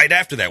right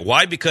after that.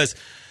 Why? Because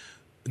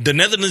the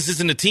Netherlands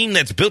isn't a team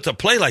that's built to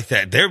play like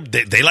that.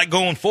 They like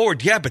going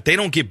forward, yeah, but they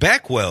don't get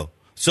back well.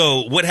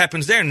 So what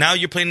happens there? Now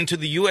you're playing into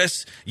the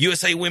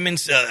USA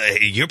women's,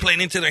 you're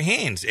playing into their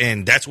hands.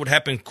 And that's what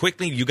happened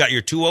quickly. You got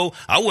your 2-0.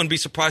 I wouldn't be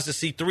surprised to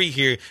see 3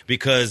 here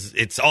because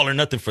it's all or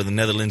nothing for the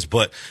Netherlands.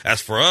 But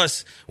as for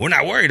us, we're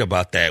not worried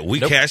about that. We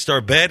cashed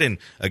our bet. And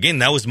again,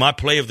 that was my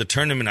play of the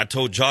tournament. I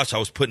told Josh I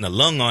was putting a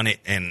lung on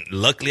it. And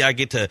luckily I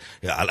get to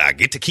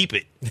keep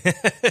it.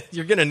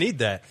 You're going to need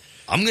that.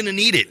 I'm going to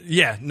need it.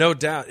 Yeah, no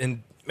doubt.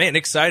 And man,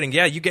 exciting.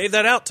 Yeah, you gave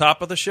that out,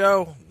 top of the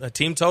show.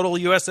 Team total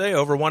USA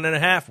over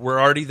 1.5. We're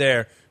already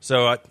there.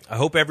 So I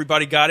hope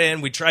everybody got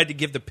in. We tried to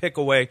give the pick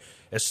away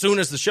as soon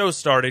as the show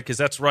started because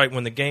that's right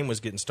when the game was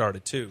getting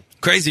started, too.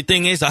 Crazy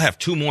thing is, I have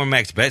 2 more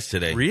max bets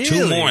today. Really?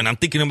 2 more, and I'm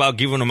thinking about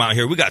giving them out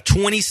here. We got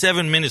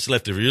 27 minutes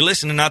left. If you're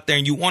listening out there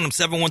and you want them,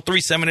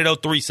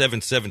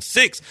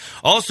 713-780-3776.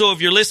 Also,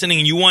 if you're listening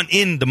and you want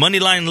in the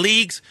Moneyline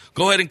leagues,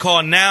 go ahead and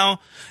call now.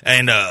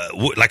 And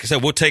like I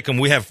said, we'll take them.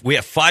 We have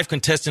 5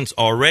 contestants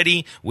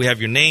already. We have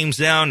your names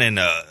down, and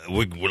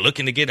we're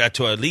looking to get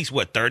to at least,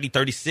 30,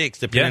 36,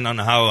 depending on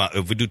how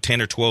if we do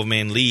 10 or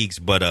 12-man leagues.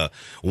 But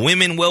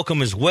women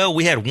welcome as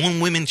well. We had 1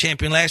 women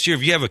champion last year.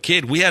 If you have a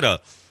kid, we have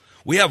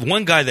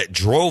one guy that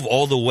drove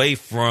all the way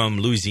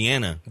from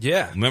Louisiana.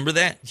 Yeah. Remember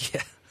that?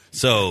 Yeah.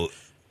 So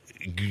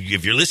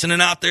if you're listening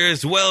out there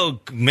as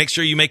well, make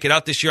sure you make it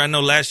out this year. I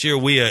know last year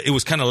it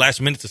was kind of last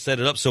minute to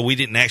set it up, so we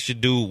didn't actually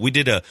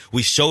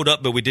we showed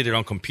up, but we did it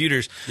on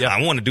computers. Yeah.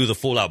 I want to do the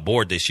full out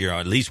board this year, or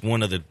at least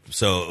one of the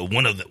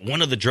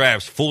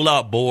drafts, full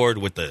out board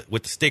with the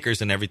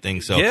stickers and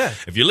everything. So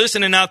if you're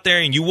listening out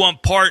there and you want a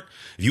part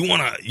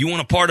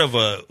of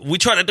we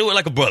try to do it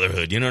like a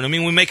brotherhood. You know what I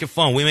mean? We make it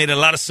fun. We made a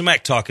lot of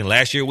smack talking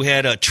last year. We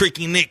had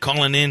Tricky Nick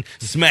calling in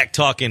smack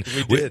talking.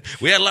 We did.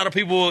 We had a lot of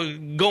people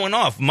going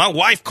off. My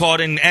wife called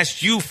and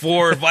asked you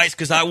for advice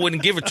because I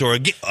wouldn't give it to her.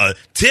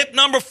 Tip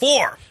number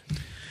 4.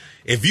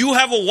 If you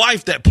have a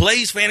wife that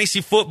plays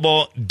fantasy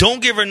football,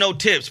 don't give her no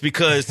tips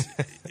because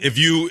if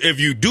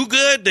you do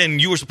good, then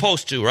you were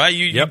supposed to, right?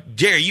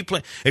 Jerry, you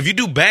play. If you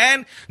do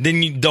bad,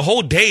 then the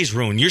whole day's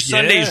ruined. Your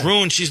Sunday's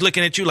ruined. She's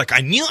looking at you like, I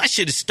knew I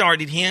should have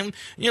started him.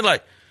 And you're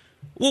like,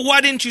 well,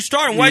 why didn't you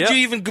start him? Why did you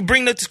even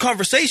bring up this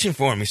conversation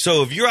for me?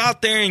 So if you're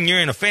out there and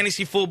you're in a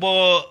fantasy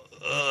football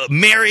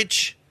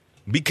marriage,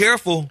 be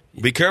careful.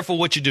 Be careful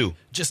what you do.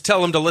 Just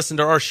tell them to listen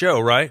to our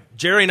show, right?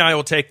 Jerry and I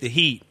will take the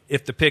heat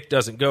if the pick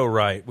doesn't go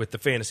right with the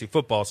fantasy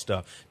football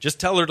stuff. Just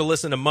tell her to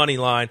listen to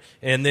Moneyline,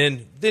 and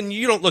then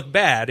you don't look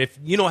bad. If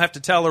you don't have to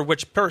tell her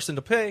which person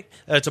to play,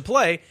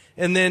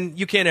 and then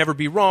you can't ever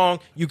be wrong.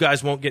 You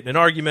guys won't get in an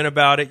argument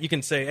about it. You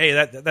can say,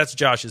 hey, that's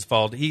Josh's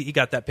fault. He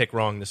got that pick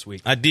wrong this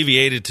week. I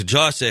deviated to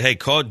Josh, said, hey,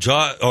 call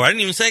Josh. Or I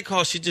didn't even say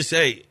call. She just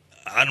said,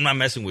 I'm not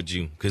messing with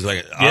you because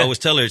I always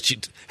tell her,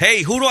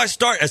 hey, who do I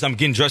start? As I'm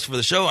getting dressed for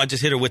the show, I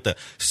just hit her with the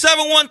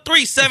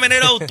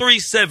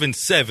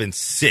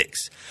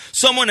 713-780-3776.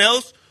 Someone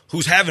else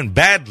who's having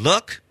bad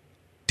luck,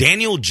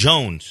 Daniel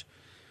Jones.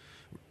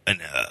 An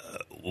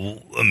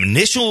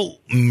initial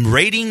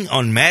rating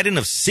on Madden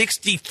of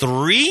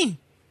 63?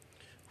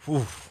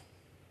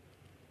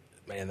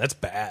 Man, that's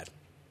bad.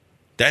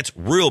 That's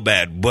real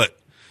bad. But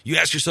you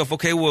ask yourself,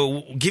 okay,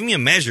 well, give me a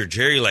measure,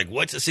 Jerry. Like,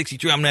 what's a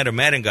 63? I'm not a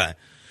Madden guy.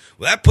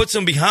 Well, that puts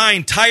him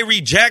behind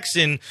Tyree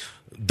Jackson,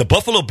 the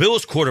Buffalo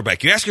Bills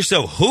quarterback. You ask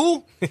yourself,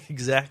 who?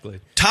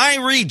 Exactly.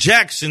 Tyree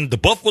Jackson, the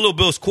Buffalo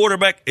Bills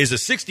quarterback, is a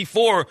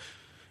 64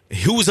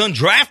 who was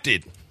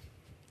undrafted.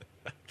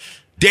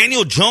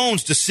 Daniel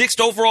Jones, the 6th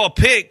overall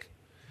pick,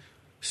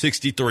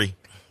 63.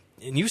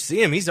 And you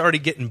see him, he's already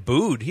getting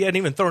booed. He hadn't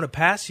even thrown a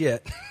pass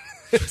yet.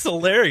 It's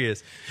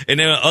hilarious. And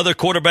then other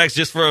quarterbacks,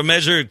 just for a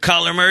measure,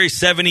 Kyler Murray,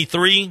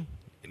 73.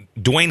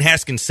 Dwayne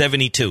Haskins,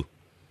 72.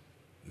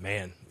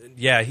 Man,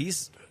 yeah,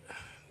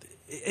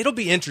 it'll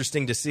be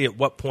interesting to see at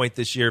what point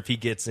this year if he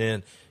gets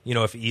in,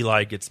 if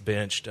Eli gets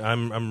benched.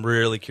 I'm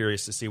really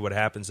curious to see what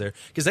happens there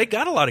because they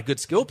got a lot of good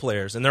skill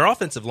players, and their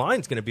offensive line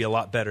is going to be a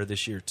lot better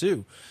this year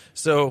too.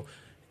 So,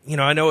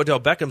 I know Odell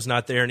Beckham's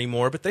not there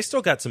anymore, but they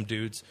still got some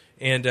dudes.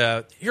 And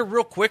here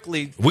real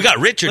quickly, we got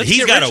Richard.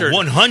 He's got a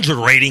 100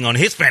 rating on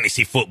his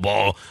fantasy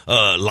football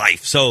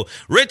life. So,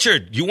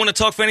 Richard, you want to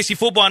talk fantasy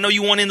football? I know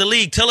you won in the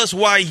league. Tell us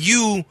why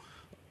you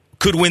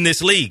could win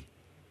this league.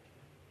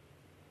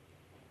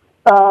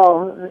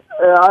 I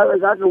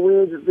could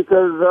win just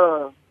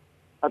because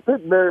I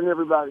picked better than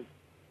everybody.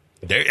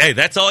 Hey,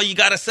 that's all you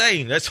got to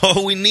say. That's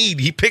all we need.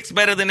 He picks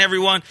better than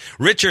everyone.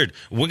 Richard,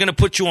 we're going to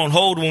put you on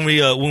hold when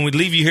we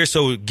leave you here.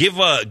 So give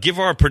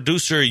our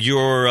producer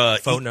your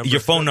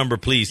phone number,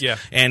 please. Yeah.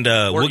 And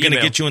we're going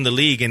to get you in the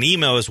league, and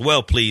email as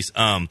well, please.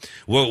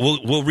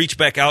 We'll reach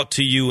back out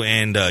to you,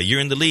 and you're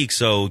in the league.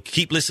 So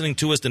keep listening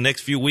to us the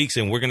next few weeks,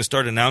 and we're going to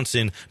start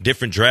announcing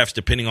different drafts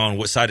depending on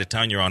what side of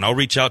town you're on. I'll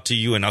reach out to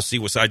you, and I'll see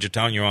what side of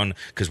town you're on,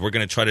 because we're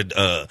going to try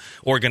to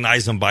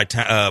organize them by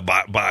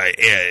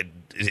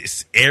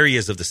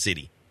areas of the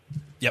city.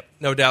 Yep,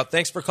 no doubt.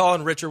 Thanks for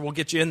calling, Richard. We'll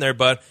get you in there,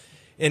 bud.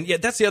 And yeah,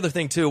 that's the other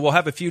thing too. We'll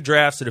have a few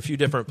drafts at a few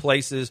different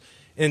places,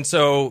 and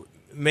so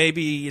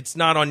maybe it's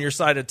not on your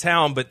side of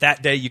town, but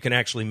that day you can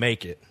actually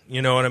make it.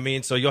 You know what I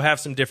mean? So you'll have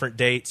some different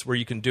dates where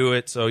you can do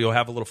it, so you'll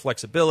have a little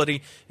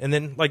flexibility. And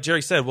then, like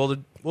Jerry said, we'll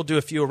do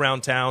a few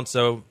around town,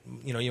 so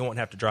you won't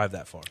have to drive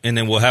that far. And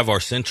then we'll have our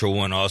central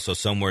one also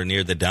somewhere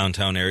near the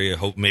downtown area.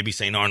 Hope maybe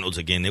St. Arnold's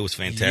again. It was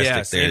fantastic. Yeah,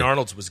 there. St.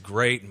 Arnold's was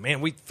great. Man,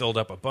 we filled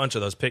up a bunch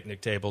of those picnic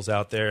tables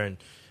out there, and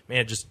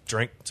man, just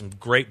drank some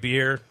great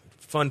beer.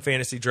 Fun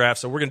fantasy draft.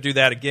 So we're going to do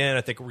that again.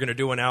 I think we're going to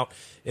do one out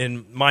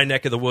in my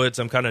neck of the woods.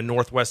 I'm kind of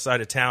northwest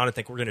side of town. I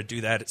think we're going to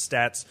do that at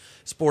Stats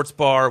Sports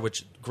Bar,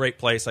 which great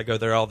place. I go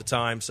there all the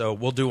time. So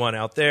we'll do one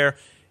out there.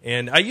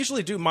 And I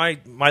usually do my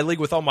league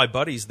with all my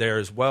buddies there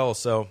as well.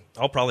 So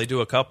I'll probably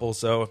do a couple.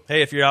 So,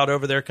 hey, if you're out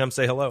over there, come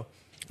say hello.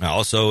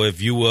 Also, if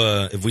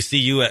we see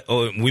you at,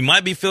 we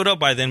might be filled up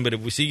by then, but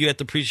if we see you at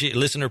the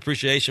listener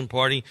appreciation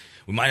party,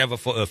 we might have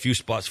a few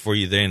spots for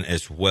you then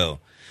as well.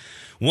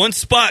 One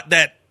spot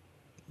that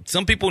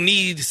some people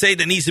say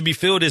that needs to be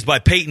filled is by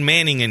Peyton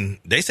Manning, and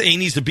they say he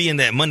needs to be in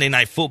that Monday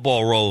Night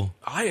Football role.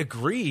 I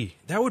agree.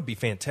 That would be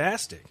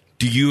fantastic.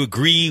 Do you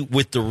agree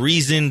with the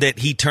reason that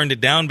he turned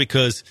it down?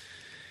 Because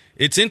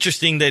it's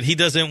interesting that he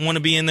doesn't want to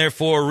be in there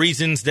for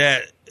reasons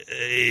that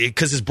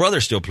because his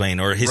brother's still playing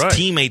or his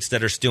teammates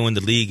that are still in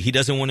the league. He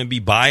doesn't want to be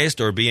biased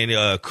or be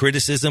any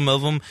criticism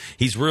of them.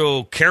 He's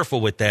real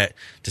careful with that.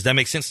 Does that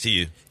make sense to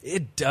you?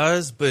 It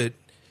does, but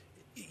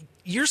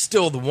you're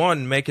still the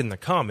one making the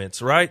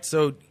comments, right?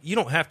 So you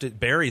don't have to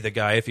bury the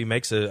guy if he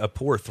makes a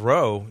poor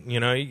throw.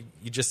 You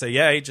just say,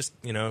 yeah, he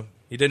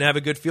didn't have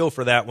a good feel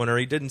for that one, or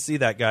he didn't see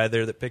that guy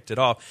there that picked it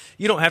off.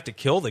 You don't have to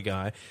kill the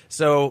guy.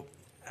 So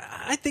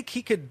I think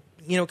he could,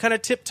 kind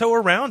of tiptoe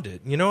around it.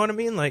 You know what I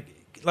mean?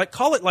 Like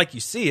call it like you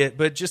see it,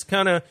 but just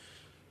kind of,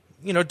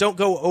 don't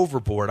go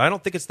overboard. I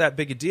don't think it's that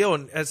big a deal.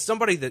 And as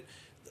somebody that,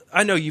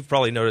 I know you've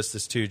probably noticed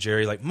this too,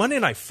 Jerry, like Monday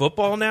Night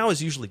Football now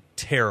is usually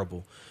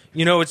terrible.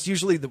 It's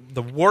usually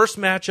the worst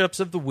matchups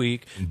of the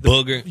week.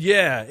 Booger.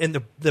 Yeah, and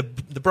the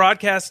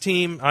broadcast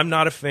team, I'm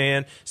not a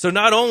fan. So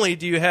not only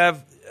do you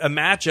have a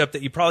matchup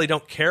that you probably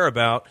don't care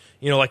about,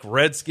 like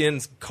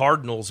Redskins,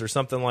 Cardinals or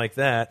something like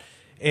that,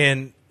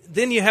 and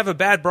then you have a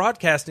bad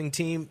broadcasting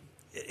team,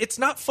 it's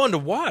not fun to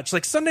watch.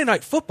 Like Sunday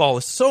Night Football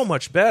is so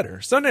much better.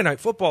 Sunday Night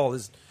Football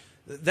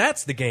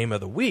that's the game of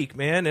the week,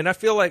 man. And I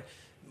feel like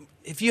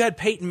if you had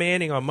Peyton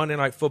Manning on Monday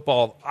Night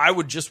Football, I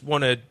would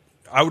want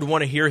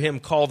to hear him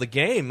call the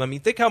game. I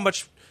mean, think how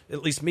much,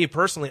 at least me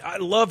personally, I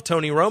love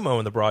Tony Romo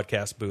in the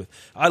broadcast booth.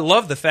 I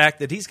love the fact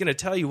that he's going to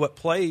tell you what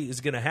play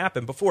is going to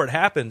happen before it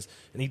happens,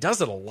 and he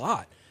does it a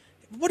lot.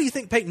 What do you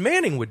think Peyton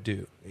Manning would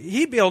do?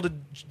 He'd be able to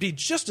be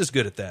just as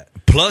good at that.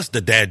 Plus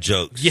the dad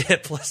jokes. Yeah,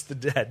 plus the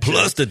dad jokes.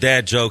 Plus the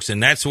dad jokes,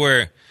 and that's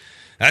where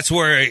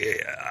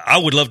I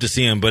would love to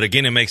see him, but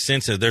again, it makes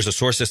sense. There's a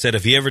source that said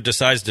if he ever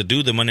decides to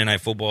do the Monday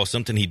Night Football,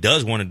 something he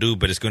does want to do,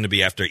 but it's going to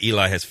be after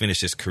Eli has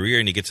finished his career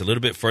and he gets a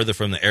little bit further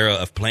from the era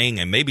of playing,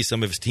 and maybe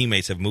some of his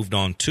teammates have moved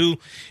on too.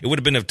 It would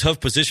have been a tough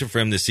position for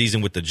him this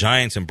season with the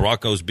Giants and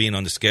Broncos being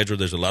on the schedule.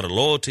 There's a lot of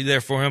loyalty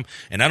there for him,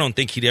 and I don't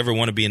think he'd ever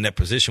want to be in that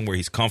position where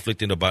he's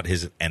conflicted about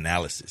his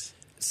analysis.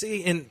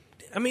 See, and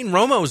I mean,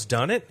 Romo's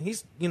done it.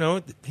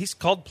 He's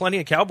called plenty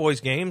of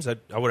Cowboys games, I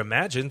would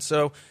imagine,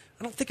 so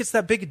I don't think it's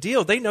that big a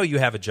deal. They know you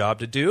have a job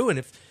to do, and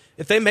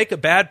if they make a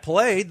bad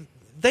play,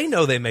 they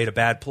know they made a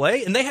bad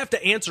play, and they have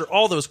to answer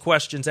all those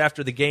questions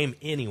after the game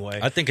anyway.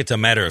 I think it's a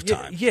matter of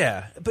time.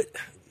 Yeah, but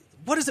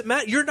what does it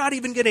matter? You're not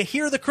even going to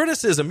hear the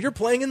criticism. You're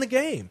playing in the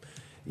game.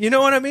 You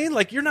know what I mean?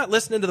 Like, you're not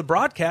listening to the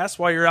broadcast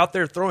while you're out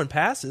there throwing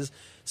passes,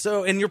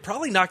 and you're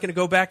probably not going to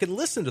go back and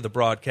listen to the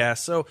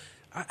broadcast. So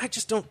I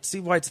just don't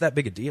see why it's that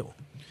big a deal.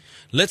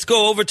 Let's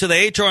go over to the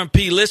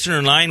HRP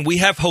listener line. We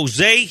have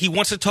Jose. He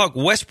wants to talk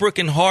Westbrook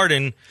and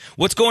Harden.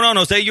 What's going on,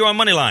 Jose? You're on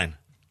Moneyline.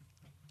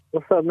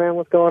 What's up, man?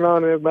 What's going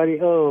on, everybody?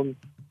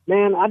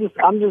 Man, I'm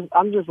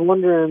just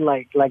wondering,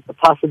 like the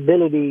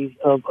possibilities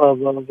of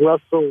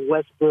Russell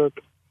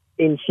Westbrook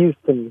in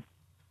Houston.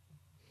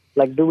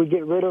 Like, do we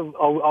get rid of?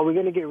 Are we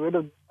going to get rid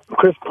of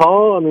Chris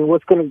Paul? I mean,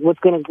 what's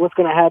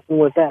gonna happen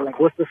with that? Like,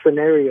 what's the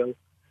scenario?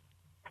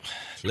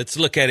 Let's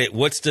look at it.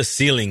 What's the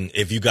ceiling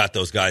if you got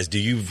those guys?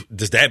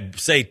 Does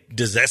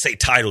that say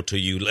title to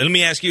you? Let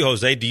me ask you,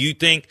 Jose, do you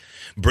think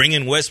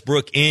bringing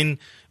Westbrook in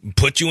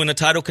put you in a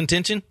title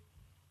contention?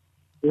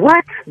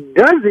 What?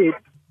 Does it?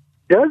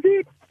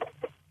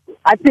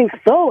 I think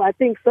so.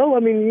 I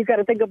mean, you got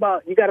to think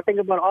about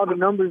all the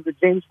numbers that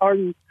James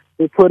Harden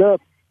will put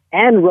up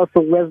and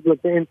Russell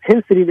Westbrook, the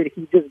intensity that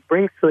he just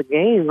brings to the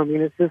game. I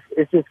mean,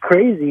 it's just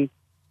crazy.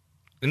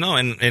 No,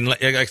 and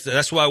like I said,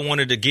 that's why I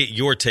wanted to get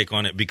your take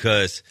on it,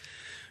 because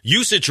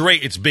usage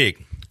rate, it's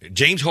big.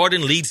 James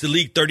Harden leads the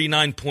league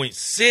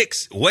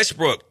 39.6,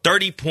 Westbrook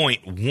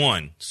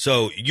 30.1.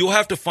 So you'll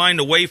have to find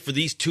a way for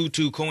these two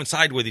to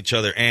coincide with each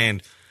other.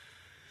 And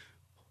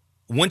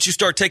once you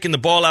start taking the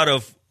ball out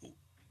of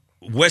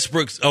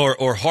Westbrook's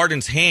or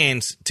Harden's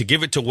hands to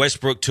give it to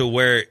Westbrook, to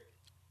where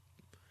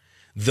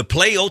the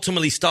play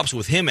ultimately stops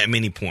with him at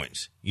many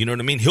points. You know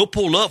what I mean? He'll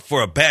pull up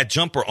for a bad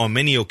jumper on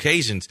many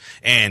occasions.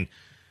 And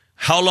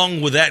how long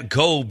will that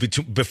go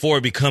before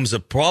it becomes a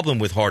problem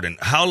with Harden?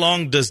 How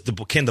long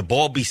can the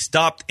ball be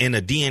stopped in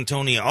a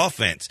D'Antoni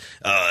offense?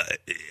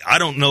 I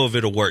don't know if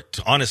it'll work.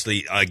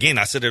 Honestly, again,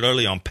 I said it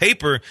earlier, on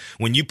paper,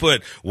 when you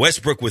put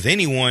Westbrook with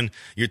anyone,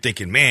 you're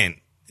thinking, man,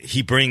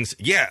 he brings,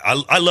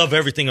 I love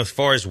everything as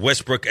far as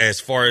Westbrook, as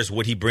far as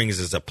what he brings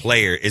as a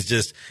player. It's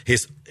just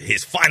his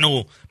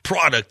final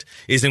product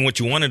isn't what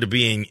you wanted to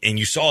be, and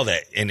you saw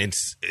that. And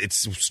it's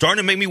starting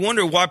to make me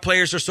wonder why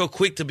players are so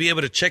quick to be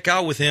able to check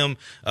out with him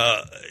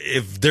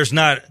if there's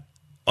not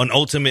an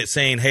ultimate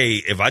saying, hey,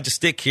 if I just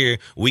stick here,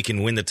 we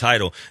can win the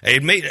title.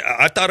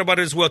 I thought about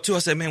it as well, too. I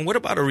said, man, what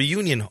about a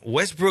reunion?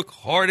 Westbrook,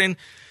 Harden,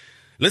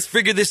 let's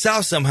figure this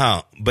out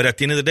somehow. But at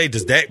the end of the day,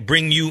 does that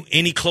bring you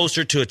any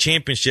closer to a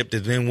championship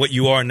than what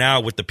you are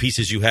now with the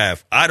pieces you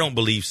have? I don't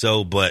believe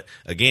so. But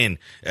again,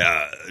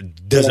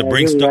 does it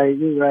bring stuff?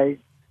 You're right.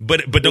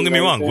 But don't get me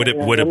wrong. Would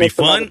it be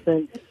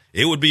fun?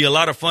 It would be a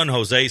lot of fun,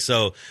 Jose.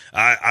 So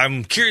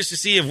I'm curious to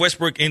see if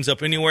Westbrook ends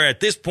up anywhere. At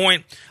this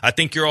point, I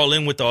think you're all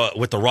in with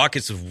the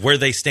Rockets of where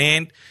they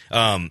stand.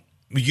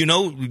 You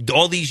know,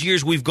 all these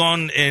years we've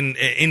gone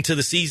into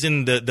the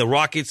season, the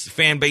Rockets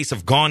fan base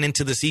have gone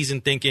into the season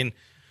thinking,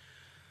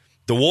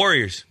 the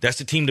Warriors, that's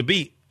the team to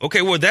beat.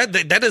 Okay, well, that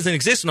doesn't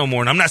exist no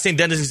more. And I'm not saying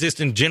that doesn't exist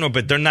in general,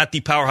 but they're not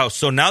the powerhouse.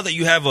 So now that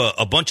you have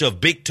a bunch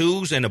of big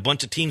twos and a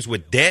bunch of teams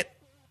with debt,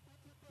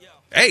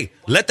 hey,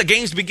 let the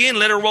games begin.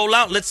 Let it roll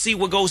out. Let's see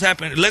what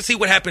happen. Let's see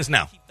what happens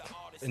now.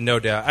 No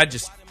doubt.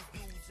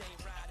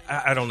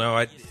 I don't know.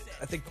 I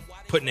think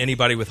putting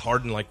anybody with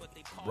Harden like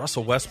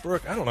Russell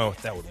Westbrook, I don't know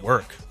if that would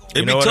work.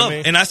 It'd be tough. I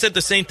mean? And I said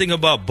the same thing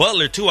about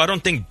Butler, too. I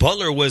don't think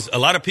Butler was a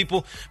lot of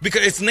people,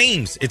 because it's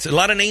names. It's a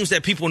lot of names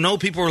that people know.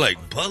 People are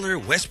like, Butler,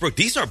 Westbrook,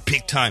 these are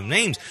big-time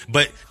names.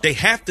 But they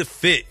have to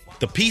fit.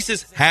 The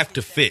pieces have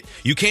to fit.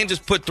 You can't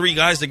just put two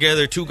guys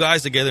together,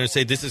 and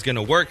say this is going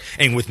to work,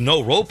 and with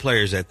no role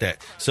players at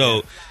that.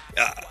 So,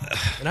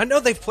 and I know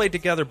they've played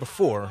together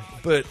before,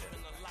 but,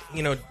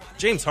 you know,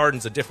 James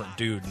Harden's a different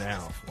dude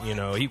now. You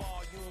know, he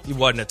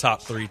wasn't a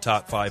top 3,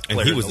 top 5 player.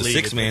 And he was in the the league.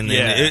 sixth man.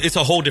 Yeah. It's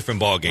a whole different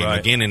ball game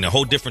again, and a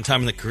whole different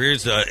time in the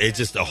careers. It's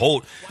just a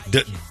whole.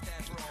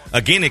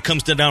 Again, it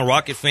comes to down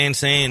Rocket fans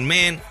saying,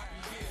 "Man,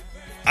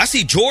 I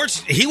see George.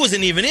 He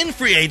wasn't even in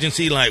free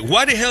agency. Like,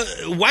 why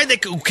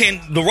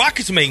can't the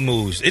Rockets make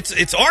moves?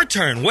 It's our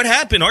turn. What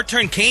happened? Our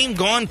turn came,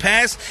 gone,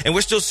 passed, and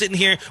we're still sitting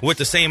here with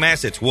the same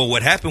assets. Well,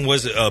 what happened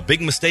was a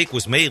big mistake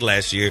was made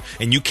last year,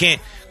 and you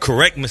can't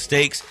correct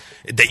mistakes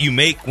that you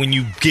make when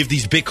you give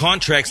these big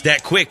contracts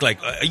that quick. Like,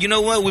 you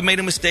know what? We made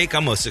a mistake.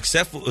 I'm a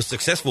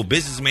successful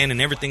businessman, and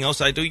everything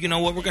else I do. You know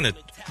what?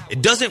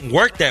 It doesn't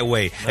work that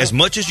way. No. As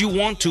much as you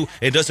want to,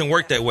 it doesn't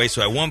work that way.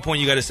 So at one point,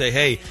 you got to say,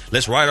 hey,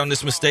 let's ride on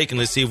this mistake and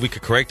let's see if we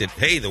could correct it.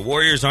 Hey, the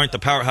Warriors aren't the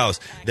powerhouse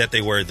that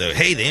they were. The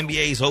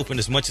NBA is open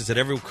as much as it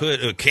ever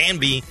can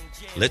be.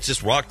 Let's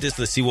just rock this.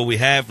 Let's see what we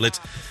have.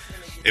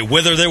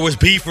 Whether there was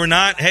beef or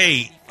not,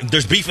 hey,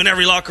 there's beef in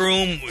every locker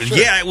room. Sure.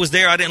 Yeah, it was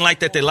there. I didn't like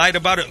that they lied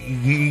about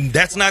it.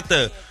 That's not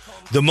the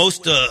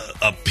most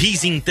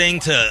appeasing thing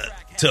to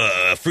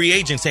a free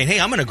agent saying, hey,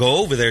 I'm going to go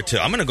over there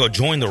I'm going to go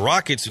join the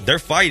Rockets. They're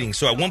fighting.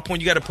 So at one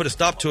point you got to put a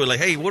stop to it. Like,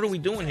 hey, what are we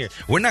doing here?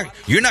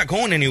 You're not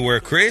going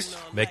anywhere, Chris.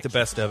 Make the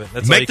best of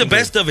it. Make the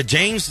best of it,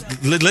 James.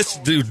 Let's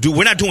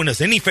we're not doing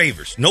us any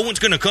favors. No one's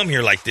going to come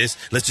here like this.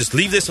 Let's just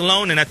leave this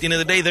alone. And at the end of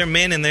the day, they're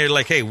men and they're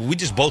like, hey, we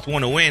just both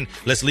want to win.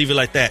 Let's leave it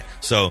like that.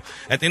 So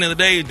at the end of the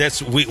day,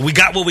 we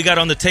got what we got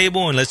on the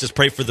table, and let's just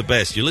pray for the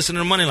best. You're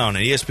listening to Moneyline on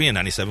ESPN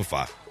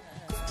 97.5.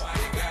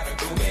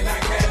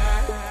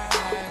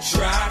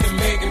 Try to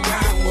make it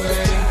my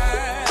way,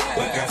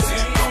 but got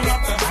sitting on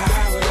up the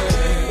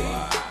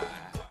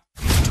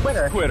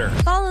highway. Twitter.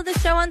 Follow the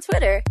show on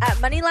Twitter at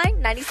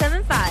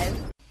Moneyline975.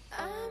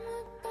 I'm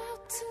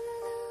about to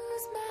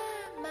lose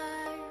my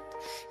mind.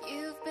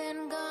 You've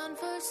been gone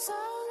for so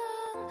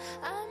long.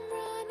 I'm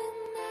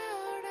running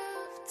out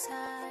of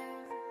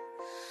time.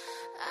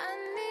 I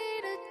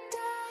need a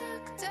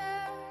doctor.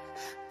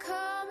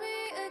 Call me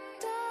a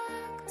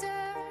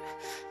doctor.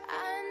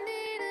 I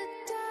need a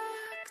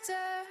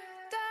doctor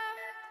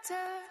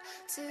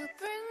to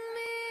bring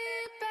me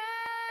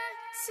back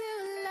to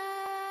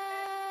life.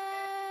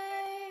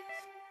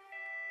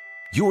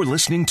 You're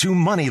listening to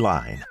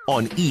Moneyline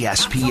on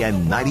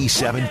ESPN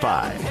 97.5.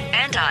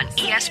 And on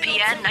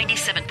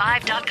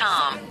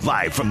ESPN975.com.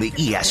 Live from the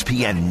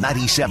ESPN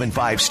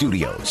 97.5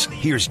 studios,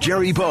 here's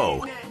Jerry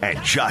Bow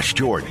and Josh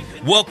Jordan.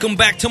 Welcome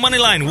back to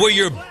Moneyline, where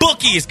your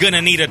bookie is going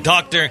to need a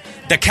doctor.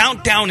 The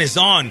countdown is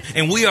on,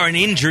 and we are in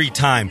injury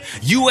time.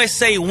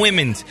 USA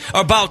Women's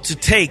are about to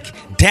take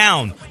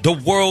down the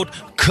World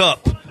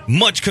Cup.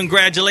 Much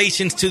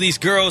congratulations to these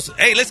girls.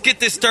 Hey, let's get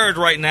this started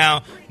right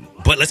now.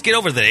 But let's get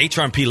over to the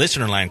HRP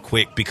listener line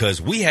quick,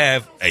 because we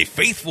have a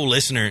faithful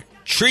listener,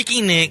 Tricky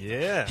Nick.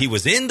 Yeah. He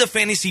was in the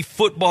fantasy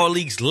football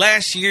leagues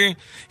last year.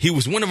 He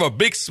was one of our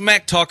big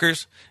smack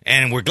talkers,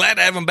 and we're glad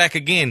to have him back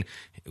again.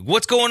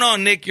 What's going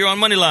on, Nick? You're on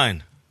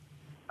Moneyline.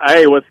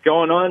 Hey, what's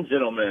going on,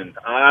 gentlemen?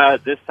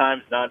 This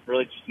time's not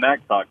really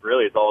smack talk,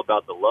 really. It's all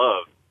about the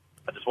love.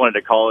 I just wanted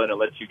to call in and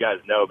let you guys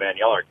know, man,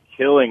 y'all are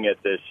killing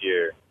it this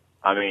year.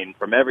 I mean,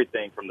 from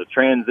everything, from the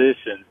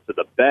transitions to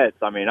the bets.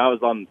 I mean, I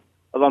was on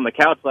the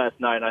couch last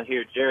night, and I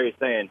hear Jerry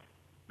saying,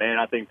 man,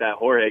 I think that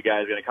Jorge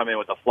guy is going to come in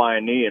with a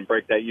flying knee and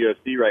break that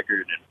UFC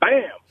record, and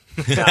bam!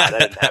 Nah, that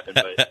didn't happen.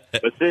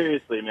 But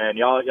seriously, man,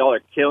 y'all are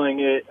killing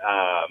it.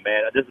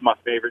 Man, this is my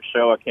favorite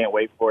show. I can't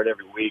wait for it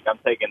every week. I'm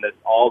taking this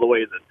all the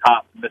way to the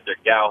top, Mr.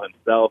 Gal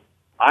himself.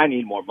 I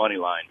need more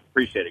Moneyline.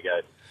 Appreciate it,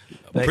 guys.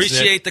 Thanks,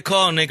 appreciate Nick. The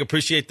call, Nick.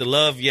 Appreciate the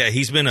love. Yeah,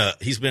 he's been a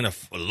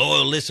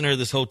loyal listener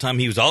this whole time.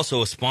 He was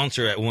also a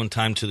sponsor at one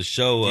time to the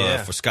show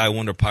for Sky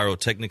Wonder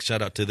Pyrotechnics.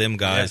 Shout out to them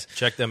guys. Yeah,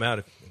 check them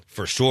out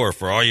for sure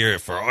for all your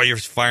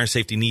fire and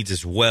safety needs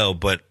as well.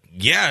 But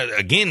yeah,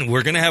 again,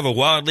 we're gonna have a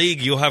wild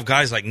league. You'll have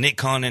guys like Nick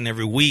calling in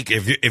every week.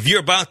 If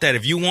you're about that,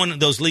 if you want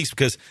those leagues,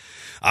 because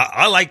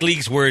I like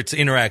leagues where it's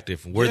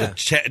interactive, where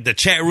the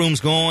chat room's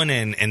going,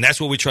 and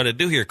that's what we try to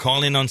do here.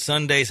 Call in on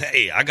Sundays.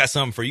 Hey, I got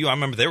something for you. I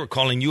remember they were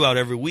calling you out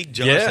every week,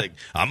 Josh. Yeah. Like,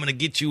 I'm going to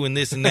get you in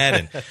this and that.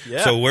 And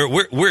so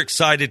we're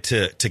excited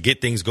to get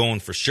things going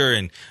for sure.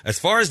 And as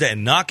far as that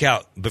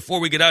knockout,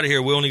 before we get out of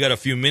here, we only got a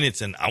few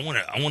minutes, and I want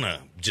to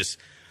just,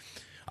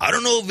 I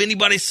don't know if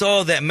anybody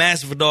saw that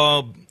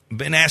Masvidal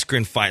Ben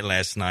Askren fight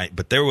last night,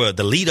 but there were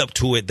the lead up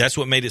to it. That's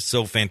what made it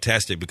so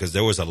fantastic, because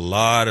there was a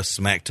lot of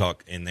smack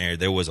talk in there.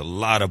 There was a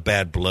lot of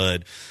bad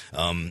blood.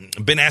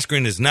 Ben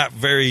Askren is not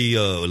very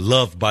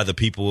loved by the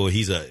people.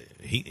 He's a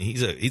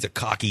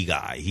cocky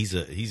guy.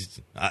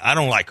 I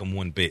don't like him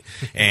one bit.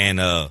 And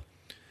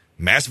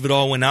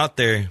Masvidal went out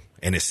there,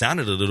 and it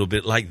sounded a little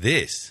bit like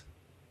this.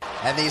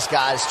 And these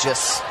guys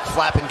just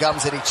flapping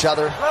gums at each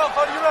other.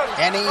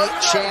 Any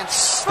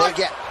chance they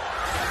get.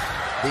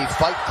 The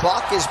fight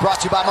clock is brought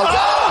to you by Modelo.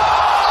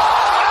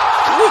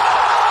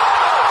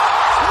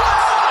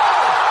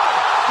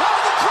 One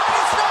of the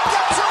greatest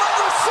knockouts you'll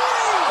ever see.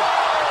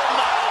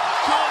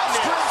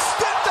 Askren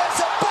stiff as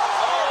a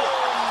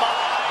ball.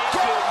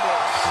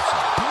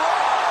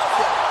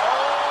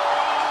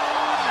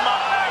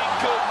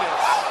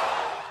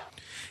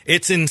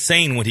 It's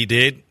insane what he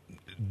did.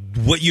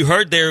 What you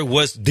heard there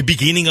was the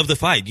beginning of the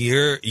fight.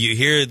 You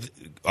hear.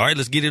 All right,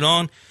 let's get it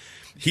on.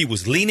 He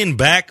was leaning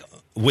back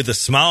with a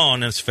smile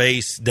on his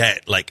face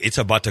that, like, it's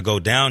about to go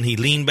down. He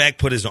leaned back,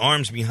 put his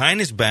arms behind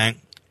his back,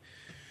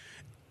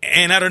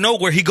 and out of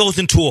nowhere, he goes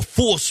into a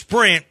full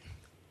sprint,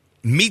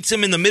 meets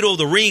him in the middle of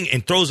the ring,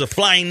 and throws a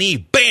flying knee.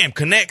 Bam!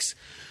 Connects.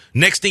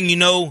 Next thing you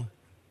know,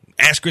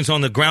 Askren's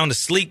on the ground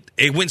asleep.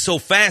 It went so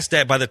fast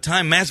that by the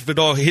time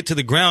Masvidal hit to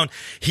the ground,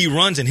 he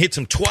runs and hits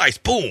him twice.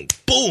 Boom,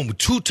 boom,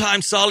 2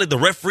 times solid. The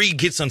referee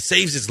gets on,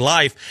 saves his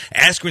life.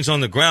 Askren's on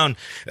the ground.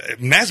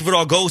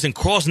 Masvidal goes and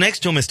crawls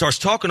next to him and starts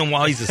talking to him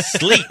while he's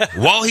asleep.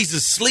 While he's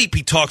asleep,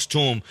 he talks to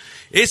him.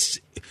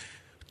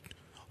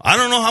 I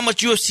don't know how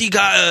much UFC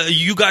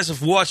you guys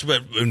have watched,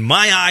 but in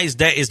my eyes,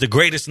 that is the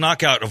greatest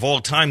knockout of all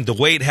time. The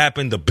way it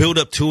happened, the build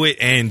up to it,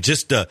 and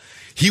just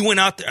he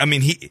went out there. I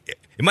mean,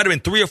 it might have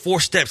been 3 or 4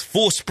 steps,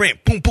 full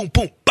sprint, boom, boom,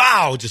 boom,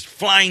 bow, just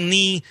flying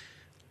knee.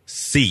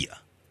 See ya.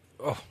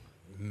 Oh,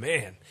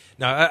 man.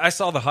 Now, I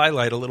saw the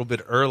highlight a little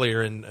bit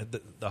earlier, and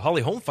the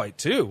Holly Holm fight,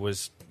 too,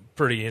 was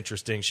pretty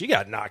interesting. She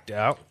got knocked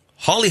out.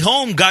 Holly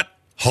Holm got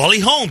Holly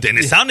Holmed, and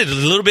it sounded a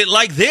little bit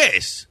like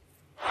this.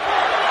 Nice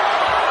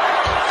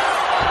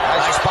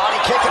body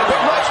kick and a big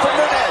right from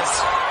Nunes.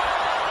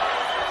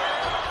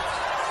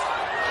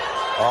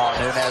 Oh,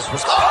 Nunes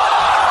was...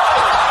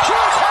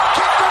 Huge head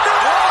kick for Nunes.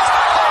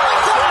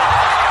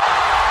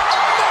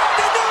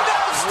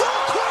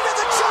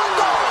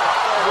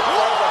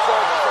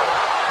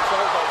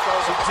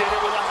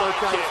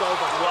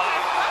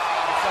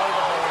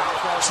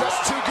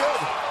 Just too good.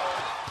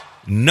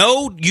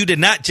 No, you did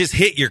not just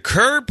hit your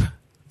curb.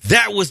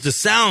 That was the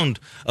sound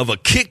of a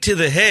kick to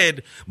the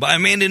head by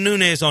Amanda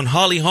Nunes on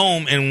Holly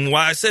Holm. And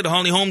why I said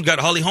Holly Holm got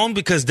Holly Holm,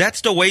 because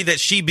that's the way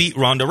that she beat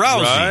Ronda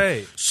Rousey.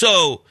 Right.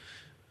 So,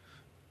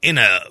 in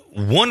a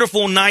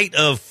wonderful night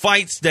of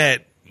fights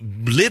that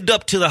lived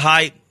up to the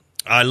hype,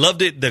 I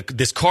loved it.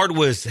 This card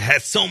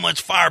had so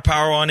much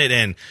firepower on it,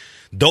 and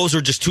those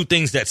are just 2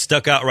 things that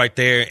stuck out right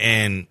there,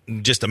 and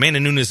just Amanda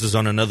Nunes is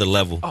on another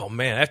level. Oh,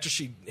 man, after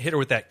she hit her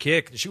with that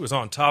kick, she was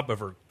on top of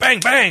her.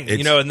 Bang, bang!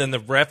 And then the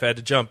ref had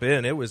to jump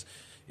in. It was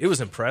It was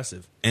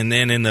impressive. And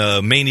then in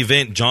the main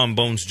event, John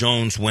Bones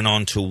Jones went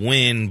on to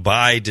win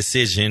by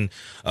decision.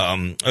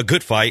 A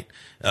good fight.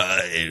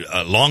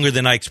 Longer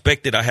than I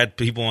expected. I had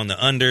people on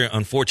the under,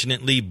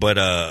 unfortunately, but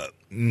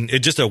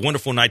it's just a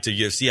wonderful night to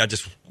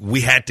UFC.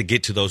 We had to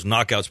get to those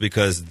knockouts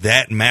because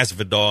that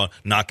Masvidal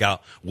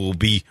knockout will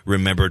be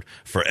remembered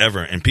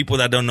forever. And people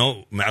that don't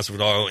know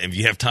Masvidal, if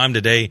you have time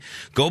today,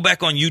 go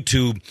back on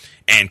YouTube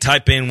and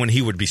type in when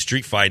he would be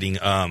street fighting.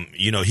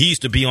 He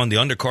used to be on the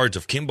undercards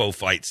of Kimbo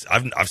fights.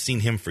 I've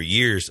seen him for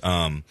years.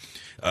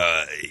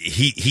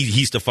 He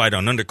used to fight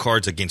on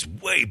undercards against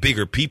way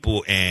bigger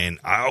people, and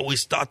I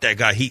always thought that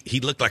guy he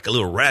looked like a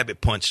little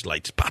rabbit punch,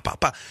 like pop pop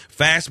pop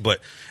fast.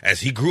 But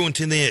as he grew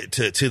into the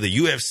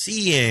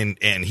UFC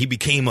and he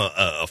became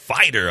a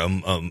fighter,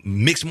 a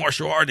mixed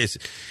martial artist,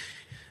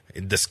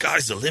 the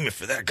sky's the limit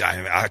for that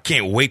guy. I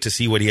can't wait to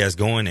see what he has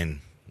going, and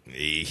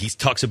he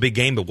talks a big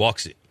game but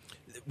walks it.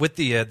 With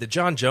the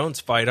John Jones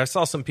fight, I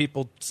saw some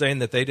people saying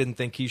that they didn't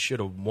think he should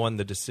have won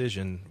the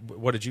decision.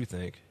 What did you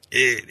think?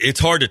 It's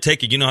hard to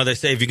take it. You know how they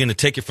say if you're going to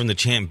take it from the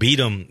champ, beat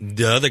him.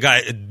 The other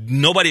guy,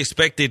 nobody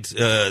expected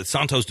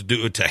Santos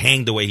to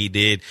hang the way he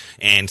did,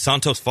 and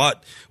Santos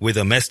fought with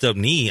a messed up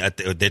knee.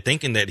 They're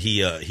thinking that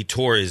he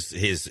tore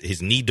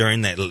his knee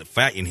during that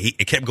fight, and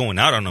it kept going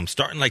out on him.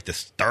 Starting like the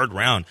third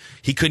round,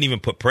 he couldn't even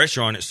put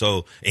pressure on it.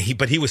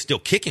 But he was still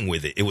kicking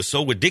with it. It was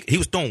so ridiculous. He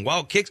was throwing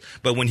wild kicks,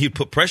 but when he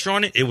put pressure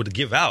on it, it would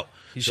give out.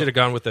 He should have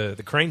gone with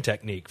the crane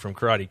technique from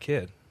Karate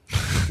Kid.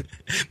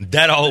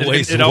 That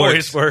always it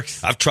always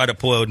works. I've tried to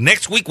pull.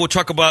 Next week we'll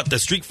talk about the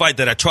street fight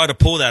that I tried to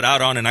pull that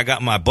out on, and I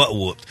got my butt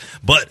whooped.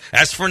 But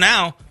as for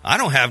now, I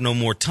don't have no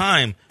more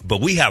time.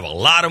 But we have a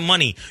lot of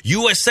money.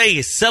 USA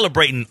is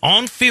celebrating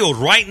on field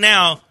right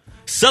now.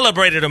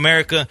 Celebrate it,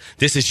 America.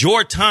 This is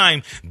your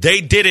time. They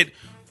did it.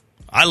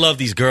 I love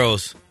these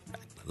girls.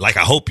 Like,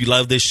 I hope you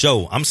love this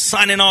show. I'm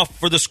signing off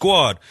for the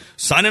squad.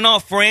 Signing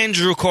off for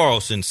Andrew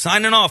Carlson.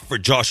 Signing off for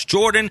Josh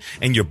Jordan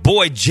and your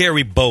boy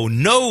Jerry Bo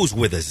Knows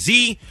with a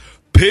Z.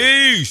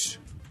 Peace.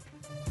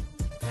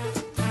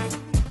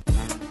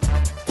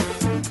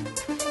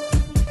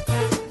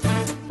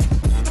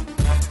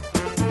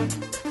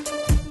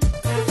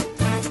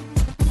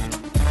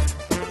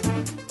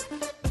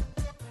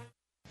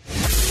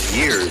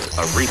 Years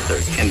of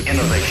research and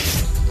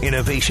innovation.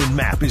 Innovation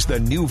Map is the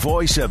new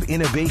voice of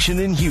innovation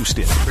in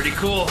Houston. Pretty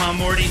cool, huh,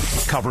 Morty?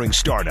 Covering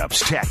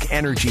startups, tech,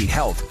 energy,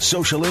 health,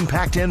 social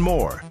impact, and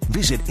more.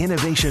 Visit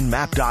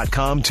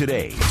innovationmap.com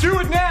today. Do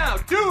it now!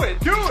 Do it!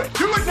 Do it!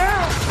 Do it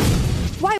now!